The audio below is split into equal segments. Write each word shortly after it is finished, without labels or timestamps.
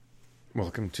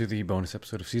Welcome to the bonus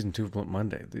episode of Season 2 of Blunt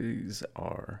Monday. These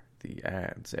are the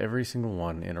ads, every single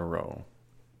one in a row,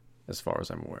 as far as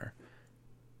I'm aware.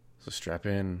 So strap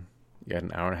in, you got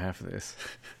an hour and a half of this.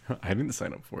 I didn't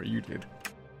sign up for it, you did.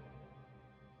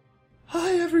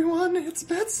 Hi everyone, it's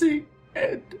Betsy,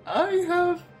 and I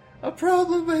have a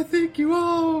problem I think you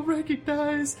all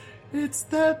recognize. It's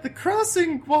that the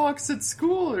crossing walks at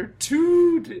school are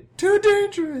too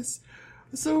dangerous.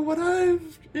 So what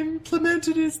I've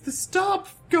implemented is the stop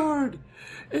guard.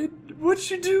 And what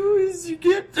you do is you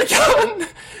get the gun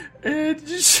and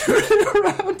you shoot it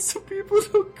around so people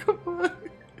don't come by.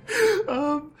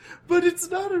 But it's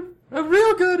not a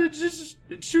real gun,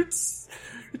 it shoots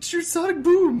sonic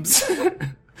booms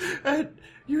at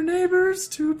your neighbors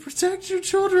to protect your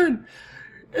children.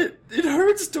 It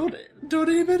hurts, don't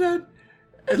aim it at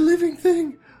a living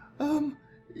thing.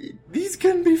 These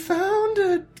can be found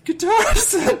at Guitar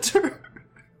Center.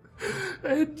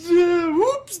 And,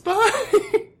 whoops,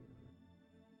 bye!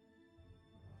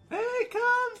 Hey,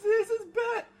 Cubs, this is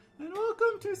Bet, and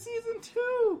welcome to Season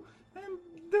 2. And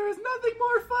there's nothing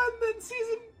more fun than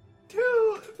Season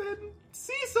 2 than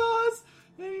seesaws.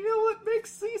 And you know what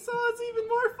makes seesaws even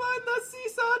more fun? The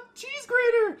seesaw cheese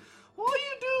grater. All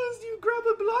you do is you grab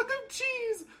a block of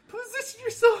cheese, position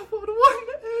yourself on one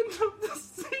end of the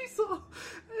seesaw,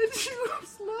 and you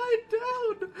slide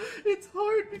down. It's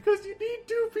hard because you need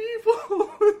two people.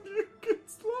 You can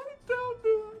slide down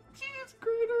the cheese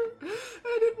grater,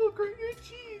 and it will grate your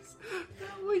cheese.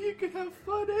 That way you can have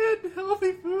fun and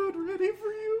healthy food ready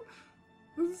for you.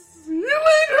 See you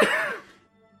later!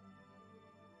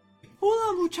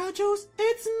 Hola, muchachos,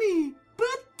 it's me,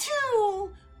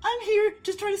 Batul. I'm here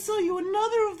to try to sell you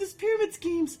another of these pyramid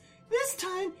schemes. This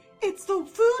time, it's the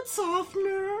food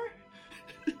softener.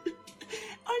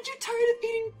 Aren't you tired of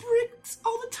eating bricks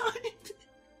all the time?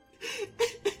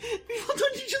 People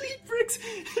don't usually eat bricks.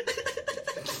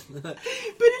 But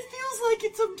it feels like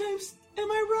it sometimes. Am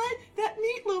I right? That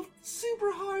meatloaf,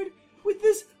 super hard. With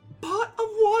this pot of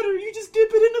water, you just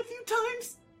dip it in a few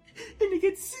times, and it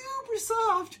gets super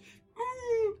soft.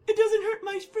 It doesn't hurt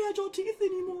my fragile teeth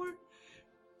anymore.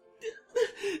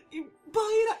 You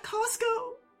buy it at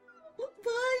Costco.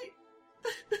 Bye.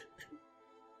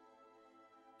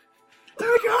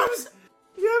 There it comes!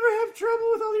 You ever have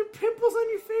trouble with all your pimples on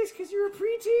your face because you're a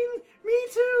preteen? Me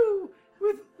too!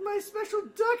 With my special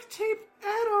duct tape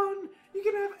add-on, you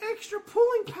can have extra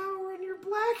pulling power on your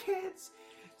blackheads.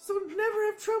 So never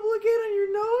have trouble again on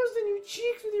your nose and your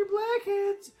cheeks with your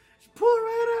blackheads. Just pull it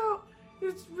right out.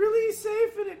 It's really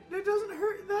safe and it doesn't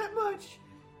hurt that much.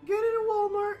 Get it at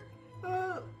Walmart.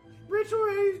 Rachel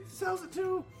Ray sells it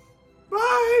too.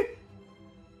 Bye!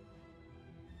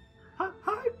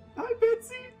 Hi,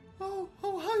 Betsy. Oh,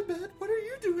 hi, Bet. What are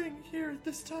you doing here at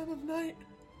this time of night?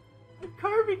 I'm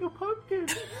carving a pumpkin.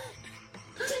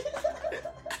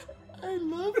 I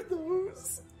love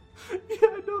those. Yeah,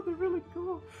 I know, they're really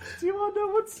cool. Do you want to know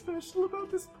what's special about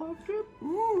this pumpkin?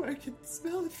 Ooh, I can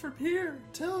smell it from here.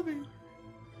 Tell me.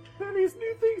 There are these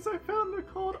new things I found. They're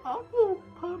called apple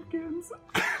pumpkins.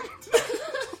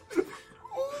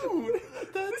 Ooh,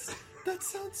 that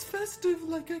sounds festive,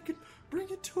 like I could bring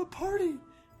it to a party.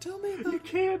 Tell me You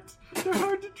can't. They're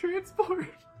hard to transport.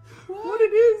 What? What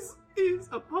it is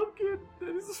a pumpkin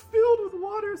that is filled with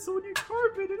water, so when you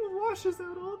carve it, it washes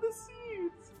out all the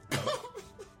seeds.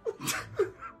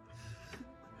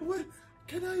 What?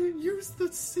 Can I use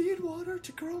the seed water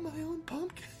to grow my own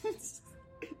pumpkins?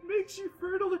 It makes you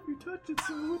fertile if you touch it,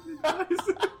 so it wouldn't die.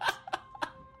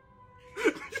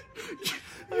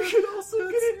 You can also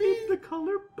get it in the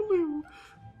color blue.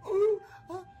 Ooh,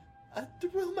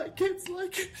 will my kids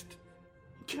like it?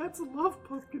 Cats love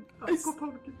pumpkin. Aqua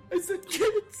pumpkin. I said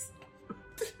kids.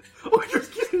 Oh, your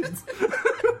kids!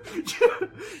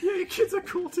 yeah, your kids are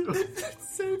cool too.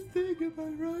 Same thing, am I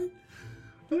right?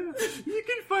 Yeah, you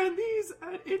can find these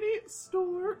at any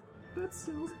store that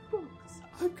sells books.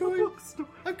 I'm A going bookstore.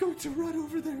 to run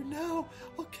over there now.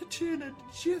 I'll catch you in a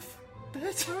jiff.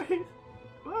 Bet. Right.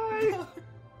 Bye.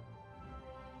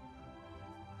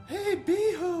 Hey,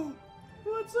 Beho.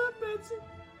 What's up, Betsy?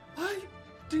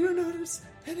 Do you notice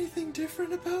anything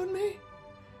different about me?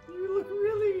 You look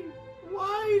really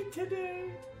wide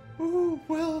today. Oh,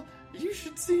 well, you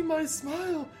should see my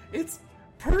smile. It's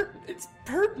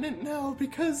pertinent now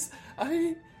because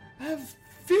I have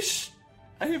fished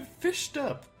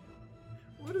up.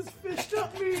 What does fished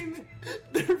up mean?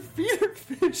 They're feeder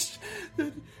fish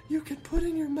that you can put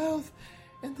in your mouth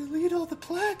and delete all the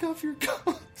plaque off your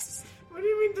gums. What do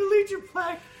you mean delete your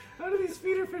plaque? How do these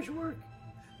feeder fish work?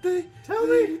 Tell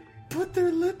me. Put put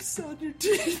their lips on your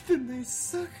teeth and they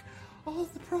suck all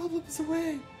the problems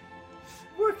away.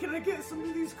 Where can I get some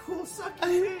of these cool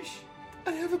sucky fish?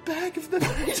 I have a bag of them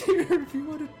right here if you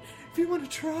want to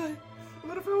try.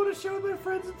 What if I want to show my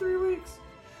friends in 3 weeks?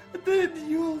 Then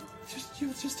you'll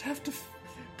just have to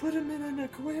put them in an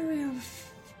aquarium.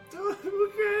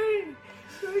 Okay.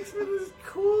 Thanks for this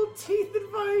cool teeth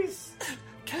advice.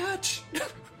 Catch.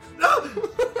 No!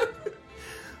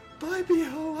 Bye,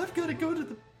 Beho. I've got to go to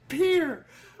the pier.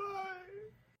 Bye.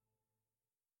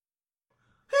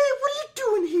 Hey, what are you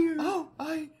doing here? Oh,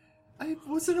 I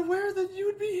wasn't aware that you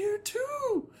would be here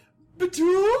too.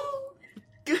 Batul?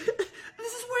 This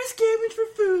is where I scavenge for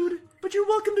food, but you're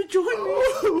welcome to join me.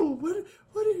 Oh,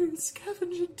 what are you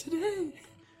scavenging today?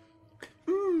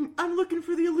 I'm looking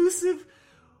for the elusive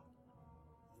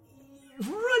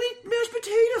runny mashed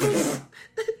potatoes.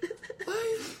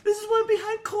 This is why I'm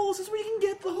behind Coles. This is where you can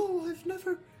get them. Oh, I've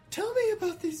never... Tell me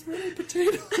about these runny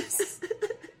potatoes.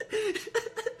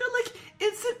 They're like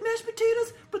instant mashed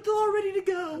potatoes, but they're all ready to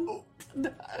go. You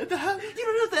don't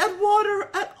have to add water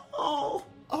at all.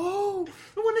 Oh.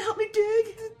 You want to help me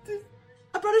dig?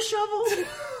 I brought a shovel.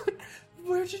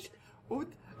 Where did... What?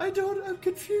 I'm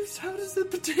confused. How does the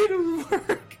potato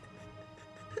work?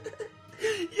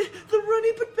 The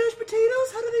runny mashed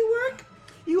potatoes, how do they work?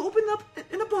 You open up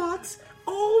in a box,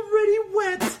 already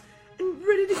wet and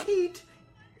ready to heat.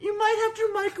 You might have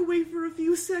to microwave for a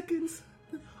few seconds.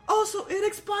 Also, it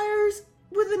expires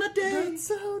within a day. That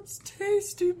sounds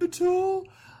tasty, Batul.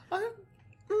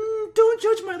 Don't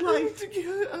judge my life.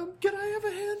 Can I have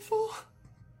a handful?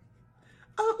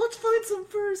 Let's find some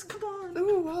first. Come on.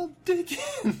 Ooh, I'll dig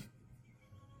in.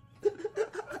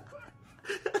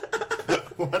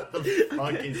 What the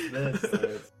fuck is this?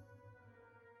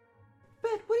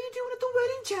 Bet, what are you doing at the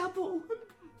wedding chapel?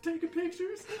 Taking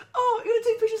pictures? Oh, you're gonna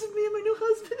take pictures of me and my new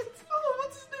husband? Oh,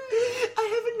 what's his name? I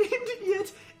haven't named it yet.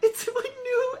 It's my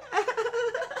new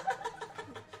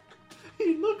He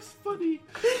looks funny.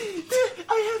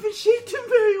 I haven't shaped him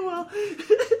very well.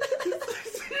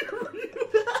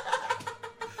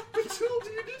 Batul, do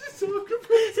you need to talk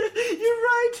about it? You're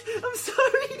right. I'm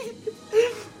sorry.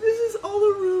 This is all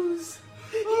a ruse.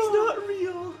 He's not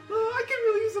real. I can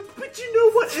really use a... But you know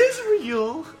what is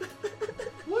real?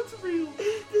 What's real?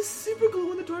 This super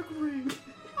glow in the dark ring.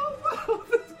 Oh, wow,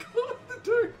 that's glow in the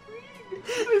dark ring.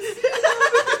 I see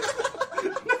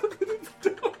now that it's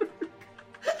dark.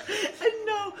 And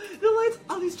no, the lights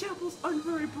on these chapels aren't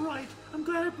very bright. I'm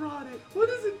glad I brought it. What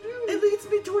does it do? It leads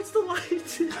me towards the light.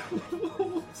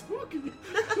 Spooky.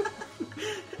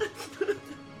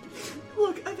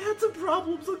 Look, I've had some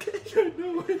problems, okay? I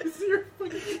know, it's your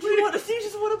fucking... Do you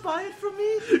just want to buy it from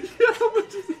me? Yeah, how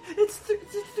much is it? It's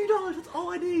 $3. That's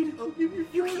all I need. I'll give you...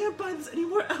 You can't buy this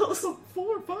anywhere else. 4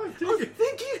 or 5, take Oh, it.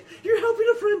 thank you. You're helping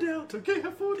a friend out. Okay,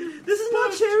 have fun. This is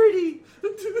not charity.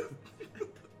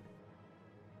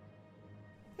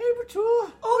 Hey,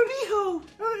 Batul. Oh, Miho.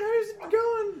 How's it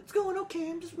going? It's going okay.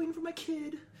 I'm just waiting for my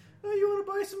kid. You want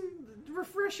to buy some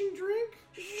refreshing drink?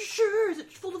 Sure. Is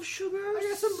it full of sugars? I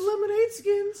got some lemonade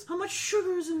skins. How much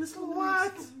sugar is in this A lemonade?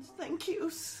 lot. skins? Thank you.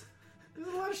 There's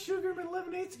a lot of sugar in my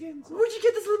lemonade skins. Where'd you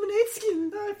get this lemonade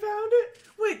skin? I found it.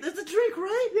 Wait, that's a drink,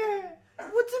 right? Yeah.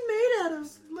 What's it made out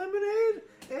of? Lemonade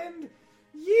and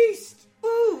yeast.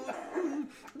 Ooh,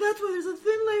 that's why there's a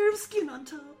thin layer of skin on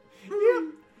top.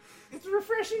 Yep. It's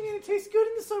refreshing and it tastes good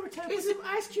in the summertime. Is Put it- some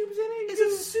ice cubes in it? Is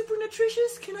it super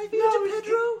nutritious? Can I feed No, it to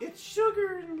Pedro? it's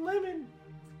sugar and lemon.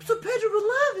 So Pedro will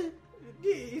love it.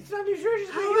 It's not nutritious.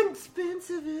 How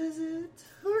expensive is it?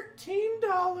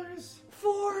 $13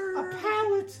 For a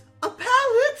pallet. A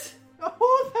pallet? A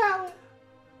whole pallet.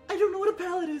 I don't know what a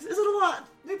pallet is. Is it a lot?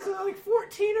 It's like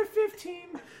 14 or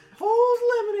 15 whole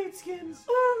lemonade skins.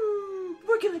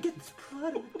 Where can I get this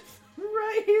product?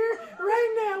 Right here,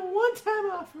 right now,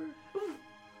 one-time offer.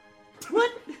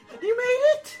 What? You made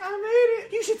it? I made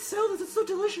it. You should sell this. It's so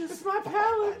delicious. It's my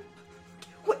palate.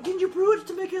 What? Can you brew it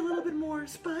to make it a little bit more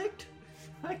spiked?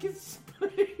 I can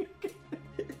spike.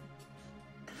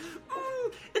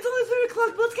 It's only 3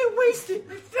 o'clock, but let's get wasted.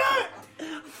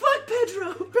 Fuck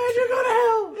Pedro. Pedro, go to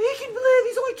hell. He can live.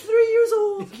 He's only 3 years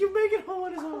old. He can make it home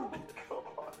on his own.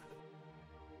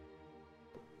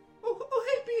 Oh,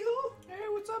 hey, Beho. Hey,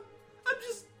 what's up? I'm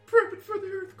just prepping for the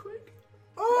earthquake.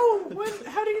 Oh,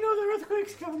 how do you know the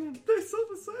earthquake's coming? I saw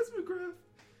the seismograph.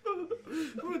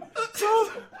 So,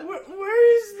 where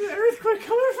is the earthquake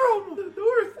coming from? The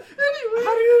north. Anyway.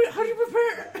 How do you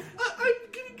prepare? I'm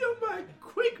getting out my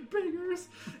quick bangers,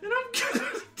 and I'm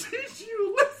gonna teach you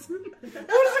a lesson.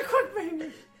 What is a quick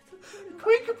banger?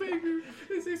 Quick banger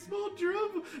is a small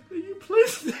drum that you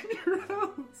place in your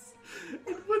house,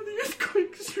 and when the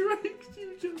earthquake strikes,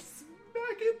 you just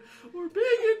smack it or bang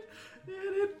it,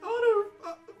 and it auto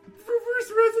reverse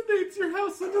detonates your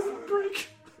house so it doesn't break.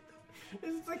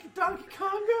 Is it like a Donkey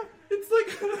Konga? It's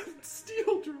like a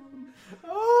steel drum.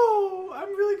 Oh, I'm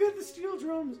really good at the steel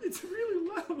drums. It's really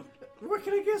loud. Where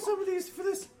can I get some of these for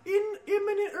this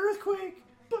imminent earthquake?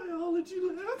 Biology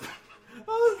lab.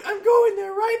 Oh, I'm going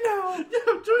there right now.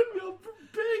 Yeah, join me. I'll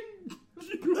bang.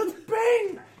 Let's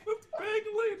bang. Let's bang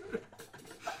later.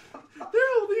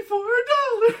 They're only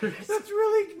 $4. That's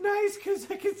really nice because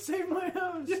I can save my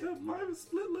house. Yeah, mine was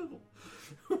split level.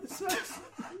 Sucks.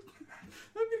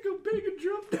 I'm gonna go bang a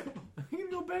drum now. I'm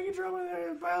gonna go bang a drum in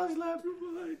the biology lab.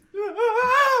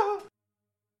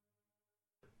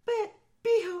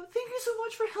 Beho, thank you so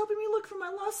much for helping me look for my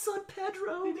lost son,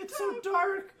 Pedro. It's so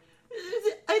dark.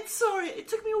 I'm sorry, it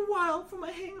took me a while for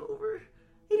my hangover.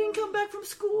 He didn't come back from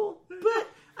school, but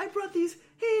I brought these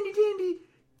handy-dandy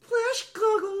flash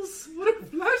goggles. What do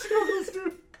flash goggles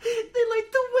do? They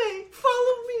light the way.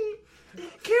 Follow me.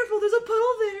 Careful, there's a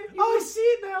puddle there. Oh, I see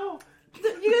it now.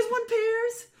 You guys want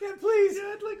pairs? Yeah, please.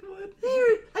 Yeah, I'd like one.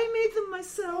 Here, I made them Oh,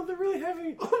 myself. they're really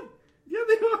heavy. Oh, yeah,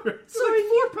 they are. Sorry,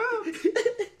 They're like 4 pounds.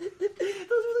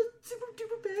 Those were the super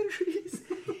duper batteries.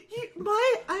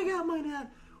 I got mine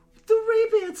at the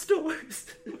Ray-Ban stores.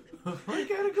 I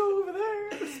gotta go over there.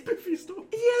 The spiffy store.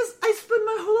 Yes, I spent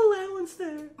my whole allowance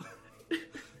there.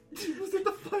 Was it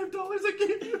the $5 I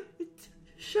gave you?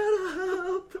 Shut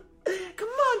up. Come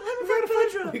on, I'm for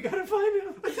Pedro. We gotta find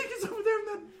him. I think it's over there in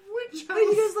that witch house. Hey,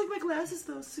 you guys like my glasses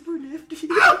though? Super nifty.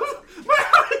 Ow! My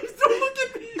eyes! Don't look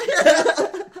at me!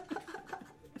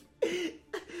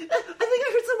 I think I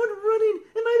heard someone running.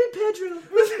 It might be Pedro.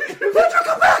 Pedro,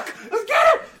 come back! Let's get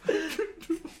him!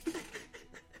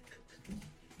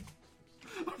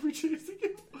 Are we chasing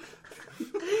him?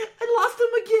 I lost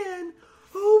him again.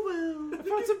 Oh well. I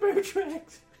found some bear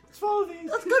tracks. Let's follow these.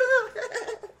 Let's go to the...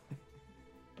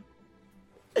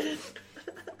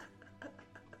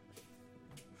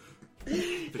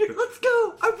 Let's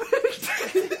go. I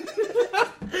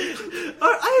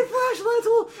have flashlights.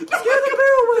 We'll scare the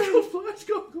bear away. Flash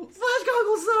goggles. Flash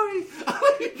goggles, sorry.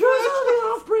 Yours Yours are the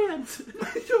off-brand.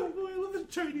 Oh boy, I love the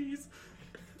Chinese.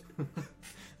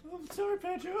 Oh, sorry,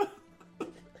 Pedro.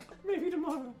 Maybe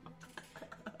tomorrow.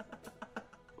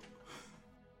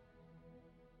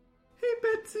 Hey,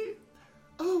 Betsy.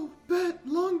 Oh, Bet,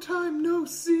 long time no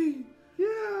see.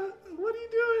 Yeah, what are you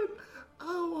doing?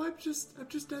 Oh, I'm just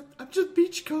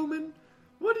beachcombing.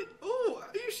 Oh,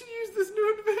 you should use this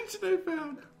new invention I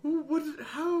found.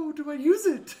 How do I use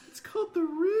it? It's called the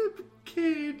rib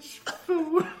cage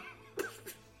phone.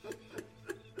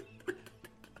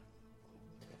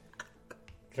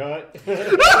 Cut.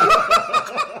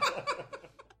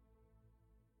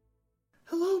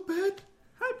 Hello, Bet.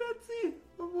 Hi, Betsy.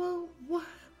 Well,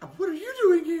 what are you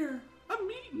doing here? I'm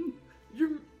eating.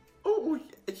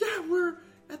 Yeah, we're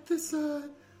at this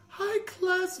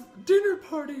high-class dinner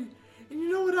party. And you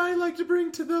know what I like to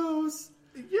bring to those?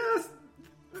 Yes,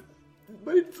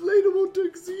 my inflatable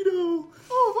tuxedo.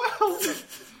 Oh, wow.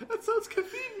 That sounds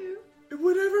convenient.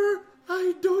 Whenever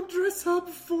I don't dress up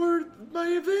for my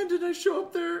event and I show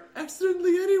up there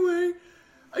accidentally anyway,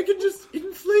 I can just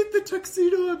inflate the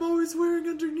tuxedo I'm always wearing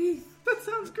underneath. That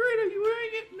sounds great. Are you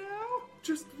wearing it now?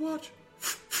 Just watch.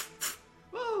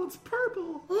 Oh, it's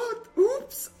purple. Oh,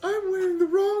 oops. I'm wearing the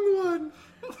wrong one.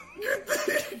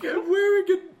 I'm wearing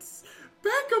a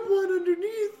backup one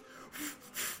underneath.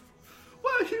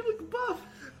 Wow, you look buff.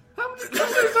 How many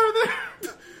colors are there?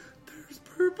 There's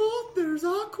purple, there's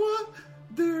aqua,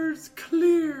 there's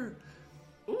clear.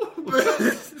 Ooh.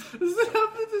 Does it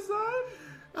have the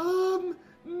design?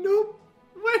 Nope.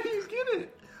 Where did you get it?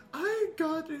 I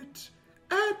got it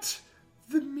at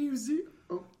the museum.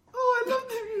 Oh, I love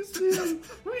the museum.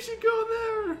 We should go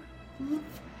there.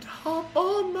 Hop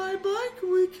on my bike,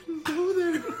 we can go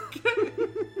there.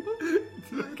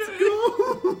 Let's go.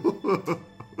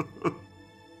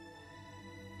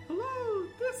 Hello,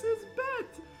 this is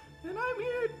Bet, and I'm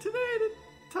here today to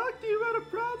talk to you about a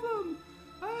problem.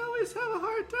 I always have a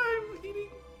hard time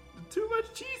eating too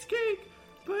much cheesecake,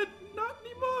 but not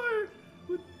anymore.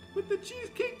 With the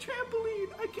cheesecake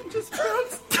trampoline, I can just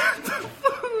bounce the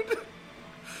food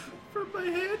from my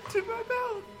hand to my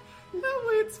mouth. That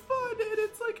way it's fun and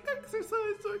it's like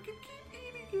exercise, so I can keep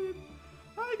eating it.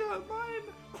 I got mine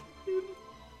in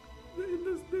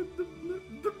the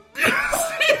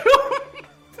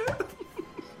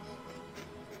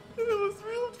it was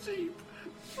real cheap.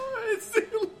 Alright, see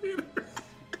you later.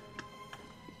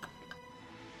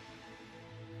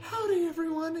 Howdy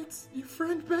everyone, it's your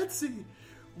friend Betsy.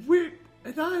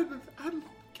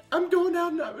 I'm going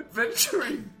out and I'm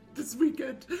adventuring this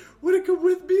weekend. Wanna come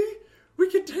with me? We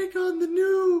can take on the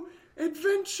new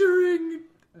adventuring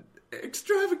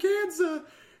extravaganza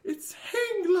It's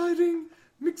hang gliding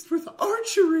mixed with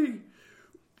archery.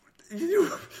 You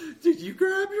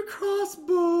grab your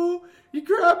crossbow, you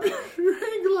grab your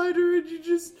hang glider, and you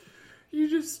just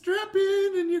strap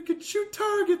in, and you can shoot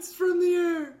targets from the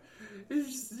air.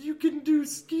 You can do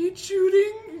skeet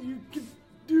shooting. You can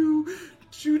do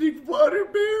shooting water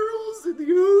barrels in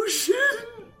the ocean,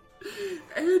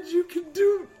 and you can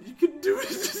do it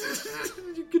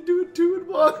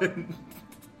 2-in-1.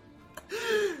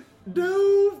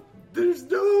 No, there's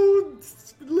no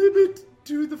limit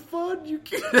to the fun you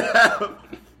can have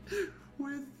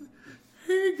with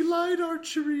hang glide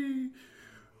archery.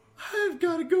 I've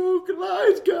gotta go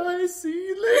glide, guys. See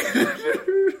you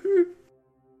later.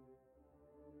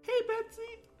 Hey,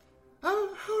 Betsy. How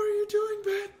are you doing,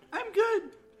 Bet? I'm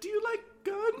good. Do you like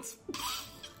guns?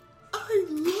 I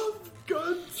love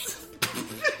guns.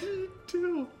 Me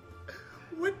too.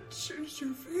 Which is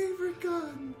your favorite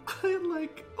gun? I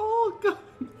like all guns.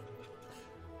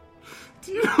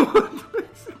 Do you know what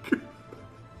Mexican?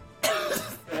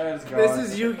 This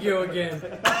is Yu-Gi-Oh! Again.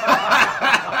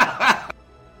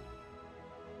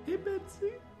 Hey,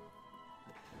 Betsy.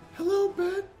 Hello,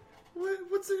 Bet.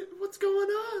 What's going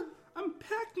on? I'm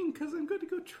packing because I'm going to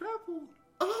go travel.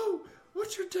 Oh,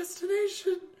 what's your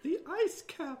destination? The ice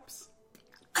caps.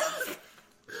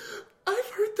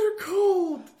 I've heard they're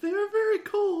cold. They are very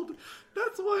cold.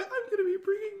 That's why I'm going to be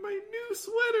bringing my new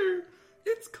sweater.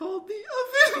 It's called the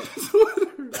oven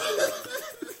sweater.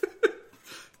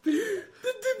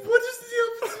 What does the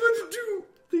oven sweater do?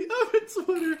 The oven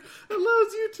sweater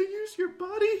allows you to use your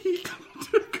body heat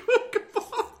to cook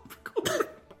popcorn.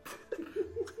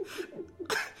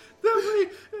 That way,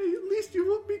 at least you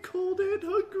won't be cold and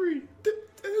hungry.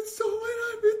 So when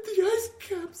I'm in the ice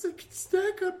caps, I can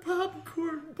snack on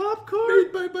popcorn. Popcorn?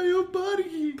 Made by my own body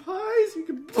heat. Pies? You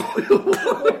can boil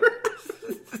water.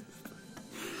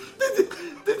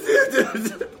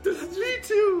 Me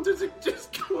too. Does it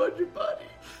just go on your body?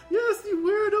 Yes, you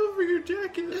wear it over your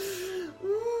jacket.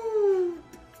 Ooh,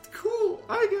 cool.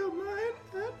 I got mine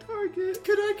at Target.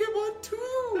 Can I get one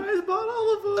too? I bought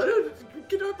all of them.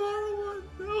 Can I borrow one?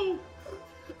 No.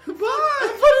 Have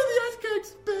fun in the ice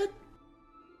caps, Ben.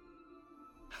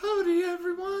 Howdy,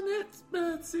 everyone. It's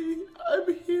Betsy. I'm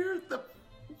here at the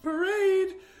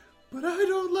parade, but I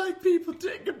don't like people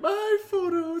taking my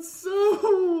photos,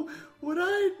 so what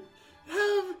I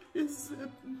have is a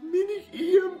mini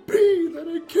EMP that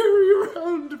I carry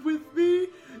around with me.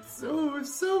 So if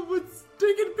someone's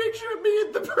taking a picture of me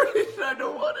at the parade and I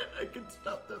don't want it, I can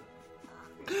stop them.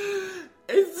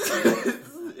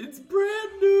 It's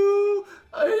brand new.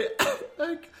 I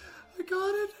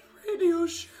got it at Radio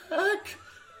Shack,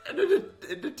 and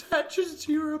it attaches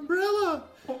to your umbrella.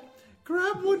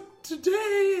 Grab one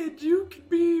today, and you can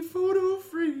be photo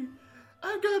free.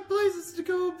 I've got places to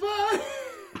go by.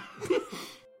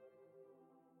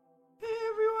 Hey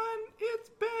everyone, it's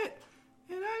Bet,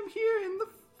 and I'm here in the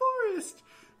forest.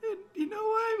 And you know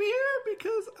why I'm here?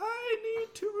 Because I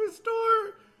need to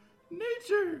restore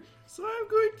nature. So I'm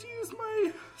going to use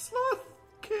my sloth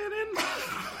cannon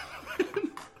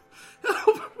and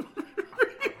help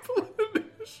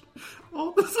replenish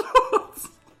all the sloths.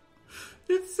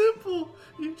 It's simple.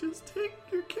 You just take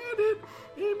your cannon,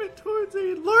 aim it towards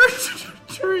a large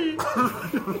tree, and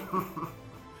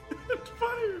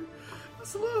fire. The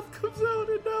sloth comes out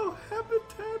and now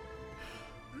habitat.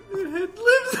 It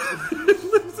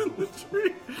lives in the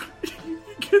tree. You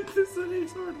can get this at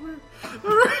Ace Hardware.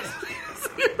 Alright.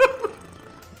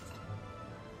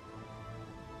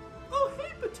 Oh,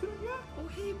 hey, Petunia. Oh,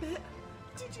 hey, Bet.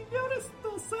 Did you notice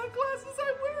those sunglasses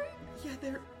I'm wearing? Yeah,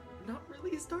 they're not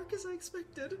really as dark as I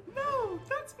expected. No,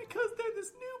 that's because they're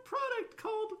this new product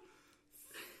called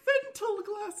Fental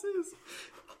glasses.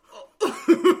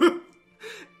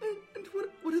 And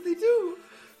what do they do?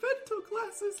 Fental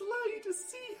glasses allow you to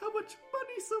see how much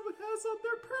money someone has on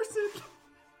their person.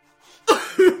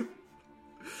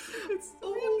 It's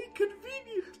really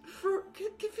convenient.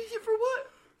 Convenient for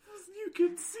what? You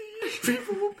can see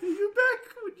people will pay you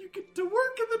back when you get to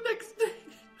work the next day.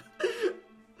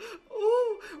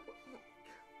 Oh,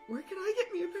 where can I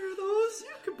get me a pair of those?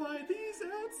 You can buy these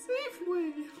at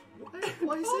Safeway.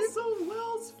 Why Also,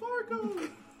 Wells Fargo.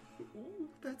 Ooh,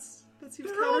 that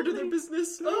seems counter to their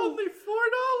business. They're Oh, only $4,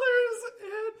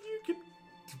 and you can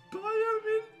buy them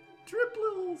in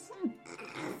triplets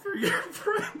for your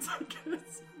friends, I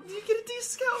guess. you get a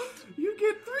discount. You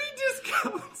get 3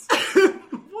 discounts.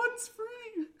 One's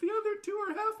free. The other 2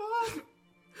 are half off.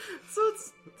 So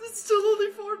it's still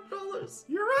only $4.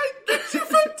 You're right. Get your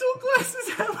Fental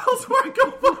glasses at Wells Fargo.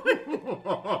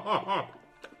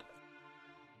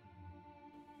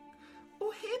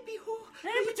 Oh, hey, Beho.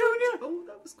 Hey, Petunia. Oh,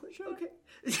 that was question. Okay.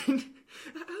 How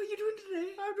are you doing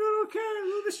today? I'm doing okay. I'm a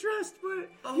little bit stressed, but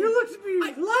Oh, you look to be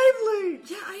lively.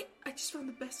 Yeah, I just found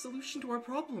the best solution to our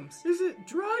problems. Is it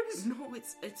drugs? No,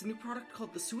 it's a new product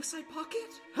called the Suicide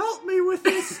Pocket. Help me with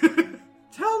this.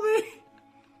 Tell me.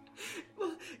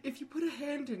 Well, if you put a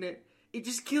hand in it, it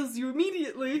just kills you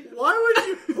immediately. Why would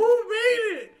you? Who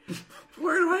made it?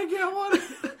 Where do I get one?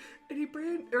 Any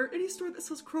brand or any store that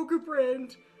sells Kroger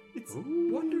brand. It's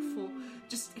wonderful.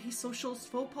 Just any social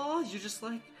faux pas. You're just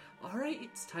like, all right,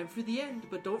 it's time for the end,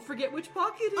 but don't forget which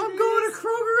pocket it is. I'm going to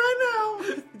Kroger right now.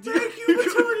 Thank you,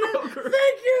 Petunia.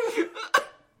 Thank you.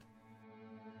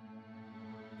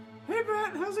 Hey,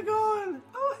 Brett, how's it going?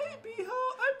 Oh, hey, Beho,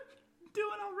 I'm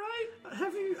doing all right.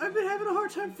 I've been having a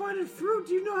hard time finding fruit.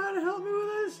 Do you know how to help me with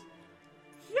this?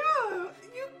 Yeah,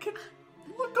 you can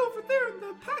look over there in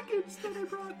the package that I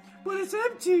brought. But it's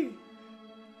empty.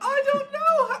 I don't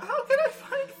know. How can I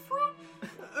find fruit?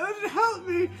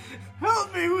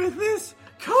 Help me with this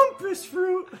compass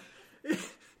fruit.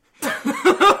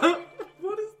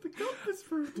 What is the compass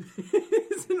fruit?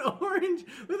 It's an orange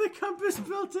with a compass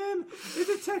built in. It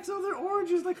detects other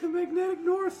oranges like the magnetic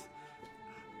north.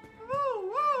 Oh,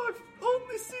 wow, I've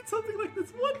only seen something like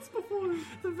this once before.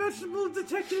 The vegetable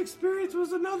detecting experience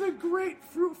was another great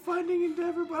fruit finding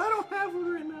endeavor, but I don't have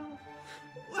one right now.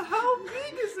 How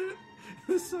big is it?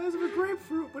 The size of a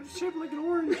grapefruit, but it's shaped like an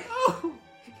orange. Oh,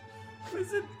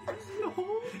 is it easy to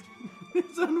hold?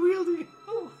 It's unwieldy.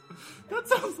 Oh, that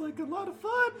sounds like a lot of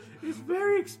fun. It's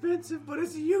very expensive, but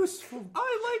it's useful.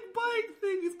 I like buying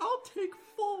things. I'll take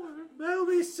 4. That'll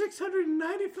be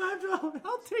 $695.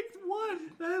 I'll take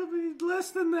 1. That'll be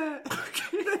less than that.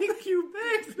 Okay, Thank you.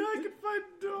 Thanks. Now I can find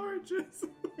the oranges.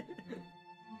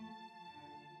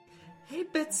 Hey,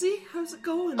 Betsy, how's it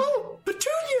going? Oh,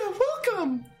 Petunia,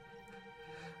 welcome.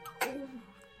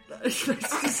 Nice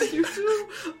to see you too.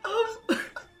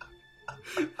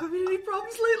 Having any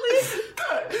problems lately?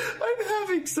 I'm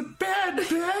having some bad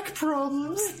back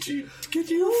problems. Can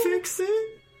you fix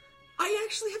it? I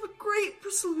actually have a great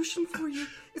solution for you.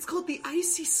 It's called the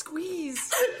Icy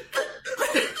Squeeze.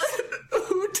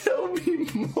 Tell me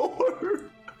more.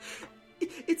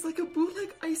 It's like a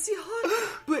bootleg Icy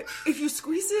Hot, but if you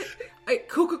squeeze it,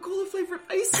 Coca-Cola flavored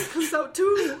Icy comes out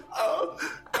too.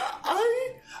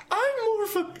 I'm more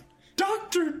of a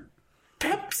Dr.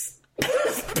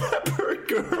 Pepper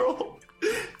girl.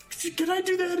 Can I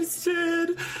do that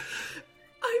instead?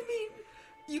 I mean,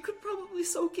 you could probably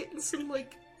soak it in some,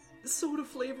 soda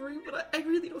flavoring, but I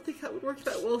really don't think that would work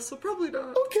that well, so probably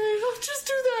not. Okay, I'll just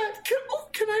do that.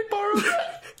 Can I borrow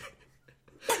that?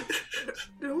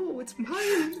 No, it's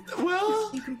mine. Well,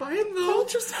 You can buy them, though. I'll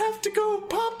just have to go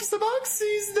pop some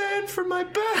oxys then for my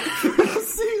back. I'll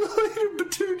see you later,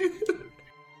 Petunia.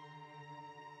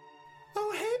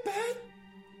 Oh, hey, Bet.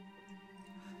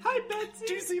 Hi, Betsy.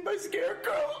 Do you see my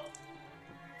scarecrow?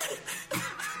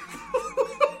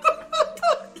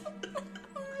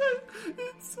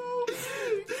 It's so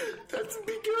big. That's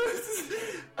because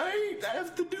I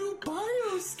have the new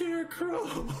bio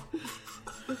scarecrow.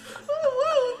 Oh,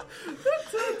 wow. That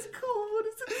sounds cool. What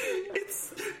is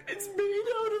it? It's made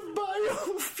out of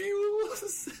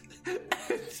biofuels, and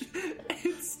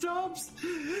it stops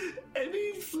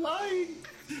any flying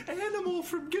animal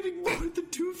from getting more than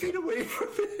 2 feet away from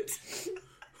it.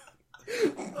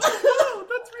 Oh,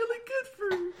 that's really good for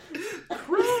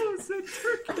crows and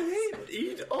turkeys. They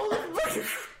eat all of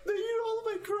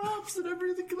my crops, and I'm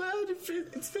really glad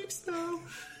it's fixed now.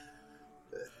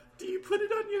 Do you put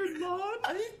it on your lawn?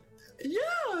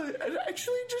 I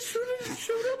actually just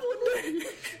showed up one day.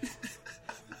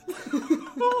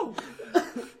 Oh,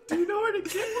 do you know where to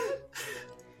get one?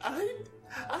 I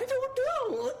don't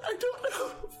know.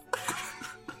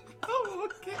 Oh,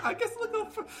 okay. I guess look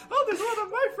out for. Oh, there's one on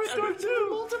my front door too.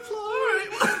 Multiply. All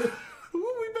right.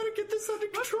 Ooh, we better get this under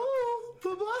control.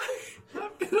 Bye-bye.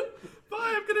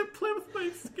 I'm gonna play with my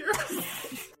scarecrow.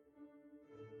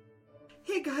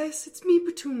 Hey guys, it's me,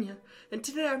 Petunia, and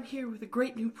today I'm here with a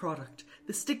great new product,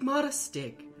 the Stigmata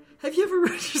Stig. Have you ever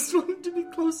just wanted to be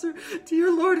closer to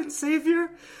your Lord and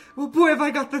Savior? Well, boy, have I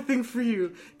got the thing for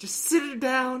you. Just sit it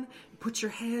down, put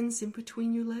your hands in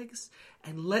between your legs,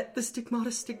 and let the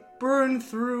Stigmata Stig burn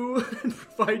through and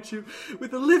provide you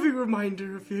with a living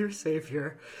reminder of your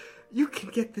Savior. You can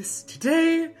get this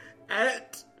today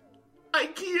at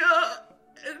IKEA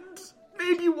and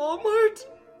maybe Walmart.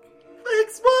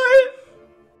 Thanks, bye!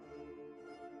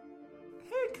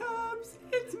 Hey, Cubs,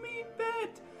 it's me,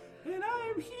 Bet, and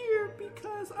I am here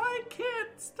because I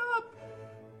can't stop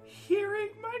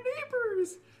hearing my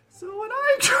neighbors. So what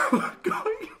I'm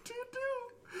going to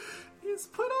do is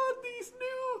put on these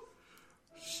new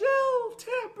shell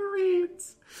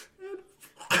tambourines.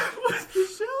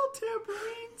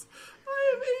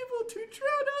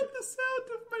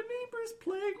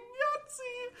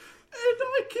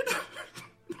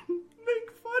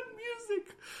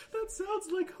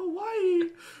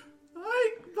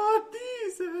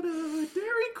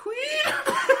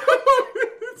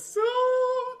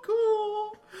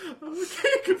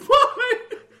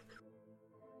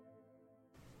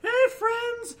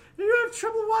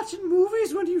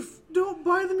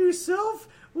 yourself?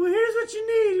 Well, here's what you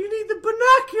need. You need the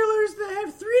binoculars that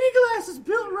have 3D glasses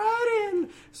built right in,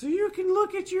 so you can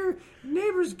look at your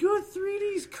neighbor's good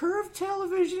 3D curved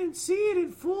television and see it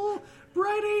in full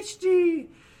bright HD.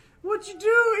 What you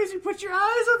do is you put your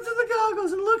eyes up to the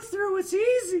goggles and look through. It's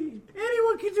easy.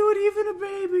 Anyone can do it, even a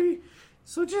baby.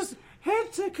 So just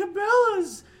head to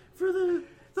Cabela's for the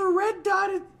red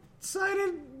dotted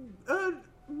sided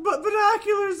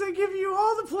binoculars that give you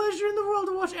all the pleasure in the world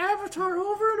to watch Avatar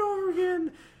over and over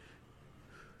again.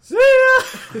 See ya!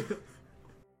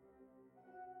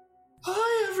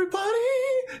 Hi, everybody.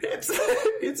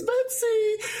 It's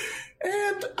Betsy,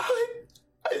 and I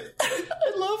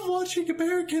love watching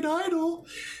American Idol,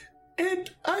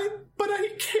 but I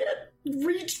can't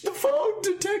reach the phone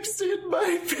to text in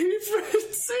my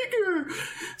favorite singer.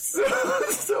 So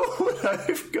what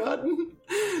I've gotten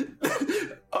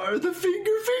are the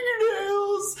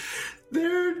fingernails.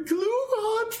 They're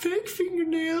glue-on fake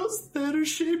fingernails that are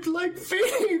shaped like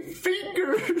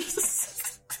fingers.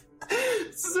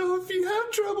 So if you have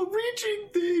trouble reaching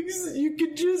things, you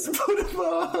can just put them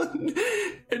on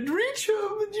and reach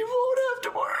them, and you won't have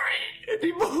to worry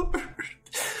anymore.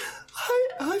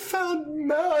 I found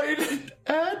mine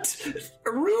at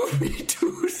Ruby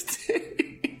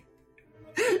Tuesday.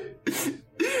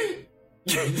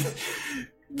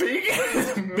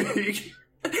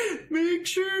 Make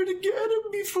sure to get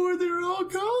them before they're all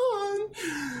gone.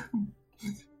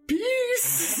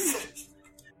 Peace.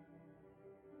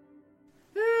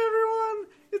 Hey everyone,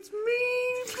 it's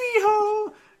me,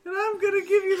 Beho, and I'm gonna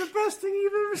give you the best thing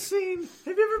you've ever seen.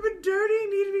 Have you ever been dirty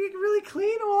and needed to get really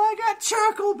clean? Well, I got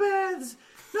charcoal baths.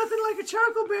 Nothing like a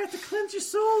charcoal bath to cleanse your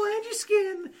soul and your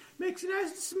skin. Makes it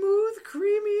nice and smooth,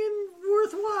 creamy, and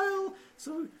worthwhile.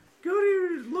 So go to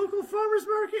your local farmer's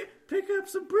market, pick up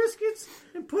some briskets,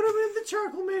 and put them in the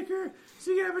charcoal maker.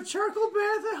 So you can have a charcoal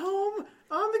bath at home,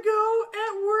 on the go,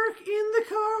 at work, in the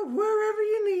car, wherever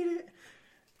you need it.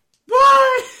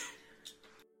 Bye!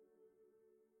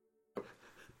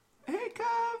 Hey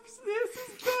Cubs, this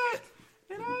is Bet,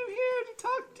 and I'm here to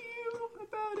talk to you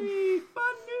about a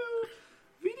fun new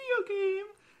video game.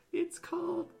 It's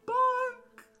called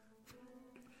Bonk,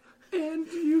 and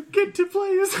you get to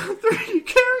play as 3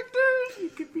 characters. You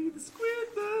could be the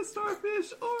squid, the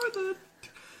starfish, or the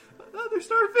other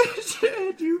starfish,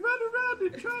 and you run around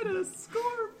and try to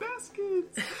score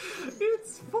baskets.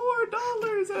 It's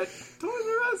 $4 at Toys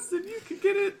R Us, and you can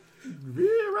get it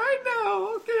right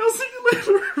now. Okay, I'll see you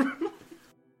later.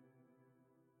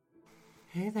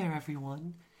 Hey there,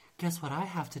 everyone. Guess what I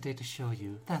have today to show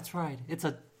you? That's right, it's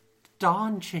a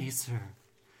Dawn Chaser.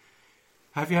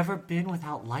 Have you ever been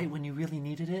without light when you really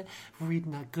needed it?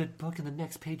 Reading that good book and the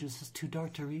next page was just too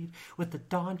dark to read? With the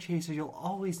Dawn Chaser, you'll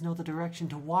always know the direction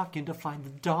to walk in to find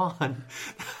the dawn.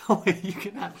 That way you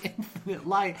can have infinite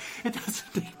light. It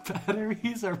doesn't take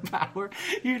batteries or power.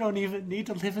 You don't even need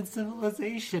to live in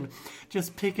civilization.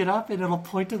 Just pick it up and it'll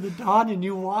point to the dawn, and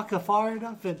you walk far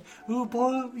enough and, oh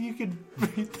boy, you can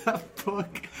read that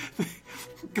book.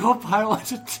 Go buy one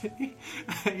today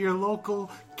at your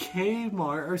local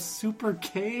Kmart or Super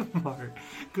Kmart.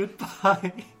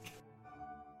 Goodbye.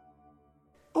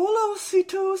 Hola,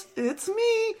 ositos, it's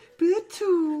me,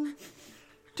 Bitu.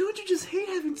 Don't you just hate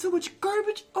having so much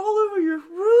garbage all over your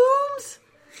rooms?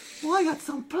 Well, I got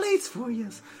some plates for you.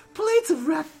 Plates of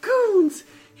raccoons.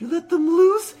 You let them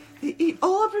loose, they eat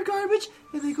all of your garbage,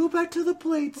 and they go back to the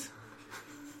plates.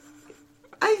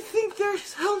 I think they're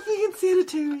healthy and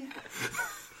sanitary.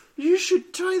 You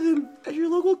should try them at your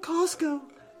local Costco.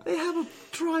 They have a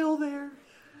trial there.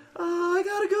 I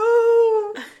gotta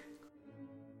go.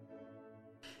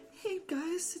 Hey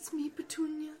guys, it's me,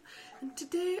 Petunia, and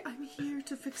today I'm here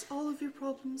to fix all of your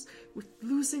problems with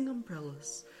losing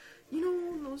umbrellas. You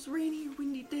know, on those rainy,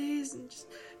 windy days, and just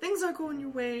things aren't going your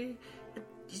way, and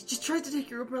you just tried to take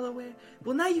your umbrella away.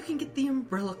 Well, now you can get the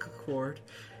umbrella cord.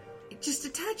 It just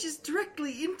attaches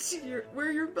directly into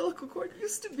where your umbilical cord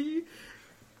used to be,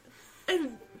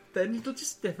 and then it'll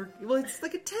just never, well, it's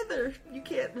like a tether. You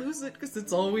can't lose it because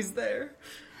it's always there.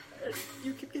 And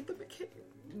you can get them at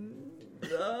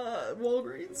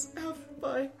Walgreens.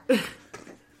 Bye.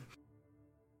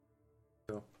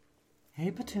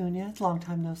 Hey, Petunia, it's a long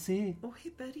time no see. Oh,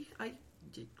 hey, Betty.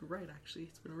 You're right, actually.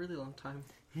 It's been a really long time.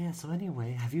 Yeah, so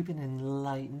anyway, have you been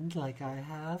enlightened like I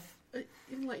have?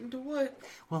 Enlightened to what?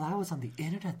 Well, I was on the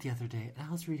internet the other day, and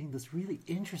I was reading this really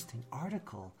interesting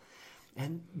article.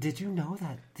 And did you know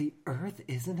that the Earth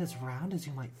isn't as round as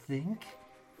you might think?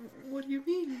 What do you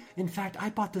mean? In fact, I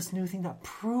bought this new thing that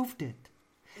proved it.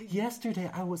 Yesterday,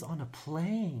 I was on a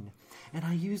plane, and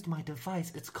I used my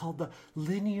device. It's called the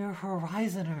Linear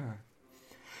Horizoner.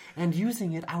 And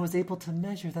using it, I was able to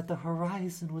measure that the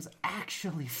horizon was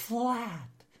actually flat.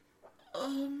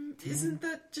 Isn't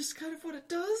that just kind of what it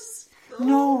does?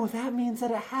 No, that means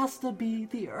that it has to be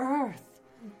the Earth.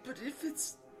 But if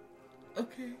it's...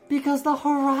 Okay. Because the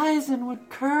horizon would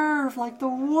curve like the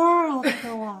world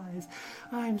otherwise.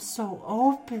 I'm so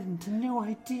open to new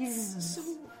ideas. So,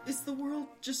 is the world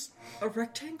just a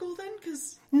rectangle then?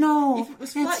 Because No, if it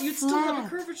was flat, it's you'd flat. still have a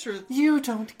curvature. You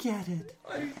don't get it.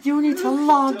 You need to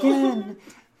log in.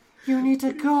 You need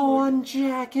to go on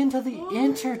Jack into the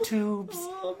intertubes.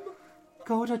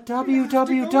 Go to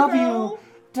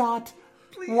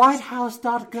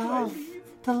www.whitehouse.gov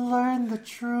to learn the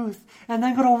truth, and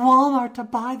then go to Walmart to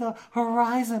buy the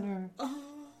Horizoner.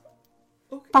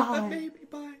 Okay, Bye. maybe,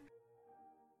 bye.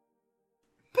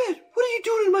 Bet, what are you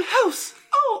doing in my house?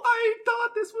 Oh, I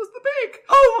thought this was the bake.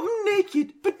 Oh, I'm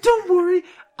naked, but don't worry.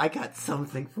 I got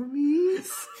something for me. Is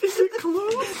it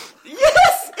clothes?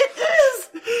 Yes, it is!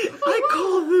 I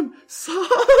call them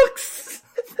socks.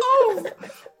 Oh,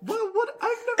 well, what?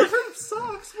 I've never heard of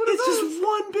socks. What are It's those? just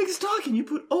one big stocking you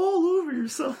put all over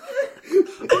yourself.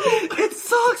 It's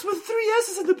socks with 3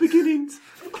 S's in the beginnings.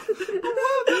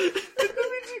 That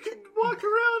means you can walk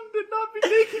around and not be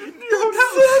naked in your own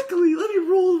house. Exactly. Let me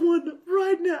roll one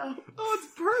right now. Oh, it's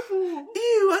purple.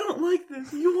 Ew, I don't like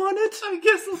this. You want it? I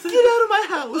guess I'll take Get it. out of my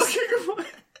house. Okay,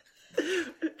 goodbye.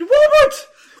 Walmart!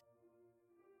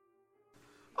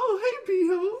 Oh, hey,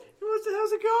 Beho.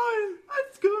 How's it going?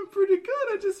 It's going pretty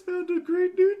good. I just found a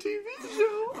great new TV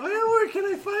show. Oh, yeah, where can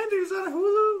I find it? Is that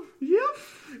Hulu? Yep.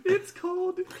 It's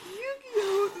called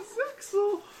Yu-Gi-Oh!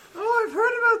 Zexal. Oh, I've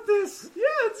heard about this.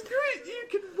 Yeah, it's great. You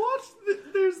can watch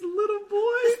there's a little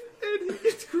boy, and he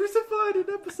gets crucified in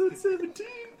episode 17.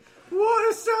 Whoa,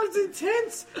 that sounds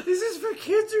intense. Is this for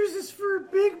kids or is this for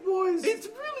big boys? It's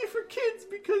really for kids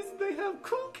because they have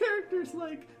cool characters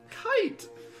like Kite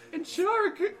and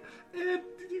Shark, and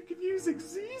you can use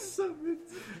Xyz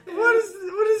summons. What is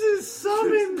this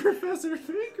summon? Professor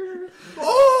Faker.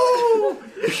 Oh!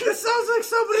 It sounds like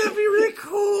somebody that'd be really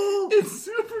cool. It's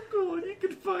super cool. You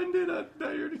can find it on,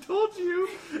 I already told you,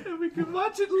 and we can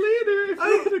watch it later if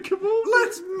you want to come over.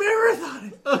 Let's marathon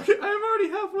it. Okay, I'm already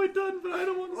halfway done, but I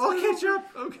don't want to I'll catch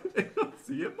up. Okay, I'll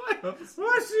see you at my house.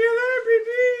 I'll see you there,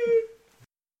 baby.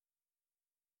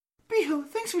 Beho,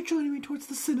 thanks for joining me towards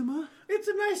the cinema. It's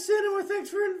a nice cinema. Thanks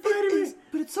for inviting me.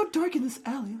 But it's so dark in this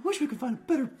alley. I wish we could find a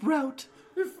better route.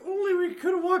 If only we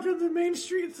could have walked up the main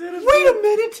street instead of... Wait a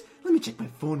minute! Let me check my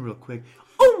phone real quick.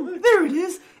 Oh, there it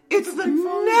is! It's the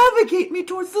Navigate Me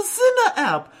Towards the Cinna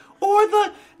app! Or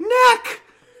the NAC!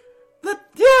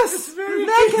 Yes! It's very the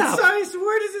NAC app! concise.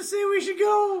 Where does it say we should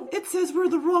go? It says we're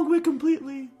the wrong way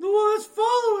completely. Well, let's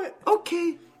follow it.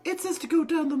 Okay, it says to go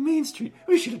down the main street.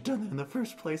 We should have done that in the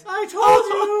first place. I told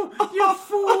you, you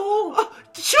fool.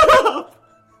 Shut up!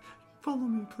 Follow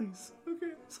me, please.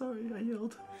 Okay. Sorry, I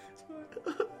yelled.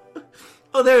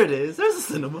 Oh, there it is. There's a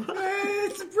cinema.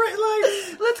 It's bright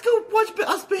lights. Let's go watch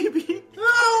Boss Baby.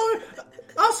 Oh,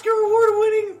 Oscar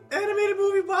award-winning animated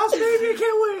movie Boss Baby. I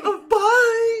can't wait.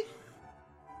 Bye.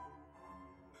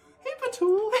 Hey,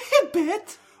 Batul. Hey,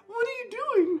 Bet. What are you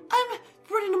doing? I'm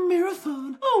running a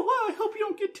marathon. Oh, wow. I hope you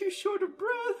don't get too short of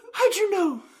breath. How'd you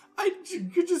know? I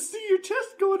could just see your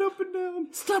chest going up and down.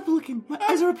 Stop looking. My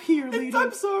eyes are up here, lady.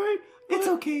 I'm sorry. It's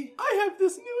but okay. I have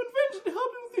this new invention to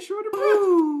help you with the shorter breath.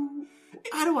 Ooh.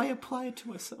 How do I apply it to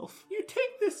myself? You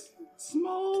take this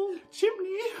small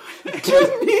chimney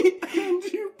and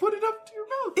you put it up to your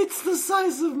mouth. It's the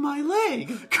size of my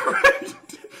leg. Correct.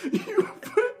 You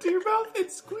put it to your mouth and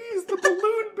squeeze the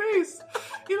balloon base.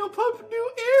 It'll pump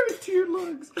new air into your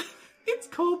lungs. It's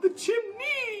called the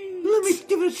chimney. Let me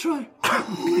give it a try.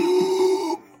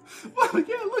 Well,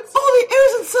 yeah, it looks... Oh, the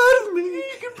air's inside of me.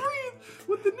 You can breathe.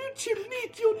 With the new chimney,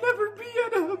 you'll never be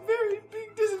at a very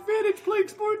big disadvantage playing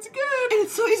sports again. And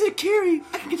it's so easy to carry.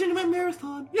 I can continue my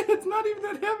marathon. Yeah, it's not even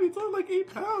that heavy. It's only like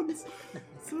 8 pounds.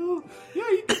 So, yeah,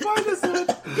 you can find us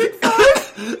at Big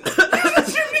Five. Use the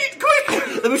chimney, quick!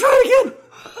 Let me try it again.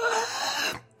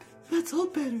 That's all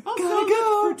better. I'll Gotta sell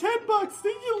go. this for $10. See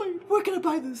you later. Where can I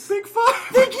buy this? Big Five.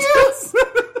 Thank you.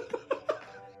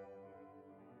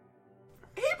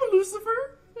 Hey,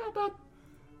 Lucifer.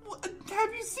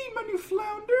 Have you seen my new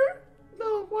flounder?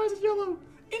 No, why is it yellow?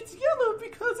 It's yellow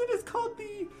because it is called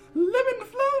the lemon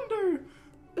flounder.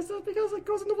 Is that because it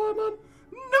goes in the watermelon?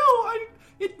 No,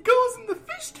 it goes in the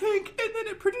fish tank and then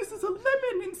it produces a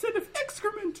lemon instead of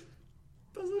excrement.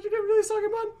 Doesn't it get really soggy,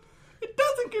 man? It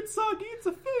doesn't get soggy, it's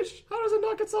a fish. How does it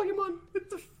not get soggy, man?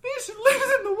 It's a fish, it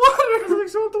lives in the water. Does it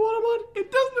absorb the water, man?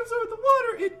 It doesn't absorb the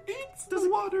water, it eats the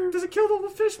water. Does it kill the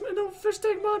fish in the fish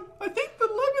tank, man? I think the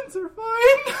lemons are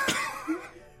fine.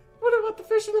 what about the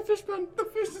fish in the fish pond? The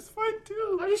fish is fine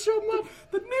too. I just showed him up.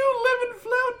 The new lemon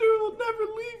flounder will never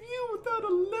leave you without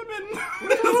a lemon.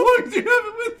 As long as you have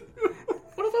it with you.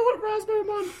 What if I want raspberry,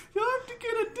 man? You'll have to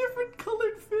get a different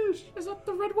colored fish. Is that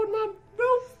the red one, man?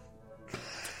 Nope.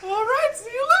 Alright,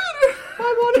 see you later.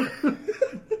 Bye, man.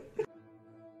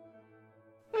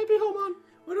 Hey, Beho, man.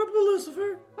 What up,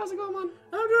 Lucifer? How's it going, man?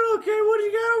 I'm doing okay. What do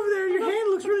you got over there? Your hand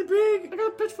looks really big. I got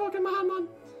a pitchfork in my hand, man.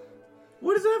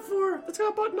 What is that for? It's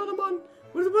got a button on it, man.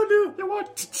 What does the button do? Yeah,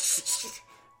 what?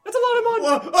 It's a ladder, man.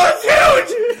 Oh, it's huge!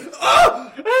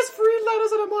 Oh! It has 3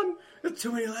 ladders on it, man. That's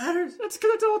too many ladders. It's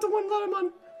connected all to one ladder,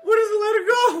 man. Where does the ladder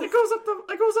go? It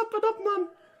goes up and up, man.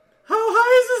 How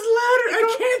high is this ladder? I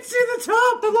can't see the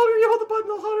top. The longer you hold the button,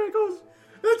 the higher it goes.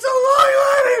 It's a long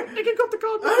ladder. You can go up the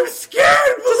ground, man. I'm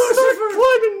scared, Lucifer. Start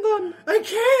climbing, man. I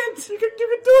can't. You can do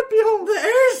it, Behold. The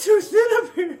air is too thin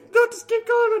up here. No, just keep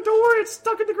going, man. Don't worry, it's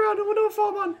stuck in the ground. It will never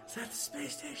fall, man. Is that the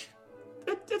space station?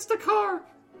 It's the car.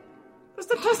 It's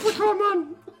the Tesla car,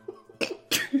 man.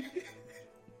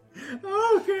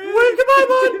 Okay. Wait, goodbye,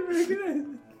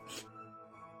 man.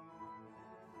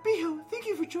 Beho, thank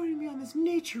you for joining me on this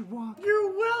nature walk.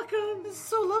 You're welcome. It's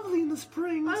so lovely in the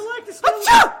springs. I like the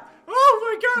smell. Oh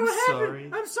my God, what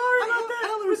happened? I'm sorry about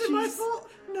that. Was it my fault?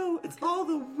 No, it's all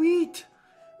the wheat.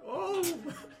 Oh,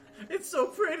 it's so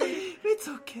pretty. It's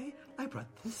okay. I brought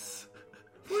this.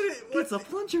 It's a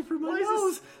plunger for my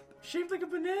nose. Shaped like a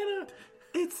banana.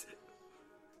 It's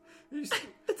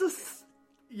a...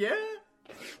 Yeah?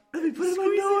 Let me put it in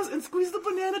my nose and squeeze the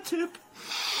banana tip.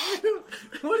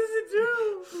 What does it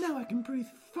do? Now I can breathe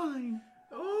fine.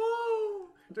 Oh.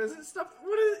 Does it stop?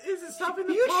 Is it stopping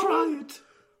the pollen? You try it.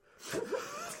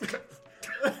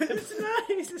 It's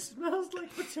nice. It smells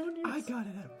like petunias. I got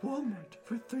it at Walmart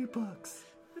for $3.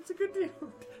 That's a good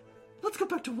deal. Let's go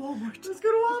back to Walmart. Let's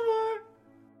go to Walmart.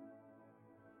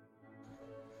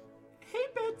 Hey,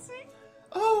 Betsy.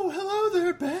 Oh, hello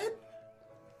there, Ben.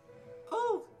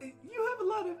 Oh, you have a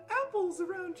lot of apples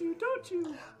around you, don't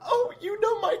you? Oh, you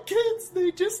know my kids.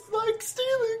 They just like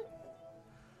stealing.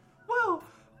 Well,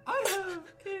 I have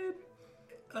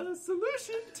a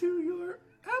solution to your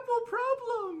apple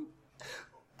problem.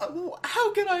 Oh,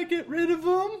 how can I get rid of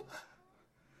them?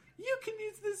 You can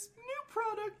use this new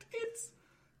product. It's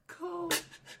called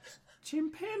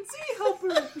Chimpanzee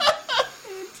Helper.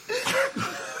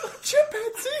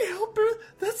 Chimpanzee Helper?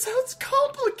 That sounds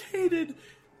complicated.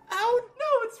 Ow.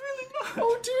 No, it's really not.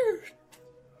 Oh, dear.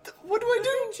 What do I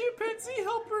do? Chimpanzee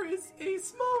Helper is a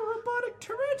small robotic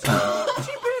tarantula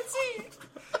chimpanzee.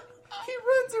 He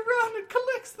runs around and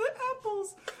collects the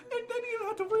apples, and then you don't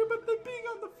have to worry about them being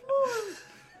on the floor.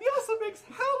 He also makes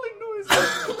howling noises.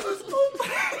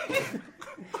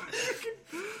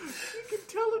 You can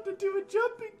tell him to do a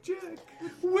jumping jack.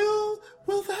 Will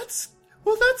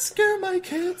that scare my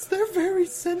kids? They're very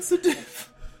sensitive.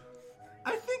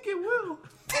 I think it will.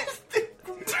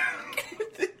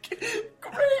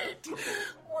 Great.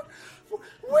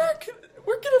 Where can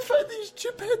I find these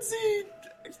chimpanzee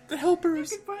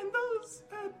helpers? You can find those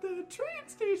at the train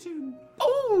station.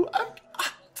 Oh,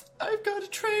 I've got a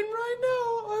train right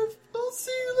now. I'll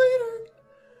see you later.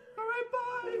 All right,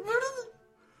 bye.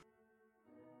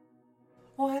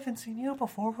 Oh, I haven't seen you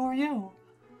before. Who are you?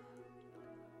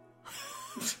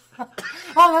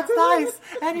 Oh, that's nice.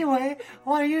 Anyway,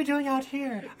 what are you doing out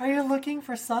here? Are you looking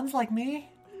for sons like me?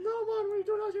 No, Mom, what are you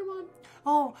doing out here, Mom?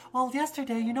 Oh, well,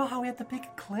 yesterday, you know how we had the big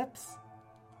eclipse?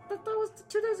 That was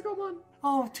 2 days ago, Mom.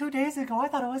 Oh, 2 days ago? I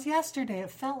thought it was yesterday. It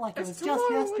felt like it was just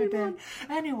yesterday.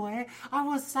 Anyway, I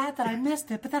was sad that I missed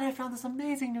it, but then I found this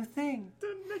amazing new thing.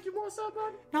 Didn't make you more sad,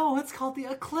 Mom? No, it's called the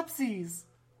Eclipses.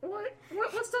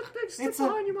 What's that big stick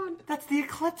behind you, Mom? That's the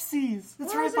Eclipses.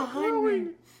 It's right behind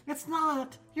me. It's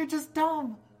not. You're just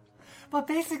dumb. But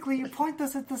basically, you point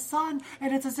this at the sun,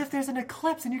 and it's as if there's an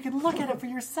eclipse, and you can look at it for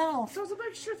yourself. So it's a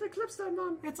big shit eclipse then,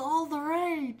 Mom. It's all the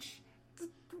rage.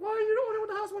 Why are you the only one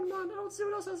that has one, Mom? I don't see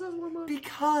what else has one, Mom.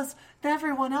 Because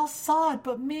everyone else saw it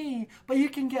but me. But you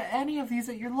can get any of these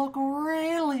at your local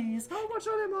Raley's. How much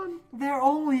are they, Mom? They're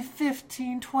only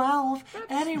 $15, $12.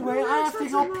 Anyway, really I have to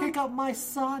go pick up my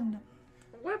son.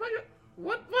 What about you?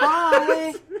 What?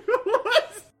 Bye.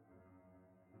 What?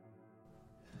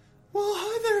 Well,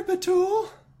 hi there, Batul.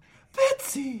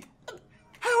 Betsy!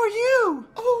 How are you?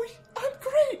 Oh, I'm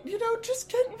great. Just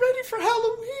getting ready for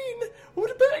Halloween.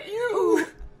 What about you?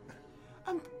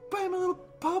 I'm buying my little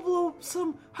Pablo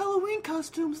some Halloween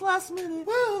costumes last minute.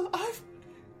 Well,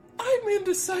 I'm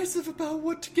indecisive about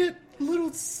what to get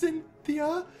little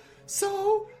Cynthia,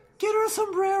 so... Get her a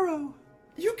sombrero.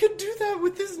 You can do that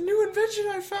with this new invention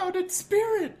I found at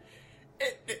Spirit.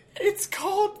 It's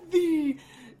called the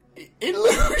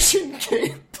Illusion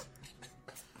Cape.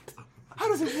 How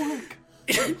does it work?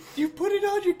 You put it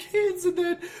on your kids, and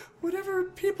then whenever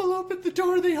people open the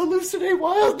door, they hallucinate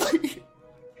wildly.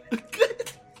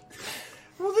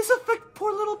 Will this affect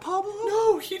poor little Pablo?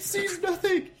 No, he sees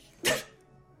nothing.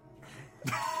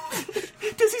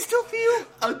 Does he still feel?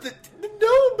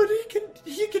 No, but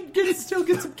he can still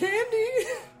get some candy.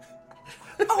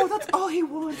 Oh, that's all he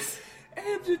wants.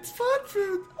 And it's fun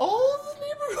for all the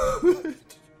neighborhood.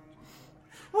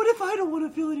 What if I don't want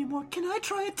to feel anymore? Can I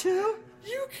try it too?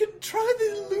 You can try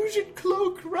the illusion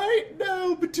cloak right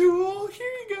now, Batul.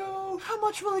 Here you go. How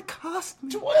much will it cost me?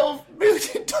 $12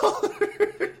 million.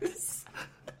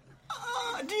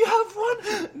 Do you have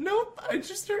one? Nope, I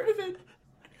just heard of it.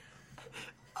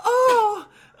 Oh,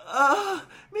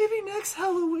 maybe next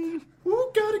Halloween.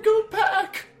 Ooh, gotta go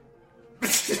pack.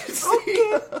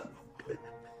 Okay.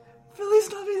 Feliz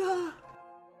Navidad.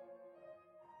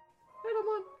 Hey,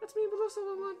 man, that's me, Melissa,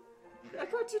 man. I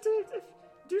brought you to...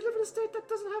 Do you live in a state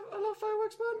that doesn't have a lot of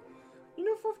fireworks, man? You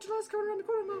know 4th of July's coming around the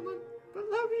corner now, man. But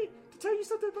allow me to tell you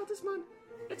something about this, man.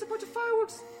 It's a bunch of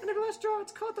fireworks in a glass jar.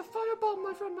 It's called the firebomb,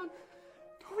 my friend, man.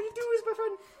 What you do is, my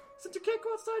friend, since you can't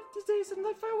go outside these days and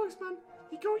light fireworks, man,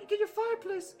 you get your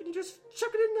fireplace and you just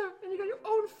chuck it in there and you got your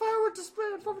own firework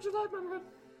display on 4th of July, my friend.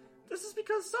 This is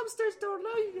because some states don't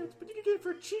allow you yet, but you can get it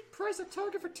for a cheap price at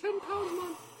Target for £10,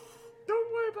 man. Don't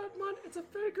worry about it, man. It's a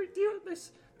very great deal.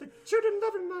 The children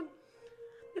love it, man.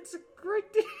 It's a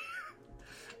great deal.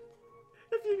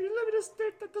 If you live in a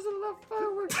state that doesn't allow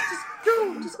fireworks, just go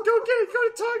get it. Go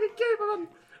to Target, get it, man.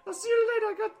 I'll see you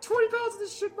later. I got 20 pounds of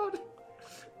this shit, man.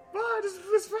 Bye. This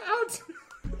is for out.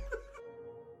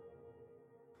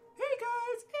 Hey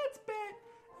guys, it's Bet,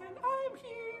 and I'm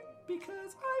here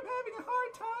because I'm having a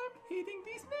hard time hitting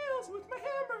these nails with my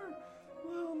hammer.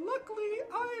 Well, luckily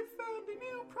I found a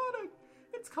new product.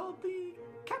 It's called the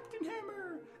Captain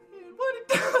Hammer. And what it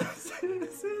does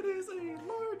is it is a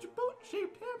large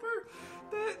boat-shaped hammer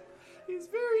that is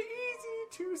very easy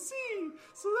to see,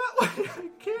 so that way I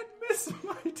can't miss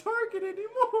my target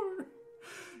anymore.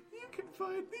 You can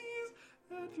find these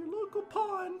at your local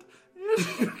pond, and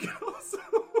you can also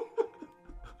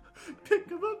pick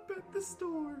them up at the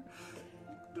store,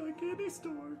 like any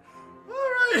store.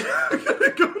 Alright, I'm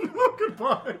gonna go now,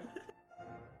 goodbye.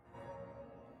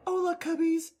 Hola,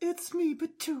 cubbies. It's me,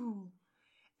 Batul.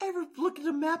 Ever look at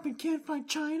a map and can't find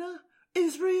China,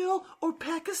 Israel, or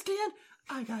Pakistan?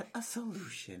 I got a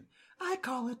solution. I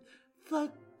call it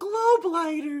the Globe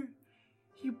Lighter.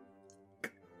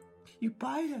 You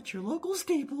buy it at your local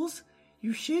Staples,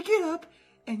 you shake it up,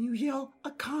 and you yell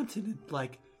a continent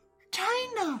like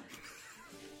China.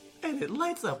 And it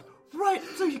lights up right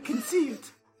so you can see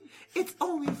it. It's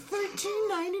only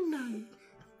 $13.99.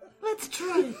 Let's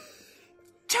try it.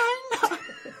 China!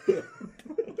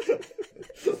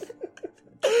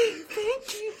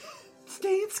 Thank you.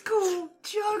 Stay in school.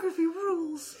 Geography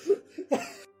rules.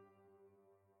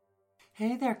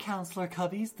 Hey there, Counselor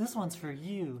Cubbies. This one's for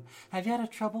you. Have you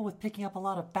had trouble with picking up a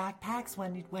lot of backpacks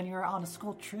when you're on a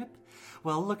school trip?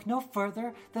 Well, look no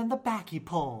further than the Backy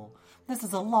Pole. This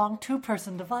is a long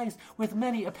 2-person device with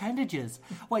many appendages.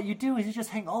 What you do is you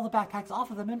just hang all the backpacks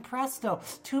off of them and presto,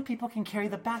 2 people can carry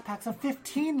the backpacks of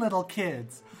 15 little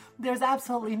kids. There's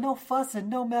absolutely no fuss and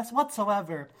no mess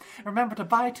whatsoever. Remember to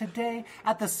buy today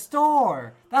at the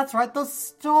store. That's right, the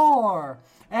store.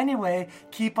 Anyway,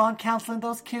 keep on counseling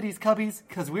those kitties, Cubbies,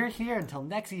 because we're here until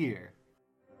next year.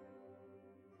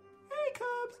 Hey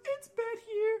Cubs, it's Bet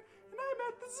here, and I'm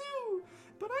at the zoo.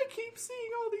 But I keep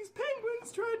seeing all these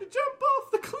penguins trying to jump off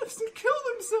the cliffs and kill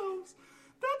themselves.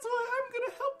 That's why I'm going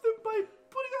to help them by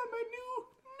putting on my new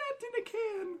net in a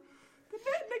can. The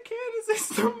net in a can is a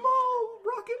small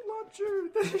rocket launcher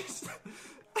that is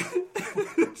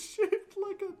shaped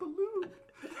like a balloon.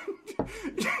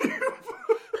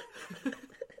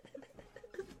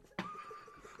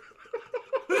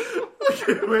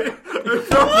 Okay, wait.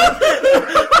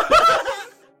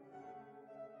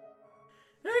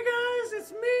 Hey guys,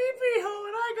 it's me, Beho,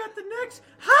 and I got the next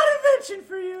hot invention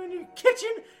for you in your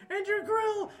kitchen and your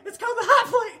grill. It's called the Hot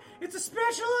Plate. It's a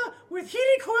spatula with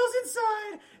heating coils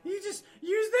inside. You just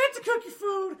use that to cook your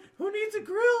food. Who needs a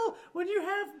grill when you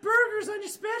have burgers on your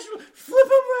spatula? Flip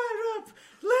them right up,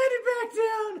 land it back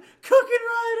down, cook it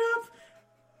right up.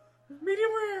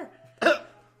 Medium rare.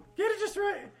 Get it just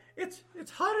right. It's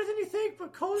hotter than you think,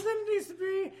 but colder than it needs to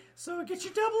be. So get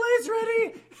your double A's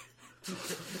ready.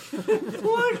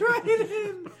 Plug right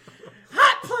in.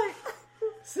 Hot Plate.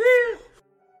 See you.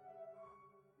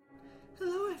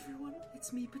 Hello everyone,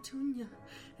 it's me, Petunia,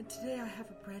 and today I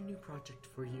have a brand new project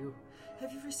for you.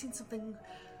 Have you ever seen something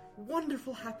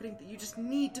wonderful happening that you just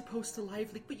need to post a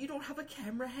live leak, but you don't have a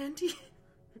camera handy?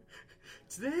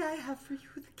 Today I have for you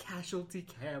the Casualty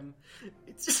Cam.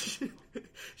 It's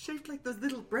shaped like those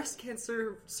little breast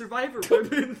cancer survivor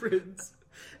women friends.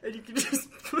 And you can just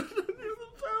put it on your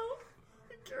lapel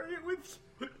and carry it with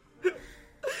you. They're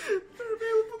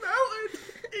available now at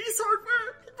Ace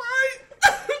Hardware. Bye!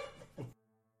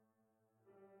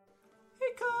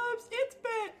 Hey Cubs, it's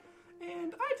Bet,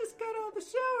 and I just got out of the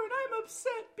shower and I'm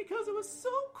upset because it was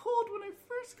so cold when I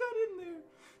first got in there.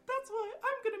 That's why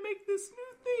I'm gonna make this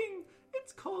new thing.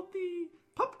 It's called the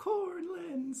popcorn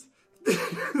lens. The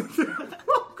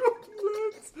popcorn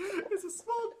lens is a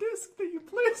small disc that you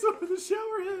place over the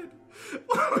shower head.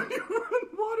 When you run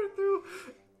water through,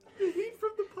 the heat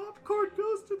from the popcorn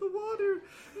goes to the water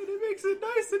and it makes it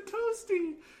nice and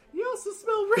toasty. You also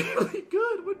smell really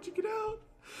good once you get out.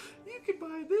 You can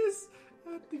buy this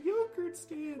at the yogurt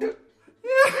stand.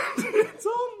 It's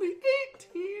only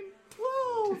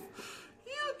 $18.12.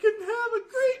 You can have a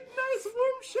great, nice,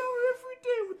 warm shower every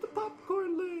day with the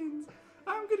popcorn lens.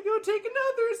 I'm gonna go take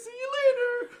another. See you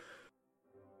later.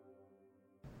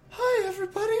 Hi,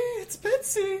 everybody. It's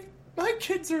Betsy. My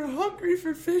kids are hungry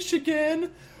for fish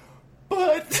again,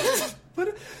 but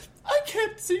I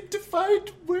can't seem to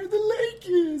find where the lake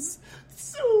is.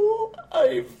 So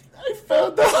I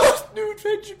found the hot new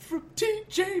invention from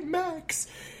TJ Maxx.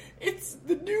 It's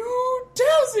the new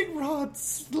dowsing rod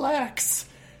slacks.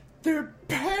 They're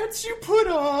pants you put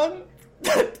on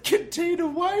that contain a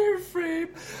wireframe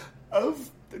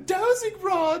of dowsing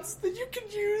rods that you can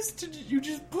use to, you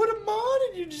just put them on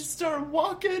and you just start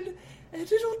walking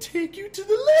and it'll take you to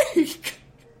the lake.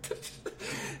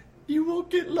 You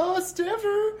won't get lost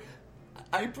ever.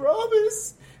 I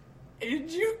promise.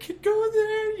 And you can go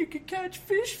there, you can catch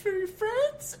fish for your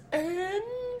friends, and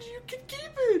you can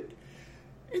keep it.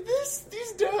 And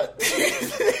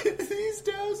these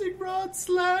dowsing rod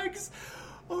slags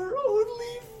are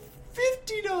only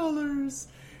 $50.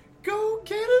 Go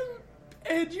get them,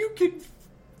 and you can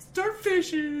start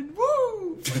fishing.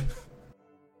 Woo!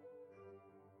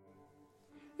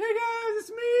 Hey guys, it's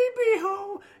me,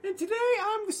 Beho, and today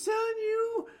I'm selling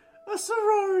you a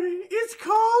sorority. It's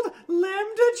called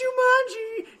Lambda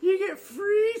Jumanji. You get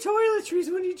free toiletries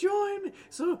when you join.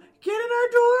 So get in our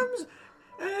dorms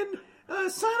and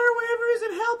sign our waivers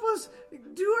and help us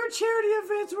do our charity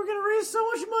events. We're going to raise so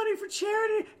much money for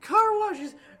charity, car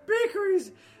washes,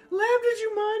 bakeries. Lambda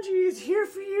Jumanji is here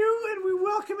for you, and we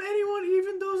welcome anyone,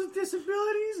 even those with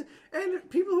disabilities and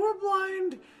people who are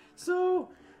blind. So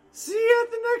see you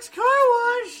at the next car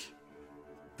wash.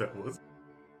 That was...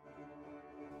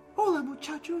 Hola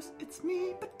muchachos, it's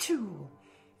me, Batu.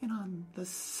 And on the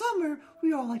summer,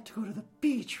 we all like to go to the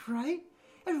beach, right?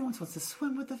 Everyone wants to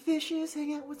swim with the fishes,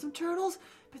 hang out with some turtles,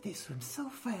 but they swim so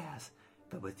fast.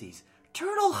 But with these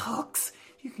turtle hooks,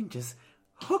 you can just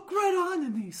hook right on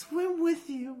and they swim with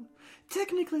you.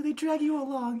 Technically, they drag you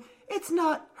along. It's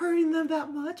not hurting them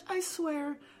that much, I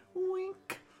swear.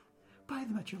 Wink. Buy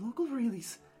them at your local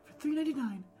Rayleigh's for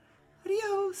 $3.99.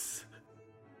 Adios.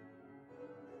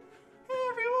 Hey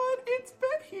everyone, it's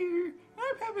Bet here.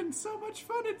 I'm having so much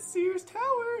fun at Sears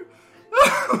Tower.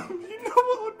 You know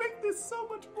what would make this so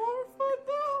much more fun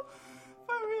though? If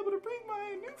I were able to bring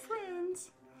my new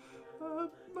friends.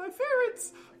 My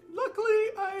ferrets.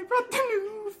 Luckily, I brought the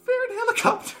new ferret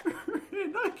helicopter.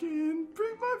 And I can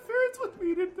bring my ferrets with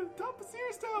me to the top of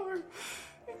Sears Tower.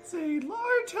 It's a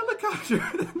large helicopter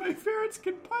that my ferrets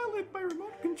can pilot by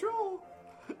remote control.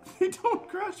 They don't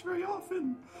crash very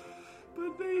often.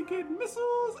 But they get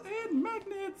missiles and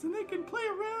magnets, and they can play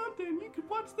around, and you can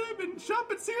watch them and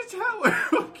shop at Sears Tower.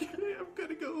 Okay, I'm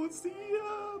gonna go see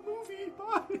a movie.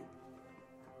 Bye.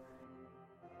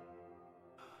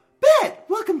 Bet!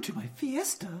 Welcome to my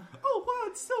fiesta. Oh, wow,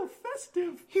 it's so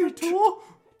festive. Here, Tool.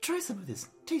 try some of this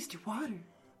tasty water.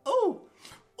 Oh,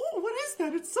 what is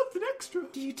that? It's something extra.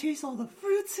 Do you taste all the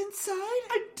fruits inside?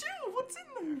 I do. What's in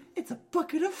there? It's a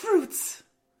bucket of fruits.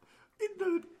 In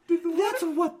the That's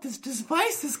what this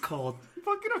device is called.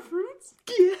 bucket of fruits?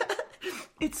 Yeah,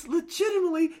 it's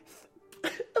legitimately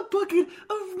a bucket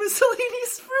of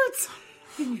miscellaneous fruits.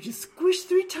 And you just squish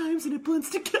 3 times and it blends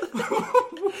together.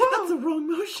 That's a wrong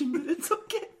motion, but it's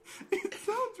okay. It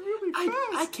sounds really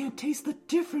fast. I can't taste the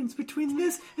difference between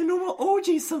this and normal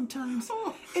OJ sometimes.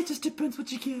 Oh. It just depends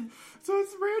what you get. So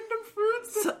it's random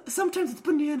fruits? Sometimes it's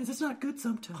bananas. It's not good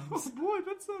sometimes. Oh boy,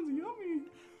 that sounds yummy.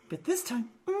 But this time,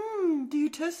 do you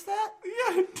test that?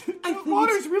 Yeah, I the think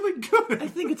water's really good. I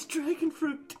think it's dragon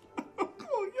fruit.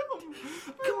 Oh, yum.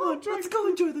 Come on, let's go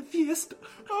enjoy the fiesta.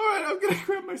 Alright, I'm gonna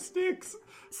grab my sticks.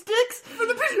 Sticks? For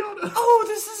the pinata. Oh,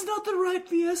 this is not the right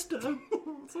fiesta.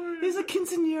 Sorry. It's a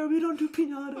quinceañera. We don't do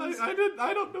pinatas.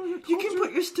 I don't know your culture. You can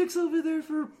put your sticks over there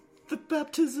for the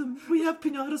baptism. We have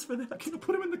pinatas for that. Can you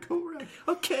put him in the coat rack?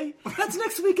 Okay, that's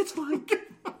next week. It's fine.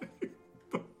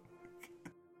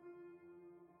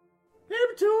 Hey,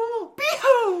 Batul!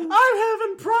 Beho! I'm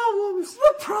having problems!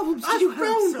 What problems do you have?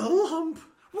 found a lump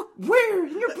Where?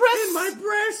 In your breast? in my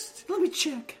breast! Let me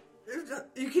check.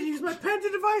 You can use my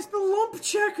patented device, the lump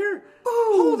checker.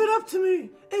 Ooh. Hold it up to me.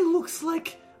 It looks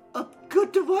like a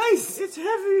good device. It's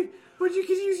heavy, but you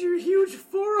can use your huge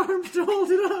forearm to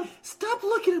hold it up. Stop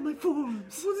looking at my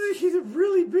forearms. Well, they're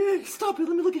really big. Stop it.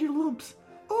 Let me look at your lumps.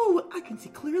 Oh, I can see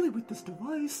clearly with this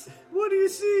device. What do you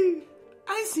see?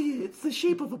 I see it. It's the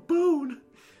shape of a bone.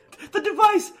 The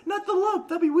device, not the lump.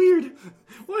 That'd be weird.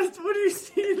 What do you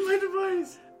see in my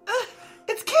device?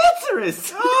 It's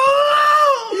cancerous.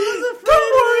 Oh!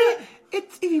 Don't worry.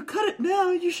 If you cut it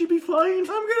now, you should be fine. I'm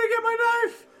gonna get my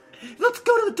knife. Let's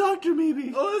go to the doctor,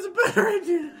 maybe. Oh, that's a better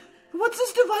idea. What's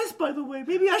this device, by the way?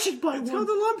 Maybe I should buy It's one. called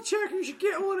the lump checker. You should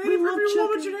get one. The Every lump woman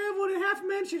checker. should have one, and half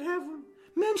men should have one.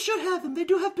 Men should have them. They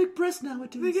do have big breasts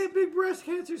nowadays. They get big breast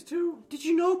cancers too. Did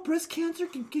you know breast cancer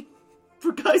can get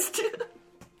for guys too?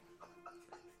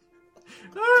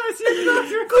 All right, see the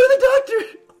doctor. Go to the doctor.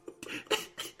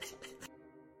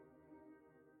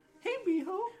 Hey,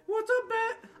 Beho. What's up,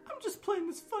 Bat? I'm just playing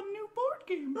this fun new board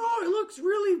game. Oh, it looks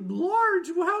really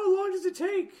large. Well, how long does it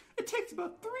take? It takes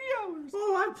about 3 hours.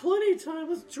 Oh, I have plenty of time.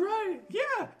 Let's try it.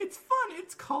 Yeah, it's fun.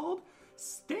 It's called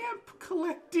Stamp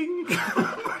Collecting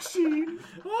Machine.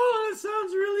 Oh, that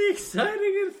sounds really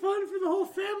exciting and fun for the whole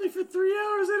family for 3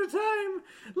 hours at a time.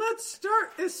 Let's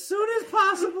start as soon as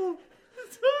possible.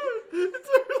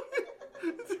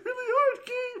 It's a really hard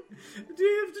game. Do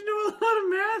you have to know a lot of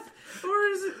math, or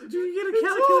do you get a It's all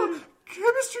calculator?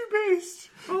 chemistry based.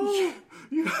 Oh.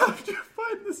 You have to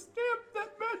find the stamp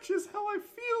that matches how I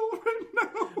feel right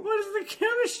now. What is the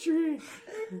chemistry?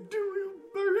 Do you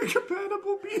very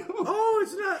compatible Beho? Oh,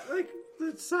 it's not like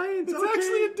the science. It's okay.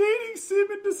 actually a dating sim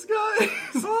in disguise.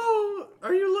 Oh,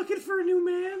 are you looking for a new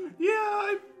man? Yeah,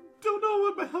 I don't know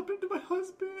what happened to my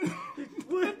husband. I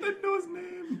didn't know his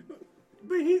name.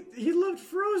 But he loved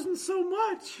Frozen so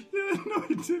much. Yeah, no,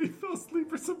 he did. He fell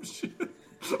asleep or some shit.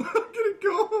 I'm gonna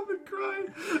go home and cry.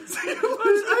 See you later. I'm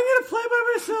gonna play by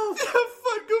myself. Have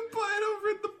fun. Go buy it over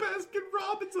at the Baskin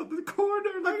Robbins on the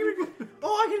corner.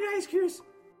 Oh, I can ask yours.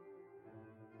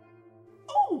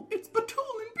 Oh, it's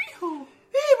Batul and Beho.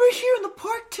 Hey, we're here in the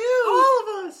park too. All of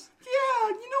us. Yeah,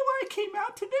 you know why I came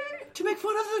out today? To make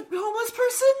fun of the homeless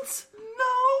persons?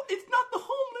 No, it's not the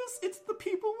homeless. It's the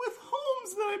people with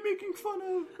homes that I'm making fun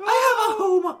of. I have a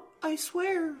home, I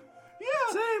swear.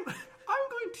 Yeah. Same. I'm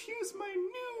going to use my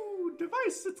new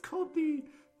device. It's called the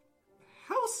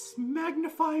House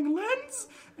Magnifying Lens.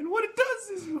 And what it does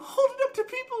is you hold it up to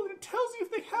people and it tells you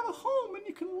if they have a home and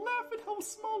you can laugh at how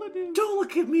small it is. Don't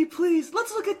look at me, please.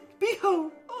 Let's look at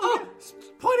Beho. Oh, yeah.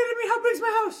 Point it at me. How big's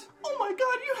my house? Oh my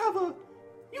god,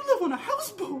 you live on a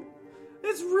houseboat.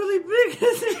 It's really big,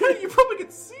 isn't it? You probably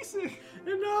get seasick.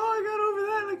 And no, I got over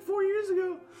that like 4 years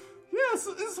ago. Yes,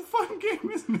 it's a fun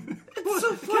game, isn't it? It's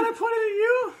so fun. Can I point it at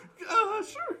you?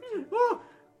 Sure. Oh,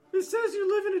 it says you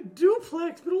live in a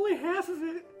duplex, but only half of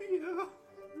it. Yeah.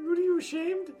 What, are you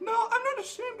ashamed? No, I'm not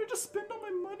ashamed. I just spend all my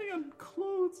money on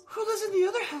clothes. Who lives in the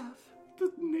other half?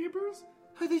 The neighbors,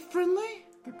 Are they friendly?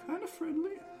 they're kind of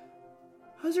friendly.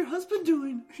 How's your husband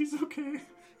doing? He's okay.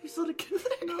 He's not a kid.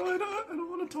 No, I don't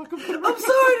want to talk about it. I'm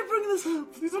sorry to bring this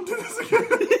up. Please don't do this again.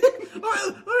 All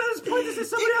right, let's point this at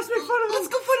somebody else. Make fun of Let's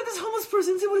him. go find this homeless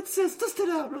person and see what it says. Dust it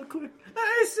out real quick.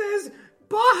 It says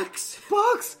box.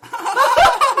 Box?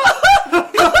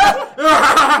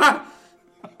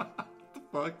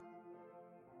 Fuck.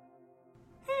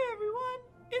 Hey everyone,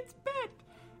 it's Bet,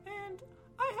 and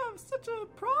I have such a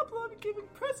problem giving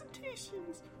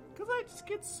presentations because I just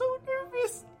get so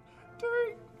nervous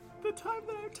during the time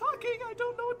that I'm talking. I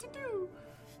don't know what to do.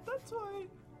 That's why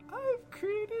I've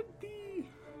created the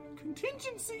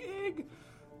contingency egg.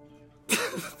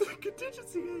 The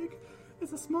contingency egg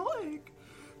is a small egg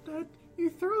that you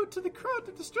throw to the crowd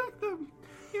to distract them.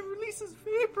 It releases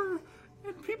vapor,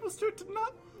 and people start to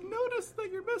not notice that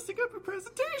you're messing up your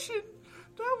presentation.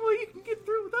 That way you can get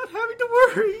through without having to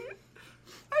worry.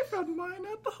 I found mine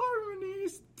at the Harmony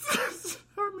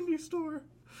store.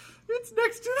 It's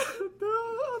next to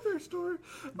the other store.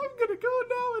 I'm gonna go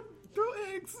now and throw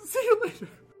eggs. See you later.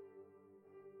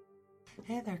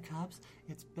 Hey there, Cubs.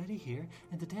 It's Betty here,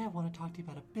 and today I want to talk to you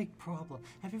about a big problem.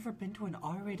 Have you ever been to an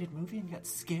R-rated movie and got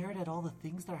scared at all the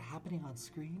things that are happening on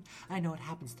screen? I know it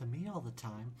happens to me all the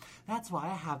time. That's why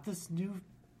I have this new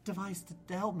device to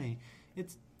help me.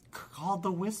 It's called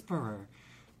the Whisperer.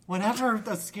 Whenever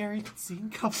a scary scene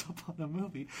comes up on a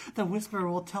movie, the Whisperer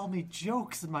will tell me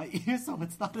jokes in my ear so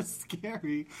it's not as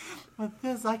scary. With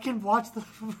this, I can watch the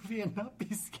movie and not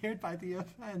be scared by the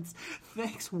events.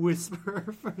 Thanks,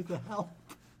 Whisperer, for the help.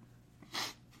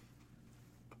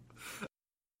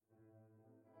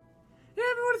 Hey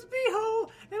everyone, it's Beho,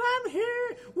 and I'm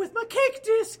here with my cake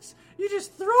discs. You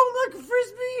just throw them like a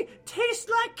frisbee, taste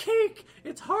like cake.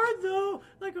 It's hard though,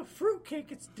 like a fruit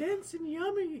cake. It's dense and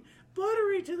yummy,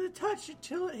 buttery to the touch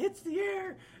until it hits the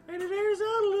air, and it airs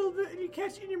out a little bit, and you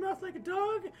catch it in your mouth like a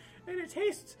dog, and it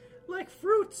tastes like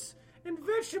fruits and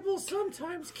vegetables,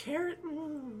 sometimes carrot.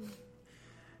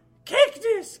 Cake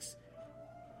discs!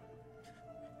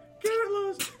 Carrot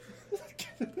lows.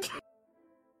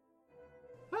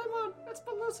 Hey man, it's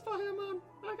Belucifer here, man.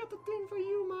 I got the thing for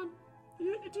you, man.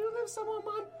 Do you live somewhere,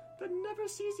 man, that never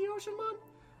sees the ocean, man?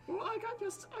 Well, I got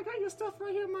your stuff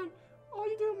right here, man. All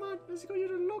you do, man, is you go to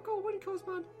your local Winco's,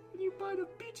 man, and you buy the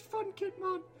Beach Fun Kit,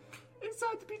 man.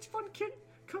 Inside the Beach Fun Kit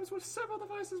comes with several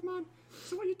devices, man.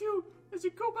 So what you do is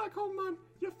you go back home, man.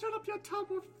 You fill up your tub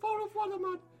with full of water,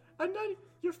 man, and then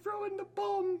you throw in the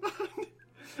bomb, man.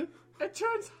 It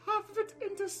turns half of it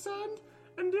into sand,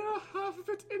 and the other half of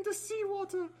it into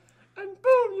seawater. And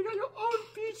boom, you got your own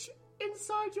beach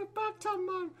inside your bathtub,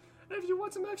 man. And if you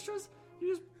want some extras,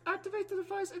 you just activate the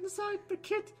device inside the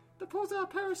kit that pulls out a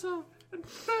parasol. And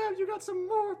bam, you got some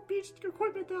more beach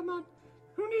equipment there, man.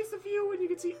 Who needs the view when you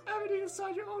can see everything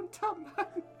inside your own tub,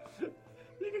 man?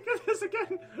 You can get this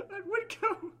again at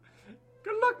Winco.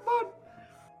 Good luck, man.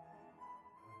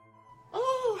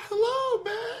 Oh, hello,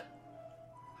 man.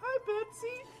 Hi,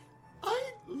 Betsy.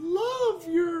 I love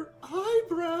your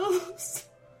eyebrows.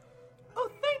 Oh,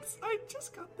 thanks. I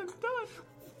just got them done.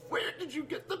 Where did you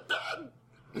get them done?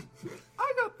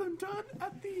 I got them done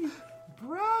at the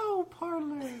Brow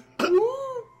Parlor.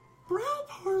 Ooh, brow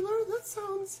parlor? That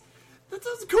sounds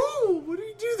cool. What do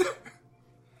you do there?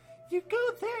 You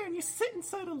go there and you sit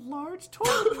inside a large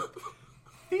toilet.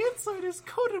 The inside is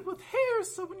coated with hair,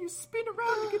 so when you spin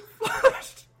around, you get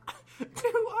flushed.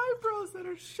 New eyebrows that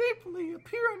are shapely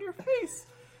appear on your face,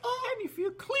 and you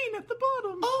feel clean at the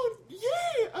bottom. Oh,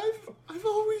 yay! I've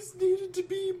always needed to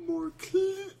be more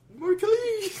clean.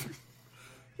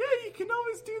 Yeah, you can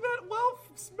always do that while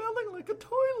smelling like a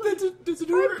toilet. Does it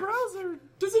hurt? Eyebrows are...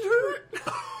 Does it hurt?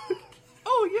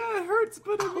 Oh, yeah, it hurts,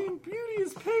 but I mean, beauty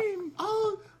is pain.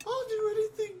 I'll do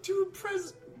anything to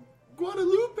impress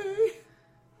Guadalupe.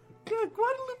 Yeah,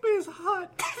 Guadalupe is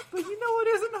hot, but you know what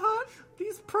isn't hot?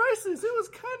 These prices. It was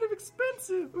kind of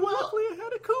expensive, but Well- luckily I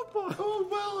had a coupon. Oh,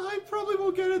 well, I probably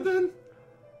won't get it then.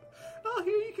 Oh,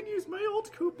 here you can use my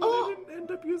old coupon. Oh. I didn't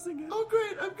end up using it. Oh,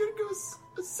 great. I'm gonna go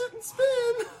sit and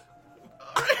spin.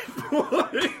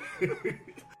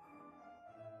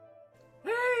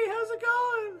 Hey, how's it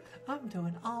going? I'm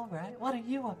doing all right. What are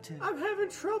you up to? I'm having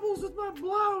troubles with my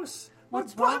blouse.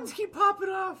 What's my buttons wrong? keep popping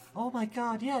off. Oh my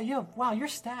god, yeah. Wow, you're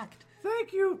stacked.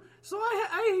 Thank you. So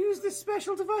I use this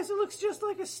special device that looks just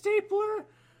like a stapler.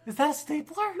 Is that a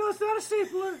stapler? No, it's not a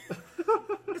stapler.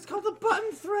 It's called the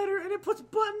button threader, and it puts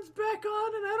buttons back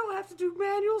on, and I don't have to do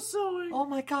manual sewing. Oh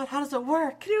my god, how does it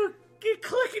work? You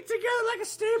click it together like a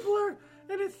stapler,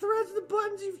 and it threads the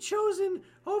buttons you've chosen.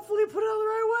 Hopefully put it on the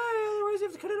right way, otherwise you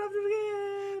have to cut it off and do it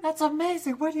again. That's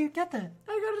amazing. Where do you get that?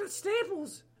 I got it at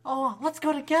Staples. Oh, let's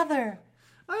go together.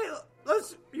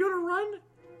 You wanna run?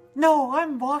 No,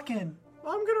 I'm walking.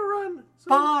 I'm gonna run. So,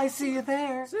 Bye, see you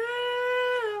there. See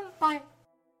ya. Bye.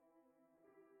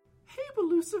 Hey,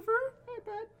 Lucifer. Hey,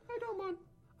 Ben. How you doing, man?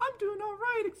 I'm doing all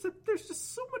right, except there's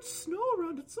just so much snow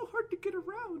around. It's so hard to get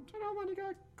around. I know, man. You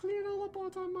gotta clean it all up all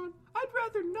the time, man. I'd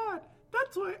rather not.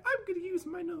 That's why I'm gonna use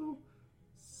my new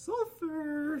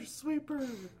sulfur sweeper.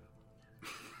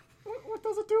 What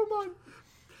does it do, man?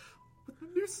 With the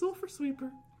new sulfur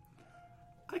sweeper,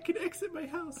 I can exit my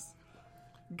house,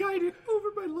 guide it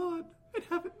over my lawn, and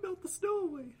have it melt the snow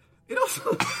away. It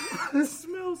also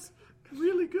smells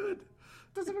really good.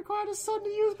 Does it require the sun to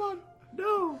use, man?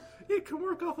 No, it can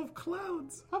work off of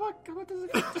clouds. How about does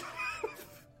it?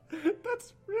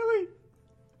 That's really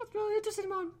interesting,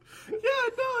 man. Yeah,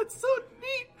 no, it's so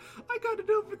neat. I got it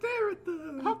over there at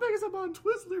the... How big is it, man?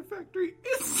 Twizzler factory.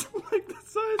 It's like the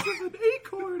size of an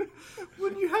acorn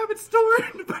when you have it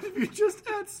stored, but if you just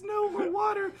add snow or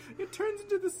water, it turns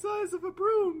into the size of a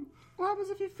broom. What happens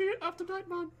if you feed it after night,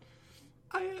 man?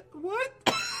 What?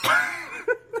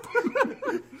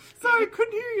 Sorry, I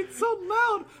couldn't hear you. It's so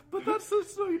loud, but that's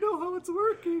just so you know how it's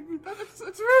working.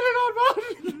 It's really loud,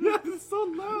 man. Yeah, it's so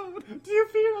loud. Do you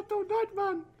feed it after night,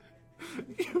 man?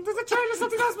 Does it change to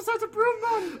something else besides a broom,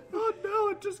 man? Oh no,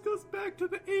 it it just goes back to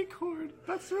the acorn.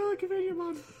 That's really convenient,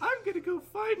 Mon. I'm gonna go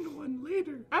find one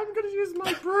later. I'm gonna use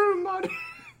my broom, Mon.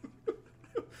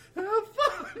 Have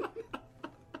fun!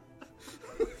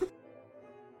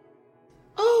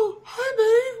 Oh, hi,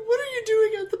 Betty. What are you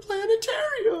doing at the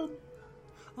planetarium?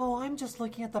 Oh, I'm just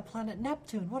looking at the planet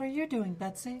Neptune. What are you doing,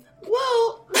 Betsy?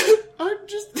 Well, I'm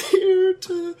just here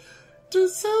to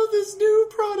sell this new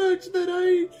product that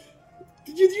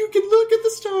you can look at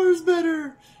the stars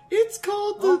better. It's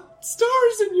called the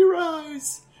Stars in Your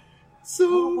Eyes. So,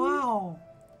 Oh, wow.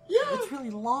 yeah. It's really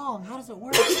long. How does it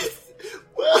work?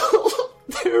 Well,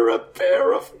 they're a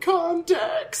pair of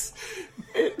contacts.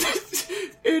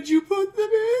 And you put them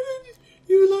in and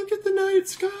you look at the night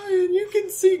sky and you can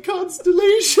see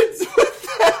constellations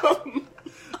with them.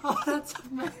 Oh, that's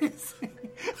amazing.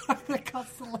 Are the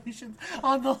constellations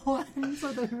on the lens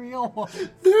or the real one?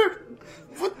 They're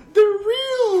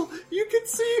real. You can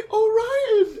see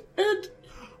Orion and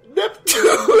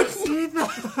Neptune. See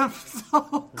them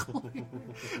so clear.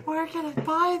 Where can I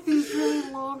buy these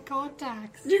really long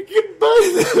contacts? You can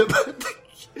buy them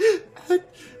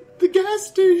at the gas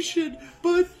station,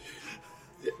 but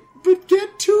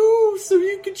get two so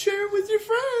you can share with your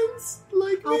friends,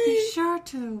 like I'll me. be sure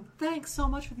to. Thanks so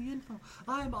much for the info.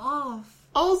 I'm off.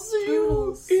 I'll see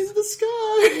Toodles. you in the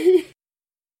sky.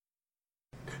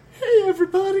 Hey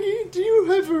everybody, do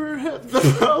you ever have the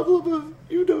problem of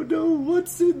you don't know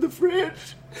what's in the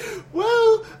fridge?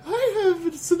 Well, I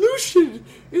have a solution.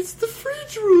 It's the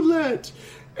fridge roulette.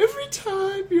 Every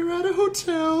time you're at a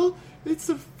hotel, it's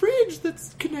a fridge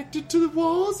that's connected to the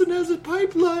walls and has a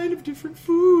pipeline of different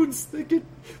foods that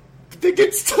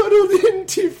gets tunneled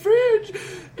into your fridge,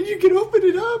 and you can open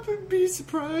it up and be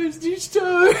surprised each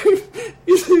time.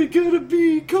 Is it gonna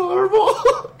be caramel?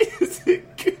 Is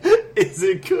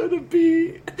it gonna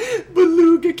be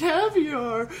beluga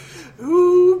caviar?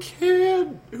 Who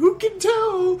can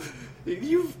tell?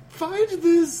 You find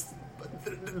this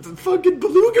the fucking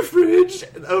beluga fridge,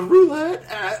 a roulette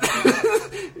at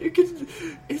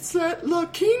it's at La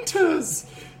Quintas.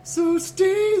 So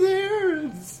stay there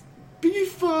and be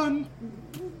fun.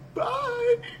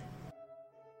 Bye.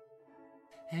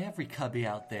 Hey, every cubby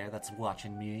out there that's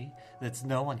watching me, that's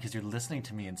no one because you're listening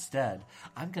to me instead,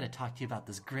 I'm going to talk to you about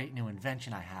this great new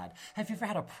invention I had. Have you ever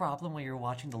had a problem when you're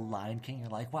watching The Lion King? You're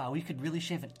like, wow, we could really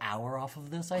shave an hour off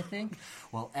of this, I think.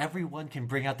 Well, everyone can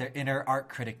bring out their inner art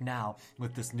critic now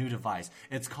with this new device.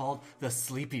 It's called the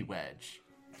Sleepy Wedge.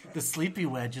 The Sleepy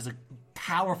Wedge is a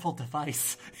powerful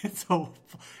device. It's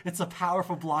a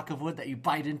powerful block of wood that you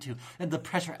bite into, and the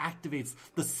pressure activates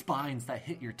the spines that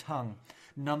hit your tongue,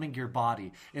 numbing your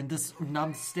body. In this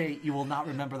numb state, you will not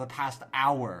remember the past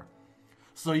hour.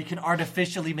 So you can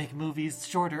artificially make movies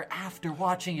shorter after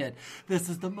watching it. This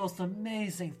is the most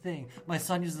amazing thing. My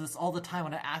son uses this all the time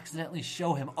when I accidentally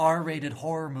show him R-rated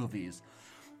horror movies.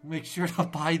 Make sure to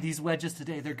buy these wedges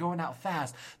today. They're going out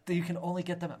fast. You can only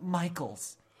get them at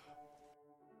Michael's.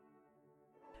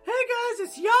 Hey guys,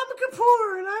 it's Yom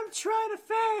Kippur, and I'm trying to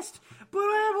fast, but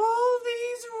I have all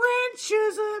these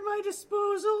ranches at my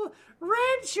disposal.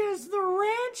 Ranches, the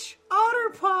Ranch Otter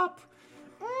Pop.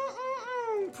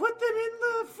 Put them in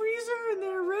the freezer, and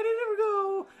they're ready to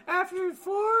go. After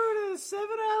 4 to 7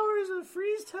 hours of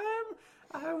freeze time,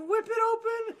 I whip it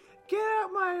open, get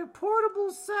out my portable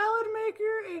salad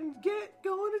maker, and get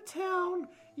going to town.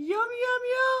 Yum, yum,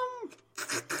 yum.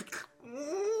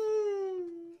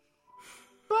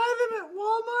 Buy them at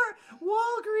Walmart,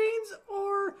 Walgreens,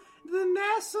 or the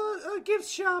NASA gift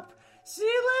shop. See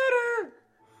you later!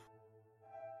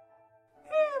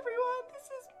 Hey everyone, this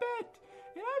is Bet,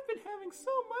 and I've been having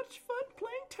so much fun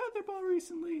playing tetherball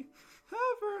recently.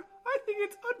 However, I think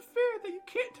it's unfair that you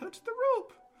can't touch the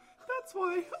rope. That's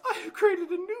why I have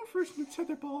created a new version of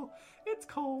tetherball. It's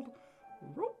called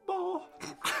Rope Ball.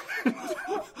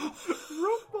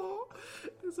 Rope Ball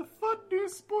is a fun new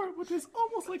sport which is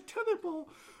almost like tetherball,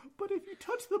 but if you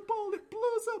touch the ball, it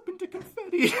blows up into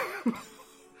confetti.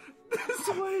 This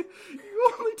way,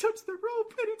 you only touch the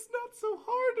rope and it's not so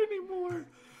hard anymore.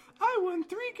 I won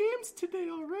 3 games today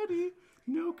already.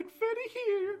 No confetti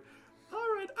here.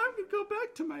 Alright, I'm gonna go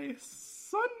back to my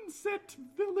sunset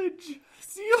village.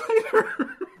 See you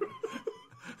later.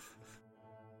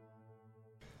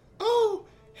 Oh,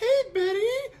 hey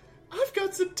Betty, I've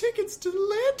got some tickets to the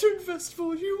Lantern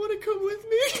Festival. You want to come with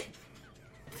me?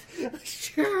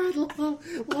 Sure, I'd love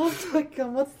to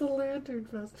come. What's the Lantern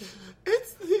Festival?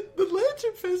 It's the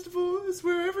Lantern Festival is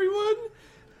where everyone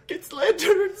gets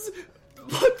lanterns,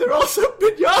 but they're also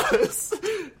pinatas.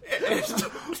 And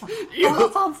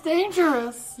That sounds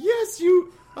dangerous. yes,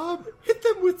 you hit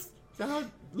them with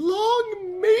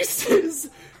long maces,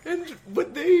 and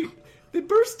when they they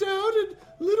burst out and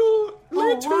little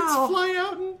lanterns wow. fly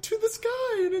out into the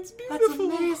sky, and it's That's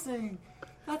beautiful. amazing.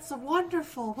 That's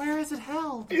wonderful. Where is it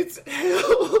held? It's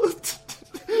held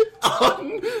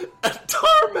on a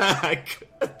tarmac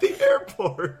at the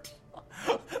airport.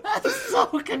 That's so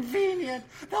convenient.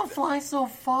 They'll fly so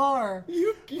far.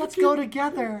 Let's go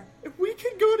together. We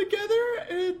can go together,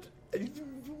 and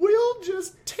we'll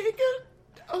just take a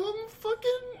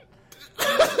fucking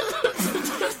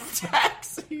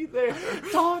taxi there.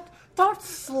 Don't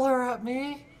slur at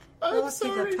me. Let's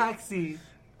sorry. take a taxi.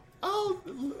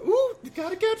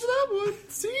 Gotta catch that one.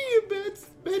 See you,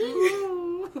 Betty.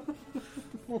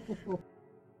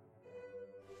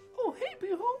 Oh, hey,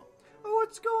 Beehole. Oh,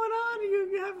 what's going on?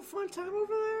 You having a fun time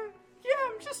over there? Yeah,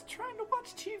 I'm just trying to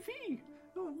watch TV.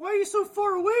 Oh, why are you so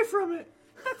far away from it?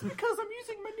 That's because I'm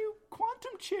using my new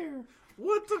quantum chair.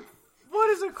 What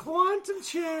is a quantum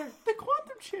chair? The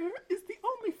quantum chair is the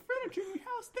only furniture in the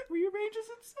house that rearranges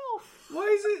itself. Why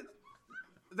is it?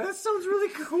 That sounds really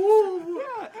cool.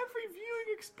 Yeah, every viewing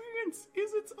experience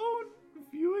is its own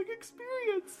viewing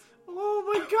experience. Oh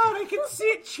my god, I can see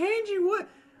it changing.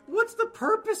 What's the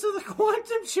purpose of the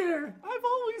quantum chair? I've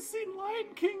always seen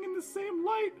Lion King in the same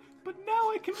light, but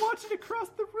now I can watch it across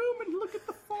the room and look at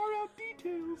the far out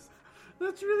details.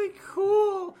 That's really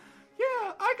cool.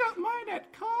 Yeah, I got mine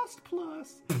at Cost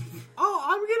Plus. Oh,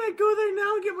 I'm gonna go there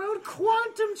now and get my own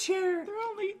quantum chair. They're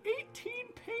only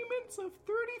 18 payments of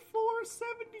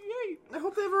 $34.78. I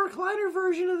hope they have a recliner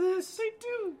version of this. They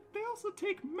do. They also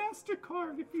take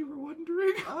MasterCard, if you were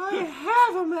wondering. I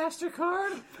have a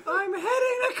MasterCard. I'm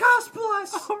heading to Cost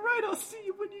Plus. All right, I'll see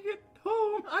you when you get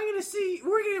home.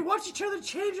 We're gonna watch each other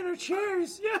change in our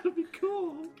chairs. Yeah, it'll be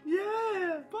cool.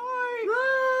 Yeah. Bye.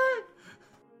 Bye.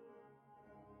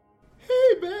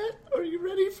 Hey, Matt, are you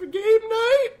ready for game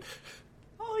night?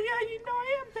 Oh, yeah, you know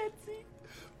I am, Betsy.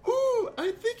 Ooh,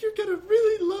 I think you're gonna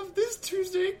really love this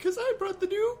Tuesday, because I brought the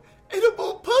new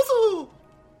edible puzzle.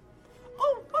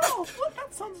 Oh, wow,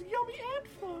 that sounds yummy and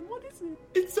fun. What is it?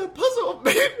 It's a puzzle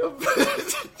made of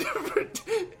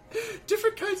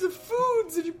different kinds of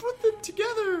foods, and you put them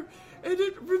together, and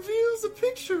it reveals a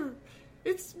picture.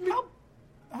 It's...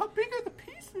 How big are the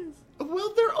pieces?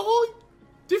 Well, they're all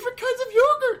different kinds of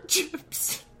yogurt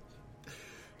chips.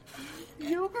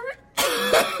 Yogurt?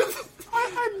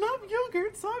 I love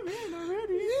yogurt, so I'm in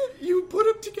already. Yeah, you put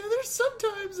them together,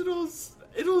 sometimes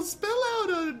it'll spell out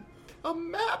a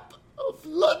map of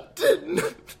London.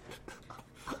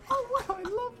 Oh, wow, I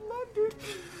love London.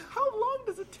 How long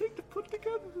does it take to put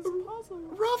together this puzzle?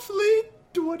 Roughly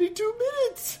 22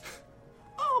 minutes.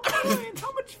 Oh, Brian,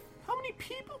 how many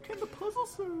people can the puzzle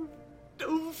serve?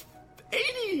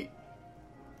 80.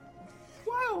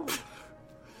 Wow.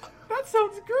 That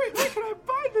sounds great. Where can I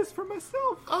buy this for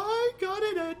myself? I got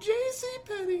it at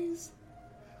JCPenney's.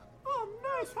 Oh,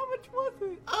 nice. How much was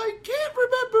it? I can't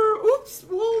remember. Oops.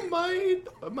 Well,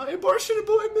 my abortion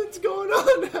appointment's going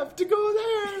on. I have to go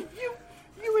there.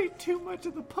 You ate too much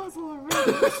of the puzzle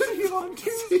already. I'll see you on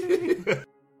Tuesday.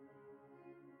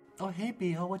 Oh, hey,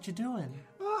 Beho, what you doing?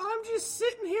 I'm just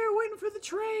sitting here waiting for the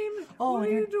train. Oh, what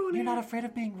are you doing You're here? not afraid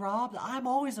of being robbed? I'm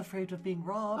always afraid of being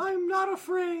robbed. I'm not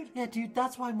afraid. Yeah, dude,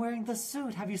 that's why I'm wearing this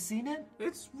suit. Have you seen it?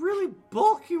 It's really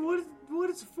bulky. What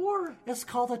it's for? It's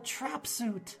called a trap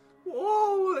suit.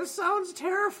 Whoa, it sounds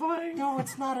terrifying. No,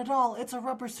 it's not at all. It's a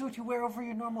rubber suit you wear over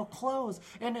your normal clothes,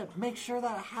 and it makes sure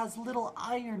that it has little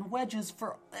iron wedges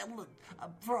for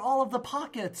all of the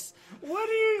pockets.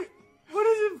 What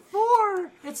is it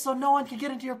for? It's so no one can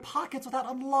get into your pockets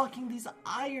without unlocking these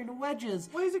iron wedges.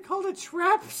 Why is it called a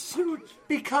trap suit?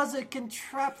 Because it can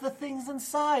trap the things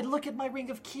inside. Look at my ring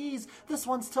of keys. This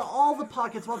one's to all the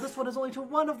pockets, while this one is only to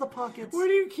one of the pockets. Where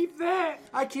do you keep that?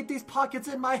 I keep these pockets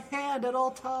in my hand at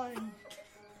all times.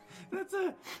 That's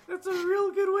a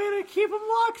real good way to keep them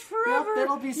locked forever. Yep,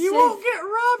 it'll be You safe. won't get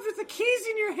robbed with the keys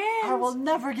in your hands. I will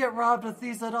never get robbed with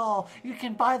these at all. You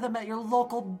can buy them at your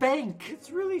local bank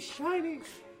It's really shiny.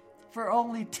 for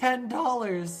only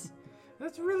 $10.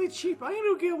 That's really cheap. I'm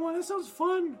gonna get one. That sounds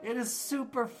fun. It is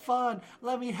super fun.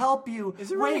 Let me help you.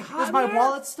 Is it really Wait, hot is my in there?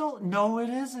 wallet stolen? No, it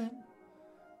isn't.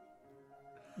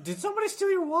 Did somebody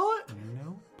steal your wallet?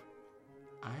 Nope.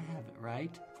 I have it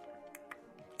right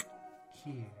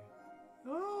here.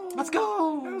 Oh, Let's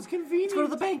go. That was convenient. Let's go to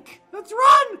the bank. Let's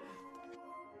run.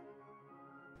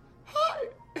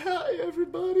 Hi,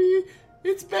 everybody.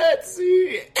 It's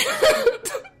Betsy.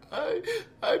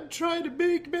 I'm trying to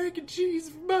make mac and cheese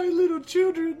for my little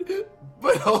children,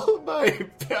 but all of my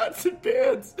pots and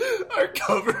pans are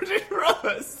covered in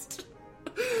rust.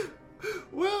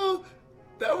 Well,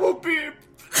 that won't be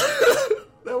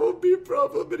a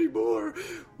problem anymore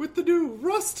with the new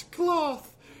rust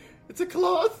cloth. It's a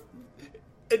cloth.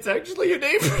 It's actually an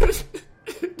apron.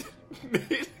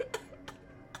 Made.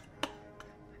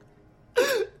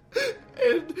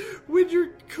 And when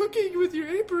you're cooking with your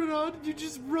apron on, you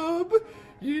just rub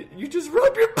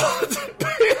your pots and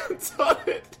pans on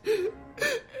it,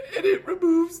 and it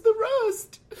removes the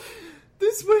rust.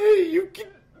 This way you can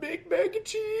make mac and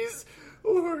cheese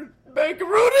or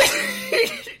macaroni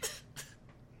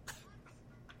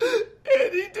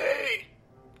any day.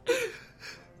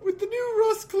 With the new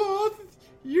rust cloth,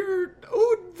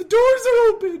 the doors are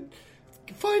open.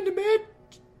 Find a man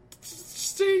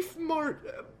safe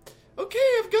mart. Okay,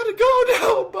 I've got to go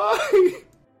now. Bye.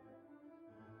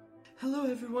 Hello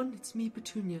everyone, it's me,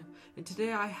 Petunia, and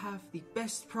today I have the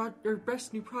best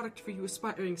new product for you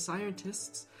aspiring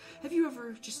scientists. Have you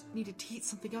ever just needed to heat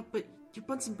something up, but your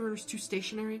Bunsen burner's too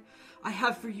stationary? I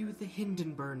have for you the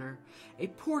Hinden Burner, a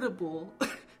portable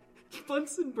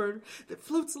Bunsen burner that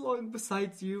floats along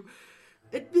beside you.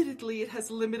 Admittedly, it has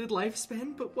a limited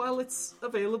lifespan, but while it's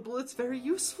available, it's very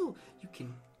useful. You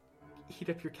can heat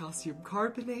up your calcium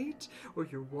carbonate or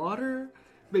your water,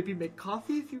 maybe make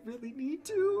coffee if you really need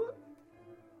to.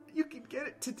 You can get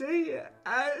it today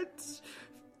at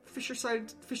Fisher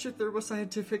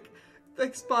Thermoscientific.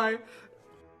 Thanks, bye.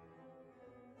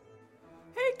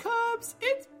 Hey Cubs,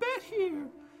 it's Bet here,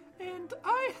 and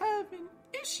I have an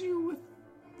issue with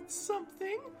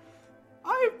something.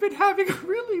 I've been having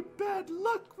really bad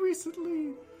luck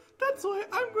recently. That's why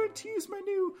I'm going to use my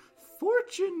new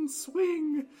fortune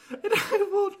swing, and I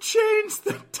will change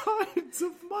the tides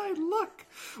of my luck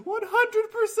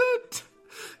 100%.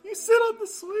 You sit on the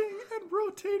swing and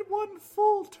rotate one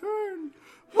full turn.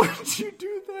 Once you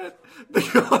do that, the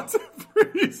gods have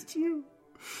praised you.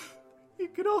 You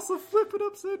can also flip it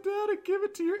upside down and give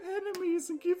it to your enemies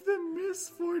and give them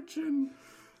misfortune.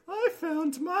 I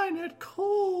found mine at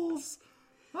Kohl's.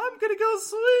 I'm gonna go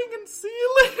swing and see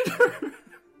you later.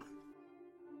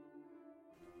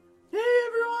 Hey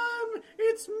everyone,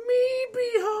 it's me,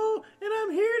 Beho, and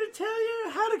I'm here to tell you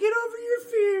how to get over your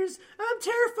fears. I'm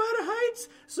terrified of heights,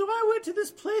 so I went to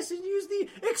this place and used the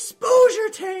exposure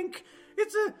tank.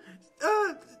 It's a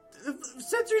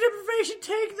sensory deprivation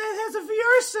tank that has a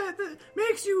VR set that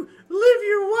makes you live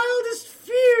your wildest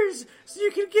fears so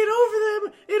you can get over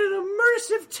them in an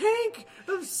immersive tank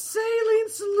of saline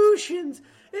solutions.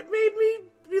 It made me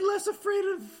be less afraid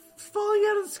of falling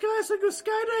out of the sky, so I go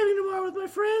skydiving tomorrow with my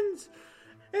friends.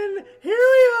 And here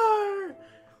we are,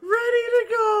 ready to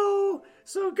go.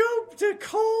 So go to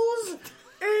Kohl's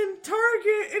and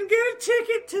Target and get a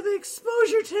ticket to the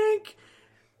exposure tank,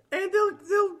 and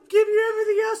they'll give you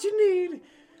everything else you need.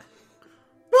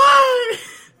 Bye!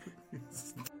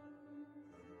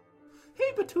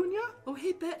 Hey, Petunia. Oh,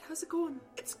 hey, Bet, how's it going?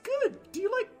 It's good. Do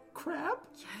you like crab?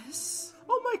 Yes.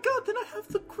 Oh my god, then I have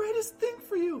the greatest thing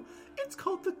for you. It's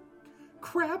called the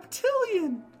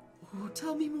Crabtillion. Oh,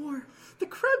 tell me more. The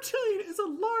Crabtillion is a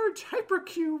large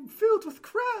hypercube filled with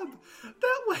crab.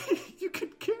 That way you can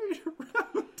carry it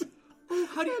around. Oh,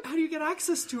 how do you get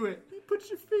access to it? You put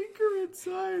your finger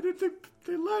inside and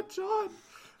they latch on.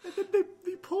 And then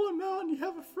they pull them out and you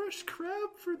have a fresh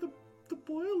crab for the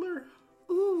boiler.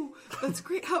 Ooh, that's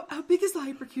great. How big is the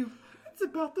hypercube? It's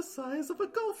about the size of a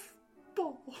golf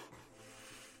ball.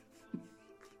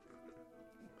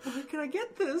 Where can I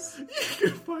get this? You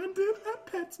can find it at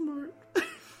PetSmart.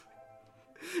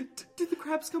 Do the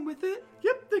crabs come with it?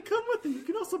 Yep, they come with it. You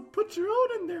can also put your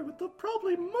own in there, but they'll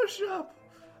probably mush up.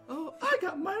 Oh, I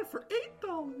got mine for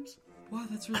 $8. Wow,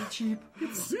 that's really cheap.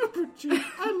 It's super cheap.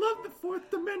 I love the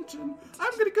fourth dimension.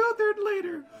 I'm gonna go there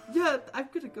later. Yeah, I'm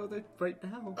gonna go there right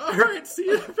now. Alright, see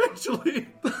you eventually.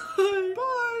 Bye.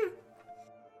 Bye.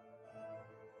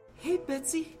 Hey,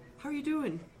 Betsy, how are you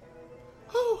doing?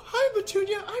 Oh, hi,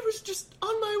 Petunia. I was just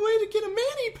on my way to get a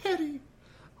mani-pedi.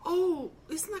 Oh,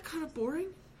 isn't that kind of boring?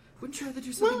 Wouldn't you rather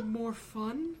do something more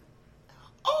fun?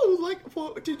 Oh, like,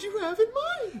 what did you have in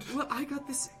mind? Well, I got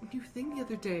this new thing the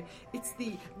other day. It's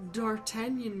the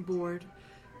D'Artagnan board.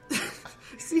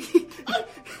 See,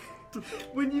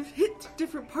 when you've hit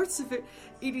different parts of it,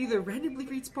 it either randomly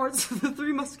reads parts of the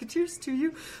Three Musketeers to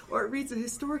you, or it reads a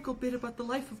historical bit about the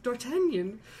life of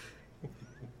D'Artagnan.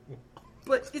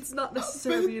 But it's not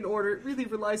necessarily in order. It really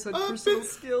relies on personal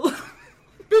skill.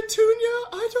 Petunia,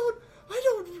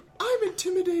 I'm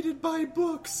intimidated by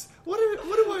books. What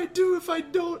do I do if I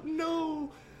don't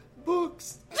know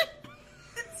books?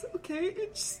 It's okay.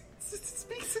 It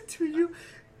speaks it to you.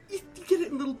 You get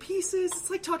it in little pieces. It's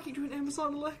like talking to an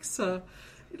Amazon Alexa.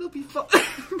 It'll be fun.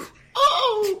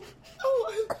 Oh,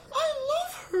 I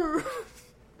love her.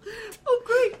 Oh,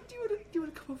 great. Do you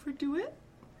want to come over and do it?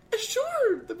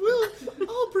 Sure.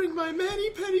 I'll bring my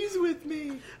mani-pedis with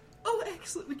me. Oh,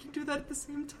 excellent. We can do that at the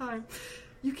same time.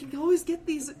 You can always get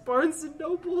these at Barnes &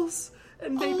 Nobles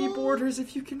and maybe Borders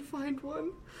if you can find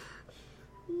one.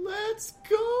 Let's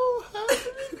go have an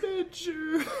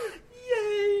adventure.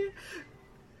 Yay!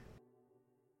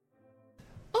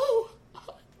 Oh,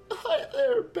 hi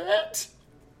there, Bet.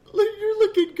 You're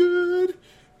looking good.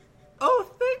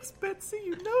 Oh, thanks, Betsy.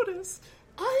 You noticed.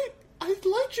 I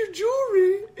like your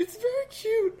jewelry. It's very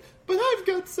cute, but I've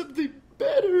got something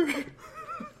better.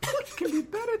 What can be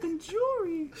better than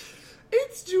jewelry?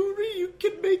 It's jewelry you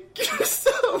can make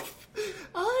yourself.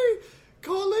 I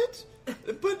call it,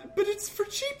 but it's for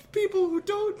cheap people who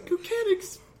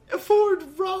can't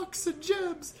afford rocks and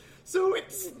gems. So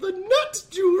it's the nut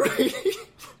jewelry.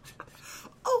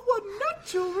 Oh, what nut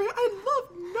jewelry? I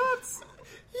love nuts.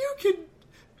 You can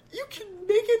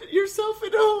make it yourself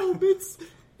at home.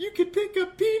 You can pick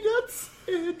up peanuts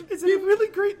and Is it a really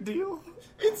great deal?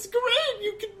 it's great.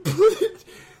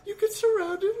 You can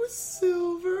surround it with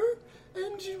silver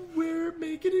and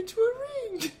make it into a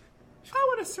ring. I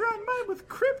want to surround mine with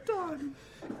Krypton.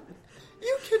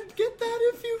 You can get that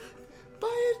if you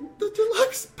buy the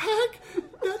deluxe pack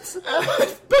that's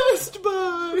at Best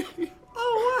Buy.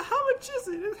 Oh, how much is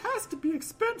it? It has to be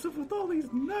expensive with all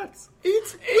these nuts.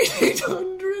 It's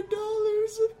 $800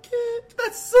 a kit.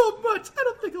 That's so much. I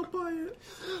don't think I'll buy it.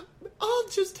 I'll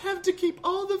just have to keep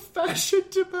all the fashion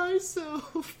to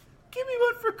myself. Give me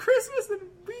one for Christmas and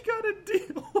we got a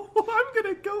deal. I'm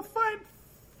gonna go find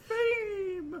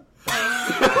fame.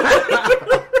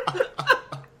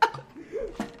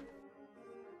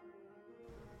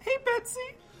 Hey,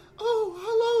 Betsy. Oh,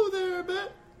 hello there,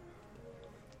 Bet.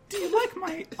 Do you like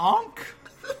my onk?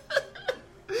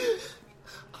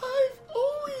 I've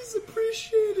always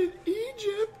appreciated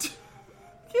Egypt.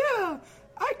 Yeah,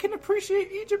 I can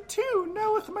appreciate Egypt too,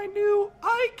 now with my new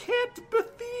I Can't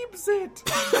Bethebes It.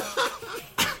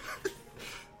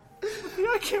 The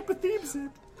I Can't Bethebes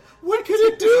It. What can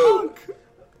it do?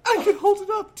 I can hold it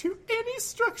up to any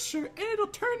structure and it'll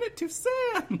turn it to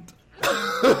sand.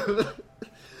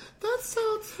 That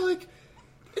sounds like...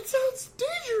 It sounds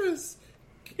dangerous.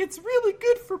 It's really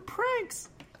good for pranks.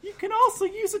 You can also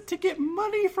use it to get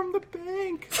money from the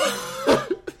bank.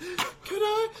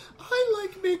 I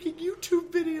like making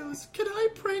YouTube videos. Can I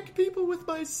prank people with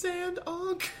my sand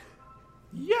onk?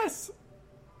 Yes.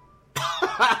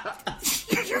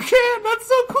 You can. That's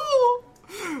so cool.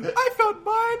 I found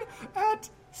mine at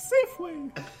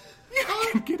Safeway. You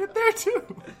can get it there too.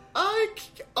 I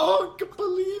can't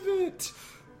believe it.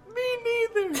 Me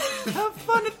neither. Have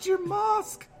fun at your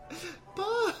mosque.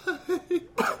 Bye.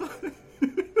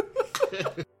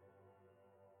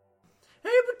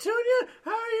 Hey, Petunia,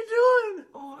 how are you doing?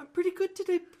 Oh, I'm pretty good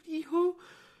today, Iho.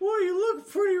 Well, you look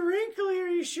pretty wrinkly. Are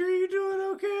you sure you're doing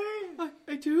okay?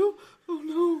 I do? Oh,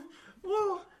 no.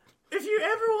 Well, if you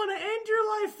ever want to end your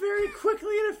life very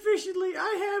quickly and efficiently,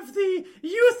 I have the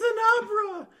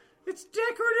Euthanabra. It's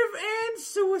decorative and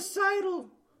suicidal.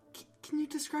 Can you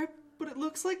describe what it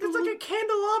looks like? It's like a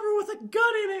candelabra with a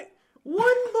gun in it.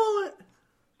 One bullet.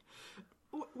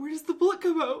 Where does the bullet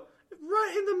come out?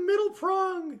 Right in the middle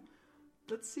prong.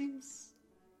 That seems...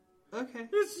 okay.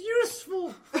 It's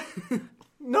useful.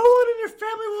 No one in your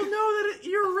family will know that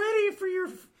you're ready for your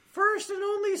first and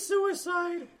only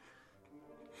suicide.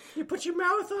 You put your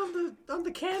mouth on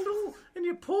the candle and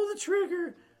you pull the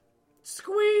trigger.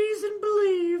 Squeeze and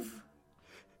believe.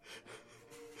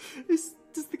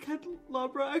 Does the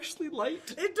candelabra actually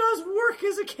light? It does work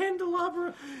as a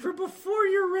candelabra for before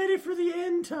you're ready for the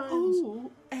end times. Oh,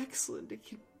 excellent. It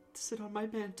can sit on my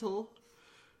mantle.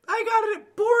 I got it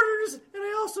at Borders, and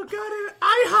I also got it at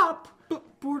IHOP.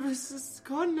 But Borders is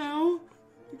gone now.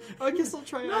 I guess I'll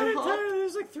try Not IHOP. entirely,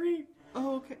 there's like 3.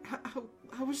 Oh, okay.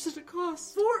 How much did it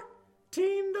cost?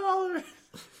 $14.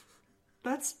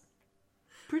 That's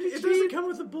pretty It cheap. doesn't come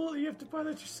with a bullet, you have to buy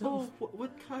that yourself. Oh,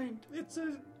 what kind? It's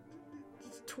a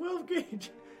 12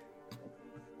 gauge.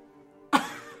 Alright,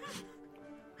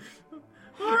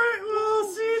 well,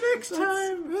 I'll see you next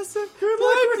time. Impressive. Good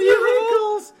luck with your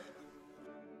wrinkles.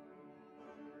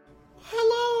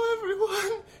 Hello,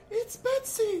 everyone. It's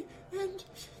Betsy, and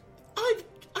I've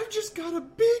just got a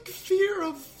big fear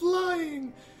of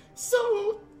flying.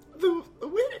 So the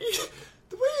way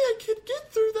I can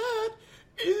get through that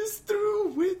is through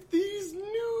with these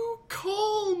new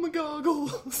Calm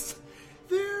goggles.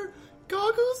 They're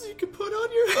goggles you can put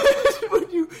on your head when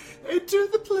you enter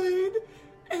the plane,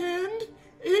 and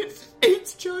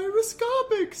it's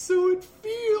gyroscopic, so it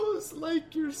feels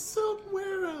like you're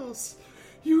somewhere else.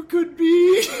 You could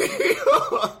be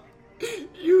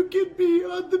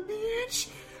on the beach,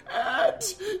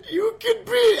 and you could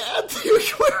be at the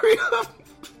aquarium.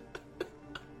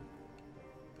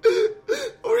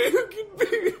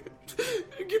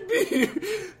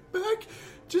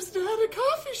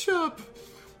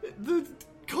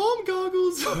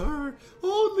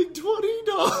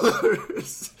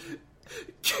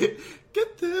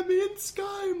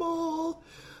 Sky Mall.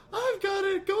 I've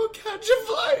gotta go catch a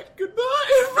flight.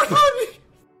 Goodbye, everybody.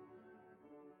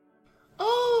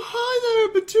 Oh, hi there,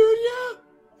 Petunia.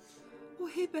 Oh,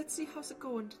 hey, Betsy, how's it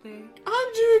going today?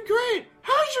 I'm doing great.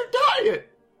 How's your diet?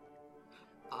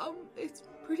 It's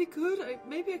pretty good.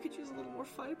 Maybe I could use a little more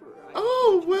fiber.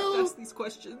 Oh, well, Ask these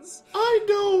questions. I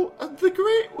know the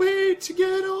great way to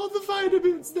get all the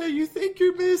vitamins that you think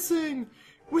you're missing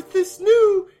with this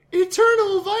new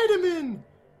Eternal Vitamin.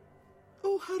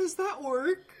 Oh, how does that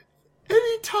work?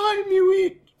 Anytime you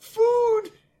eat food,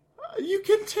 you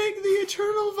can take the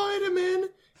Eternal Vitamin,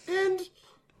 and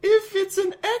if it's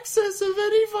an excess of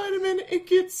any vitamin, it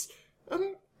gets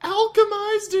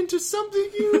alchemized into something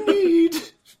you need.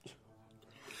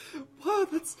 Wow,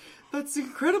 that's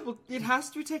incredible. It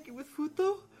has to be taken with food,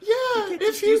 though? Yeah, You can't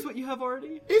just use what you have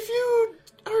already? If you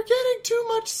are getting too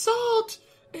much salt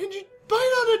and you bite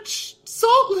on a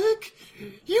salt lick,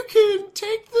 you can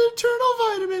take the Eternal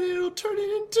Vitamin and it'll turn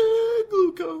it into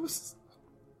glucose.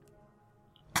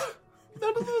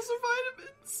 None of those are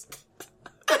vitamins.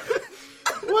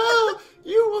 Well,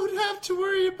 you won't have to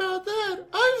worry about that.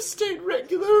 I've stayed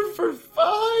regular for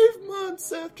 5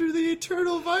 months after the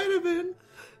Eternal Vitamin.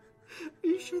 Are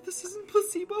you sure this isn't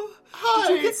placebo? Hi.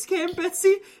 Did you get scammed,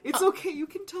 Betsy? It's okay, you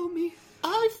can tell me.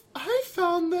 I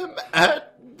found them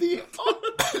at the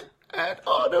at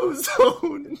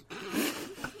AutoZone.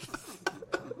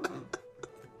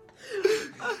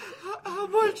 How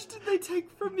much did they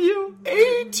take from you?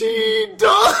 $18.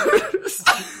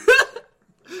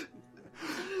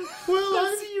 Well,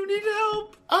 Betsy, you need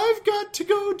help. I've got to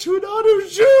go to an auto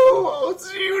show. I'll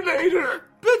see you later.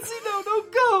 Betsy, no,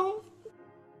 don't go.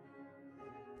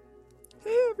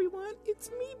 Hey everyone,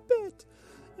 it's me, Bet,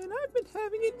 and I've been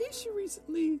having an issue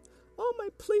recently. All my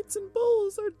plates and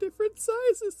bowls are different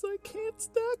sizes, so I can't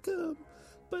stack them.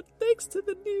 But thanks to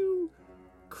the new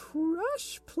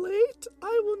Crush plate,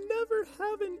 I will never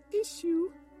have an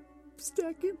issue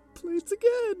stacking plates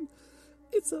again.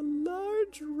 It's a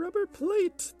large rubber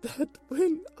plate that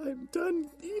when I'm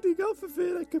done eating off of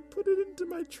it, I can put it into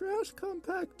my trash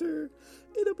compactor.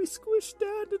 It'll be squished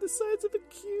down to the size of a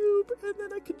cube, and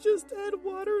then I can just add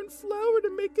water and flour to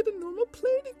make it a normal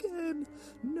plate again.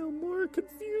 No more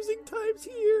confusing times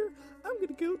here. I'm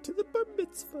gonna go to the bar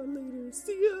mitzvah later.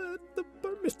 See ya at the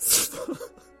bar mitzvah.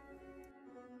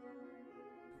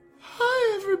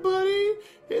 Hi, everybody.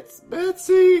 It's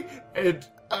Betsy, and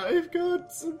I've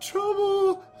got some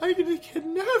trouble. I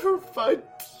can never find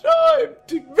time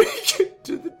to make it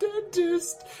to the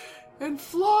dentist. And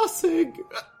flossing.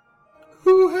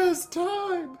 Who has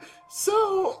time?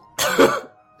 So,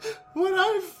 what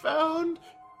I've found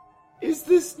is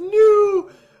this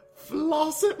new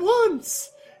Floss at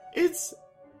Once. It's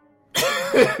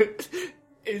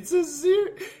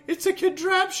it's a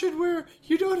contraption where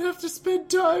you don't have to spend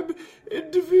time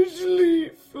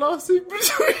individually flossing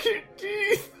between your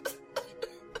teeth.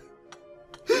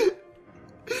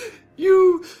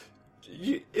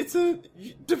 It's a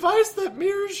device that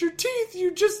mirrors your teeth.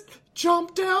 You just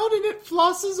jump down and it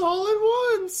flosses all at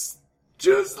once.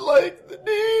 Just like the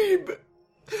name.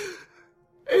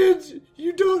 And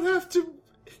you don't have to...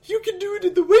 You can do it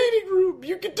in the waiting room.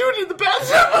 You can do it in the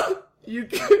bathroom. You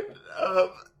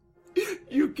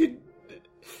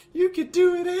can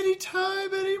do it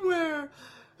anytime, anywhere.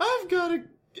 I've got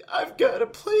a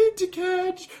plane to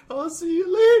catch. I'll see you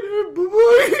later.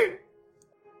 Bye-bye.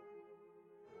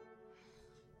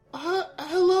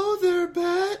 Hello there,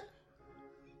 Bet.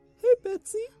 Hey,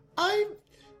 Betsy. I'm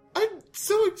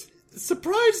so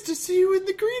surprised to see you in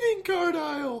the greeting card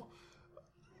aisle.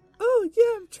 Oh,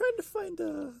 yeah, I'm trying to find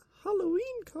a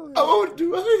Halloween card. Oh,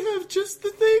 do I have just the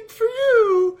thing for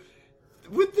you?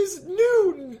 With this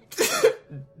new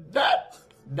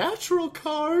natural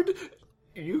card,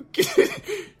 you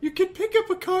can pick up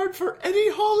a card for any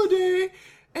holiday,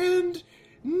 and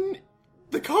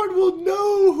the card will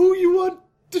know who you want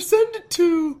to send it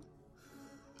to.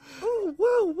 Oh,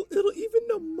 wow, it'll even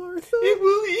know Martha? It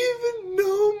will even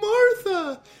know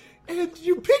Martha. And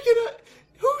you pick it up.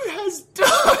 Who has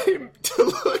time to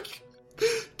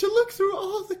look through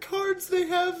all the cards they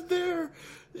have there?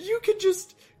 You can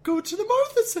just go to the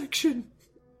Martha section.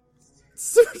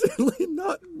 Certainly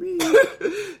not me.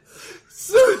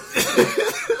 So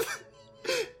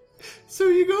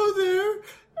you go there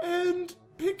and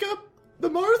pick up the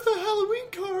Martha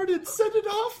Halloween card and send it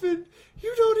off, and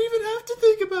you don't even have to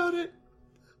think about it.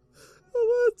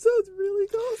 Oh, that sounds really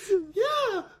awesome.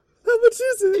 Yeah. How much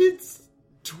is it? It's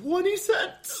 20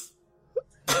 cents.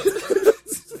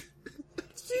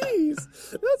 Jeez,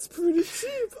 that's pretty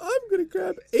cheap. I'm gonna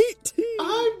grab 18.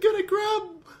 I'm gonna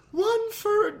grab one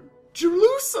for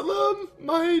Jerusalem,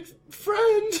 my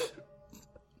friend.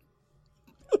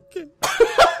 Okay.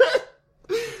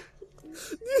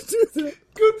 You do that.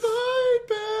 Goodbye,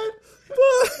 Ben.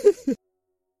 Bye.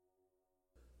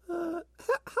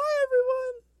 Hi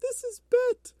everyone, this is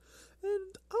Bet,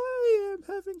 and I am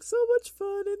having so much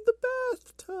fun in the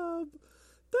bathtub.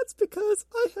 That's because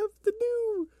I have the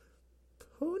new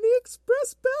Pony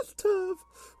Express bathtub.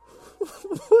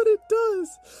 What it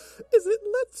does is it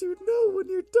lets you know when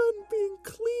you're done being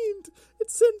cleaned. It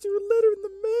sends you a letter in the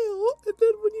mail, and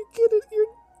then when you get it,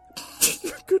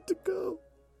 you're good to go.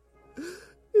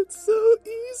 It's so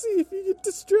easy if you get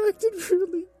distracted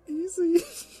really easy.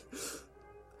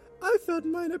 I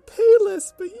found mine at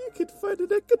Payless, but you can find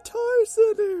it at Guitar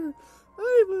Center.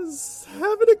 I was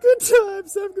having a good time,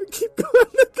 so I'm going to keep going.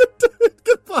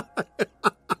 Goodbye.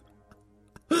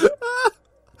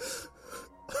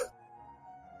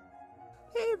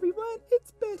 Hey everyone,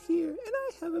 it's Bet here, and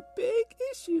I have a big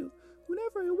issue.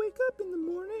 Whenever I wake up in the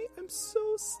morning, I'm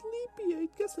so sleepy. I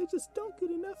guess I just don't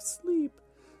get enough sleep.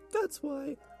 That's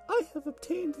why I have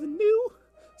obtained the new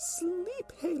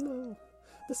Sleep Halo.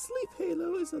 The Sleep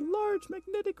Halo is a large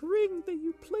magnetic ring that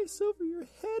you place over your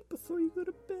head before you go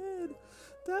to bed.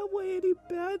 That way any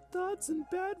bad thoughts and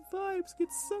bad vibes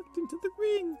get sucked into the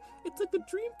ring. It's like a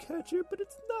dream catcher, but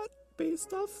it's not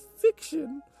based off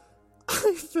fiction.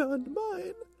 I found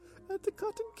mine at the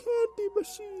cotton candy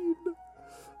machine.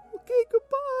 Okay,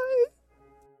 goodbye.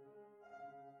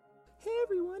 Hey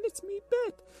everyone, it's me,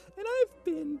 Bet, and I've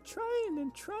been trying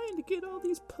to get all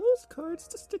these postcards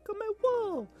to stick on my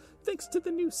wall. Thanks to the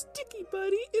new Sticky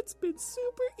Buddy, it's been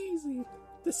super easy.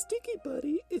 The Sticky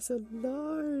Buddy is a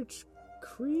large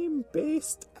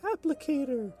cream-based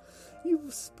applicator.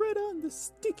 You spread on the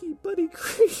Sticky Buddy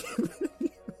cream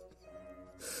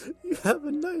and you have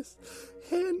a nice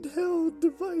handheld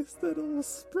device that'll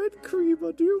spread cream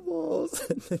onto your walls,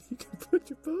 and then you can put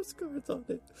your postcards on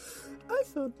it. I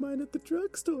found mine at the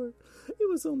drugstore. It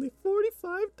was only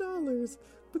 $45,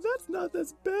 but that's not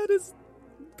as bad as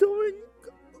going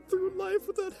through life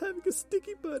without having a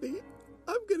Sticky Buddy.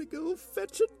 I'm gonna go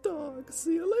fetch a dog.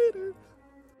 See you later.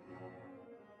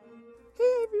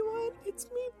 Hey everyone, it's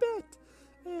me, Bet.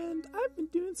 And I've been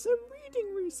doing some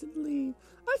reading recently.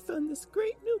 I found this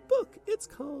great new book. It's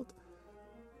called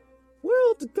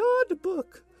World God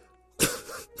Book.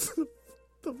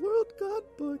 The World God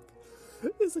Book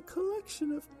is a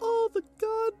collection of all the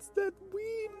gods that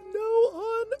we know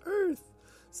on Earth,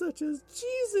 such as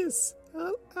Jesus,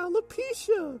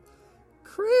 Alopecia,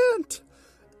 Krant.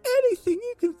 Anything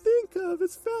you can think of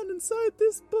is found inside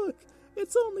this book.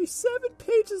 It's only 7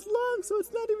 pages long, so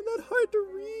it's not even that hard to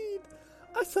read.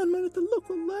 I found mine at the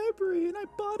local library, and I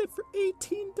bought it for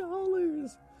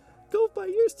 $18. Go buy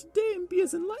yours today and be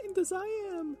as enlightened as I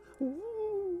am.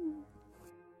 Ooh.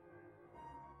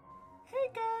 Hey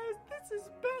guys, this is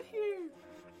Bet here,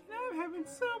 and I'm having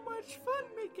so much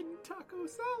fun making taco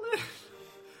salad.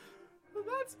 Well,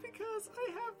 that's because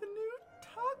I have the new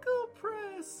Taco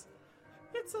Press.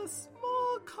 It's a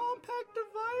small, compact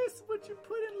device which you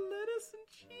put in lettuce and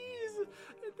cheese,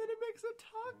 and then it makes a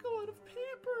taco out of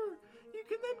paper. You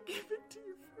can then give it to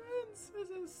your friends as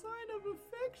a sign of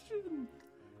affection.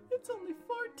 It's only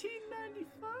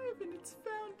 $14.95 and it's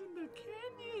found in the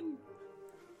canyon.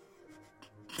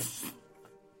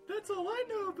 That's all I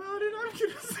know about it. I'm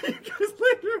gonna see you guys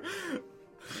later.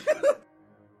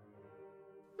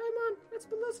 Hey man, it's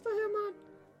Melissa here, man.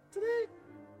 Today,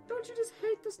 don't you just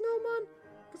hate the snowman?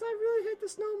 Because I really hate the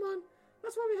snowman.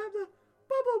 That's why we have the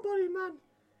Bubble Buddy, man.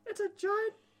 It's a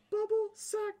giant bubble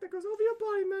sack that goes over your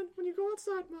body, man, when you go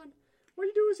outside, man. What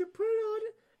you do is you put it on,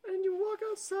 and you walk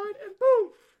outside, and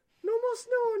boom! No more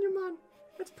snow on you, man.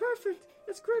 It's perfect.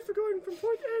 It's great for going from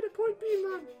point A to point B,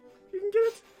 man. You can get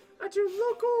it at your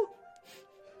local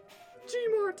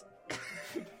G-Mart.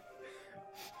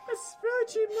 It's really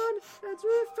cheap, man, and it's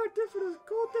really effective for those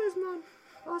cold days, man.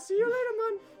 I'll see you later,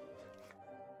 man.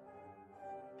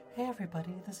 Hey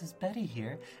everybody, this is Betty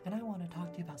here, and I want to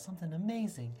talk to you about something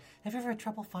amazing. Have you ever had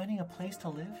trouble finding a place to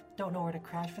live? Don't know where to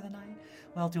crash for the night?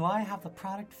 Well, do I have the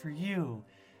product for you?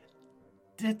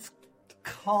 It's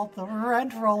called the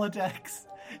Rent Rolodex.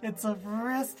 It's a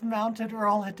wrist-mounted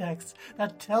Rolodex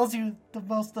that tells you the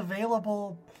most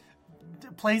available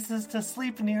places to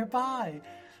sleep nearby.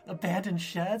 Abandoned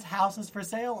sheds, houses for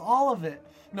sale, all of it.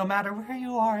 No matter where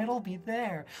you are, it'll be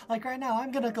there. Like right now,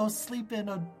 I'm gonna go sleep in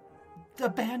a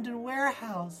abandoned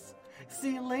warehouse.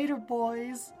 See you later,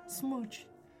 boys. Smooch.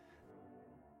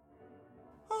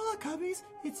 Hola, Cubbies.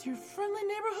 It's your friendly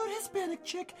neighborhood Hispanic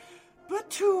chick,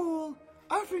 Batul,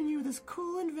 offering you this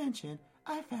cool invention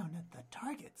I found at the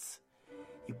Targets.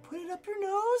 You put it up your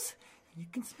nose, You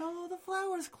can smell all the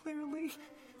flowers clearly.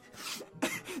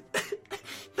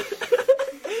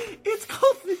 It's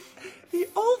called the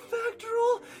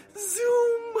olfactoral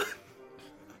zoom.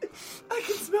 I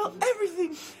can smell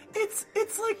everything.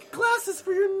 It's like glasses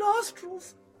for your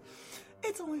nostrils.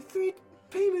 It's only 3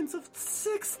 payments of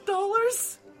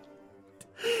 $6.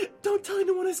 Don't tell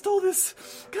anyone I stole this.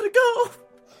 Gotta go.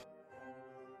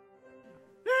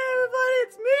 Hey everybody,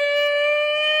 it's me,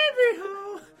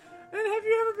 Riho. And have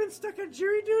you ever been stuck on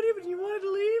jury duty but you wanted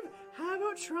to leave? How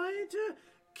about trying to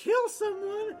kill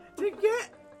someone to get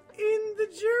in the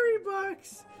jury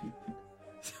box?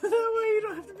 So that way you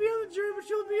don't have to be on the jury, but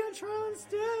you'll be on trial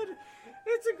instead.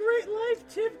 It's a great life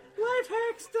tip.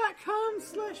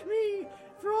 Lifehacks.com/me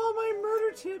for all my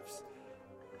murder tips.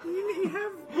 You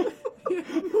have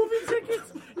movie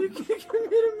tickets. You can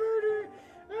commit a murder.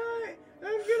 Alright,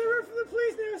 I'm gonna run from the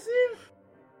police now. See you.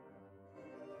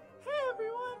 Hey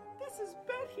everyone, this is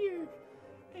Bet here,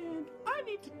 and I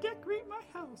need to decorate my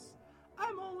house.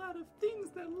 I'm all out of things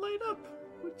that light up,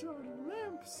 which are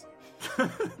lamps.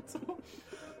 So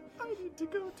I need to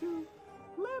go to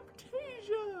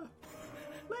Lamptasia.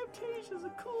 Lamptasia is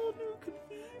a cool new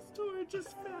convenience store I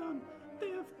just found. They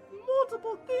have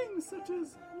multiple things such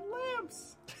as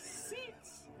lamps,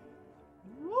 seats,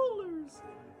 rollers.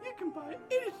 You can buy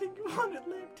anything you want at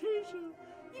Lamptasia.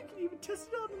 You can even test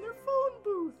it out in their phone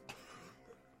booth.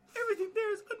 Everything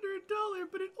there is under $1,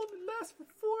 but it only lasts for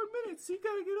 4 minutes, so you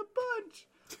gotta get a bunch.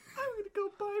 I'm gonna go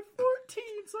buy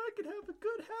 14 so I can have a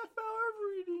good half-hour of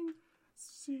reading.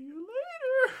 See you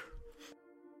later.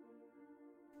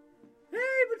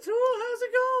 Hey, Batul, how's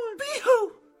it going?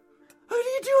 Beho! How are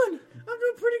you doing? I'm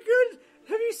doing pretty good.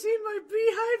 Have you seen my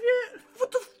beehive yet?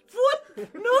 What the... What?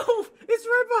 No! It's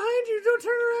right behind you. Don't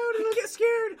turn around and get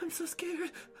scared. I'm so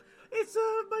scared. It's,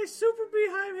 my super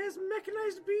beehive has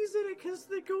mechanized bees in it because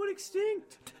they're going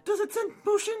extinct. Does it send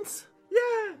motions?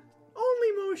 Yeah,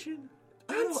 only motion.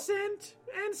 I And don't- scent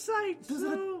and sight.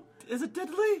 Is it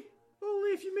deadly?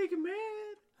 Only if you make it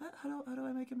mad. How do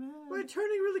I make it mad? By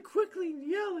turning really quickly and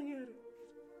yelling at it.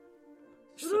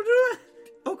 So don't do it.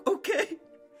 Okay.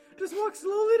 Just walk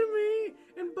slowly to me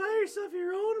and buy yourself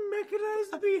your own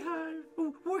mechanized beehive.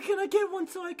 Where can I get one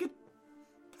so I could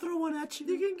throw one at you?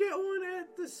 You can get one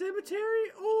at the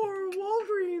cemetery or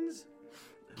Walgreens.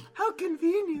 How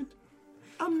convenient.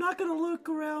 I'm not gonna look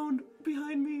around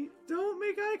behind me. Don't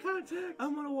make eye contact.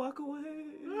 I'm gonna walk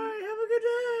away. Alright, have a good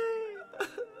day.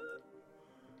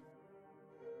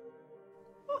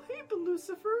 Oh, hey,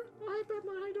 Lucifer. Hi,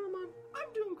 Batman. How you doing, man?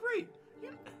 I'm doing great.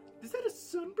 Is that a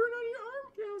sunburn on your arm?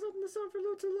 Yeah, I was up in the sun for a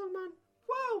little too long, man.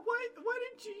 Wow, why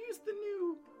didn't you use the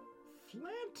new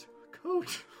Flant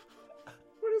coat?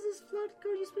 What is this flat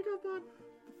coat you speak of, man?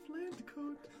 The Flant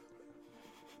coat.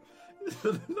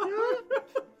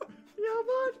 Yeah,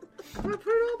 man. I put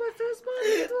it on my face, man.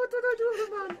 What did I do with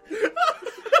it, man?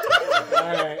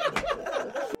 Alright.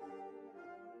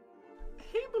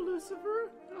 Hey, Lucifer.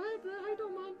 Hi, how you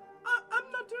doing, man?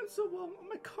 I'm not doing so well.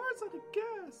 My car's out of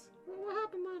gas. What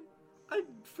happened, man? I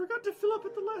forgot to fill up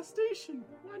at the last station.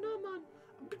 Why not, man?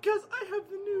 Because I have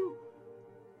the new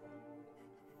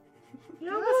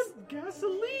Yeah, man.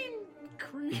 gasoline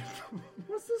cream.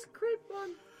 What's this creep,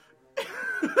 man?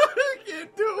 I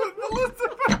can't do it,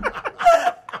 Lucifer.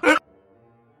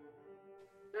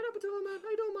 Hey, Batul, man. How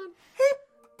you doing, man? Hey,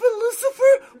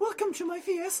 Lucifer, welcome to my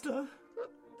fiesta.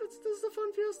 This is a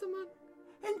fun fiesta, man.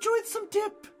 Enjoyed some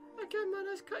dip. I can't, man.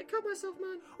 I cut myself,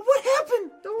 man. What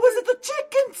happened? Don't Was worry. it the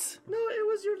chickens? No, it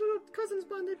was your little cousins,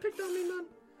 man. They picked on me, man.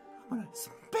 I'm gonna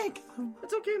spank them.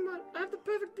 It's okay, man. I have the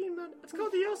perfect bean, man. It's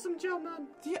called the awesome gel, man.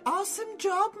 The awesome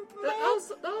job, The man.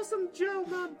 awesome gel,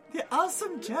 man. The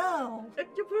awesome gel. You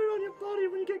put it on your body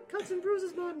when you get cuts and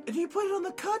bruises, man. Do you put it on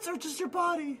the cuts or just your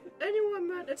body? Anyone,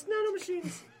 man. It's nano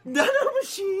machines. Nano They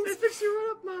machines. fix you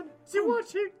right up, man. See,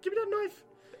 watch here. Give me that knife.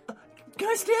 Can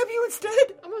I stab you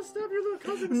instead? I'm gonna stab your little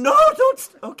cousins. No, don't.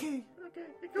 Okay. Okay.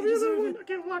 Hey, come here, deserve little one. it.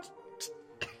 Okay, watch.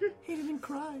 He didn't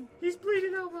cry. He's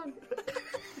bleeding out, man.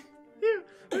 Here,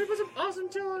 let me put some awesome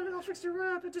gel on it and I'll fix your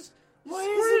rap. And just Why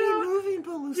squirt isn't it he out. moving,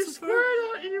 You Lucifer? squirt it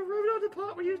out and you rub it on the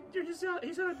pot where you're just out.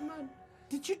 He's out, man.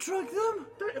 Did you drug them?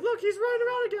 Look, he's running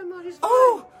around again, man. He's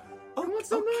Oh! You want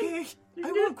some, man? Okay. You I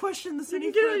can won't get- question this You any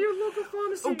can get it at further. your local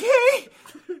pharmacy. Okay!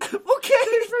 Thanks Okay!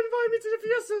 for inviting me to the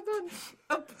fiesta, man.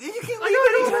 You can I leave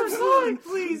gotta go, anytime man. soon. Bye.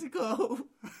 Please go.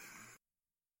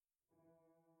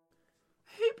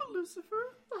 Hey,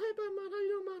 Lucifer. Oh, hey, man. How you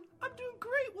doing, man? I'm doing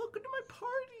great. Welcome to my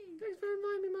party. Thanks for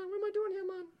inviting me, man. What am I doing here,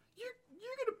 man?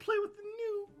 You're gonna play with the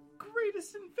new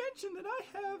greatest invention that I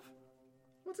have.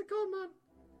 What's it called, man?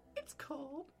 It's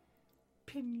called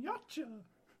Pinata.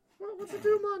 What's it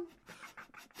do, man?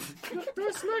 Do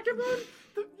I smack him, man?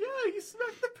 Yeah, you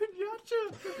smacked the pinata.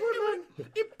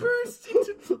 It burst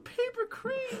into paper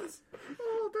cranes.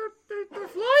 Oh, they're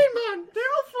flying, man.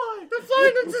 They're all flying. They're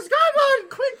flying into the sky, man.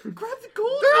 Quick, grab the gold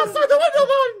one. They're outside the window,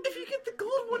 man. If you get the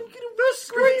gold one, you get a They're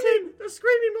screaming. They're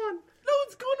screaming, man. No,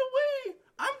 it's gone away.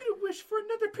 I'm going to wish for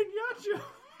another pinata.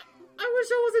 I wish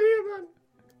I wasn't here, man.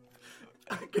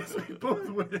 I guess we both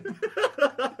win.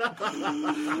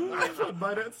 I found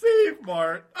mine at Save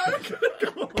Mart. I'm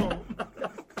gonna go home.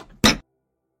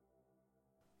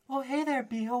 Oh, hey there,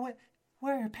 Beho.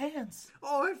 Where are your pants?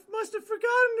 Oh, I must have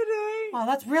forgotten today. Wow,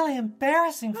 that's really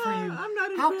embarrassing for you. I'm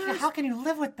not How embarrassed. can you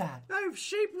live with that? I have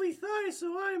shapely thighs,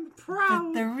 so I'm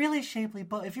proud. They're really shapely,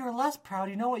 but if you were less proud,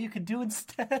 you know what you could do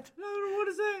instead? What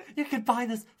is that? You could buy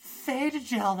this fade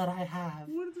gel that I have.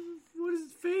 What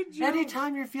is fade gel?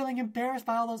 Anytime you're feeling embarrassed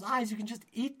by all those eyes, you can just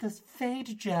eat this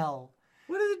fade gel.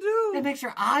 What does it do? It makes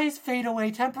your eyes fade away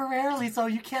temporarily so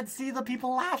you can't see the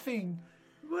people laughing.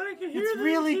 But I can hear It's them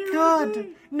really hear good. me.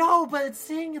 No, but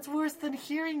seeing it's worse than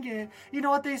hearing it. You know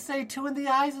what they say, 2 in the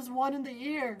eyes is 1 in the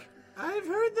ear. I've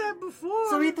heard that before.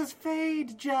 So eat this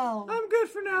fade gel. I'm good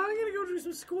for now. I'm gonna go do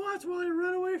some squats while I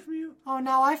run away from you. Oh,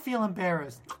 now I feel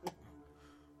embarrassed.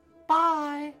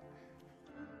 Bye.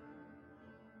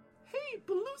 Hey,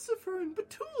 Belucifer and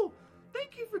Batul,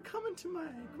 thank you for coming to my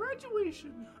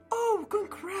graduation. Oh,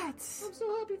 congrats! I'm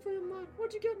so happy for you, man.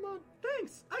 What'd you get, man?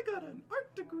 Thanks. I got an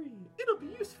art degree. It'll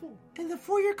be useful. In the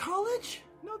 4-year college?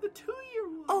 No, the 2-year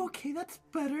one. Oh, okay, that's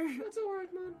better. That's alright,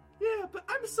 man. Yeah, but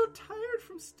I'm so tired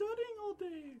from studying all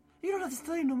day. You don't have to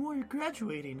study no more, you're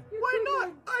graduating. Why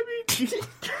not? I mean...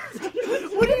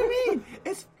 What do you mean?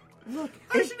 Look,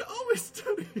 I should always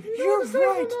study. you're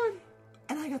right.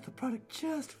 And I got the product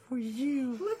just for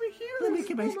you. Let me hear Let me this.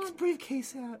 get my Come on.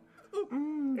 briefcase out.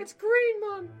 It's green,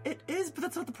 man. It is, but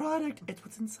that's not the product. It's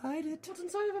what's inside it. What's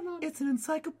inside of it, man? It's an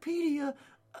encyclopedia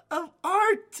of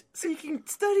art, so you can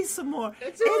study some more.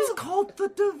 It's called the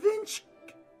Da Vinci.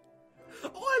 Oh,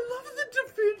 I love the Da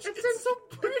Vinci. It's so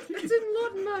pretty. It's in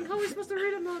Latin, man. How are we supposed to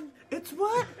read it, man? It's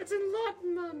what? It's in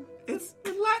Latin, man. It's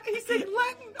in Latin. He said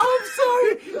Latin. I'm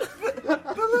sorry,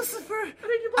 but Lucifer,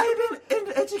 you I'm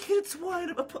an educated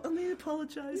swine. I need to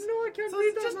apologize. No, I can't So read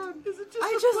it's that, just- man. Is it just I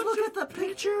a just bunch look of at the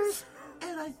pictures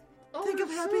and I think they're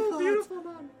of happy so thoughts. beautiful,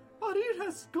 man. Oh, dude, it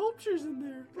has sculptures in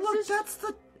there. Look, that's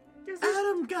the Is this,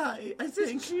 Adam guy, I is this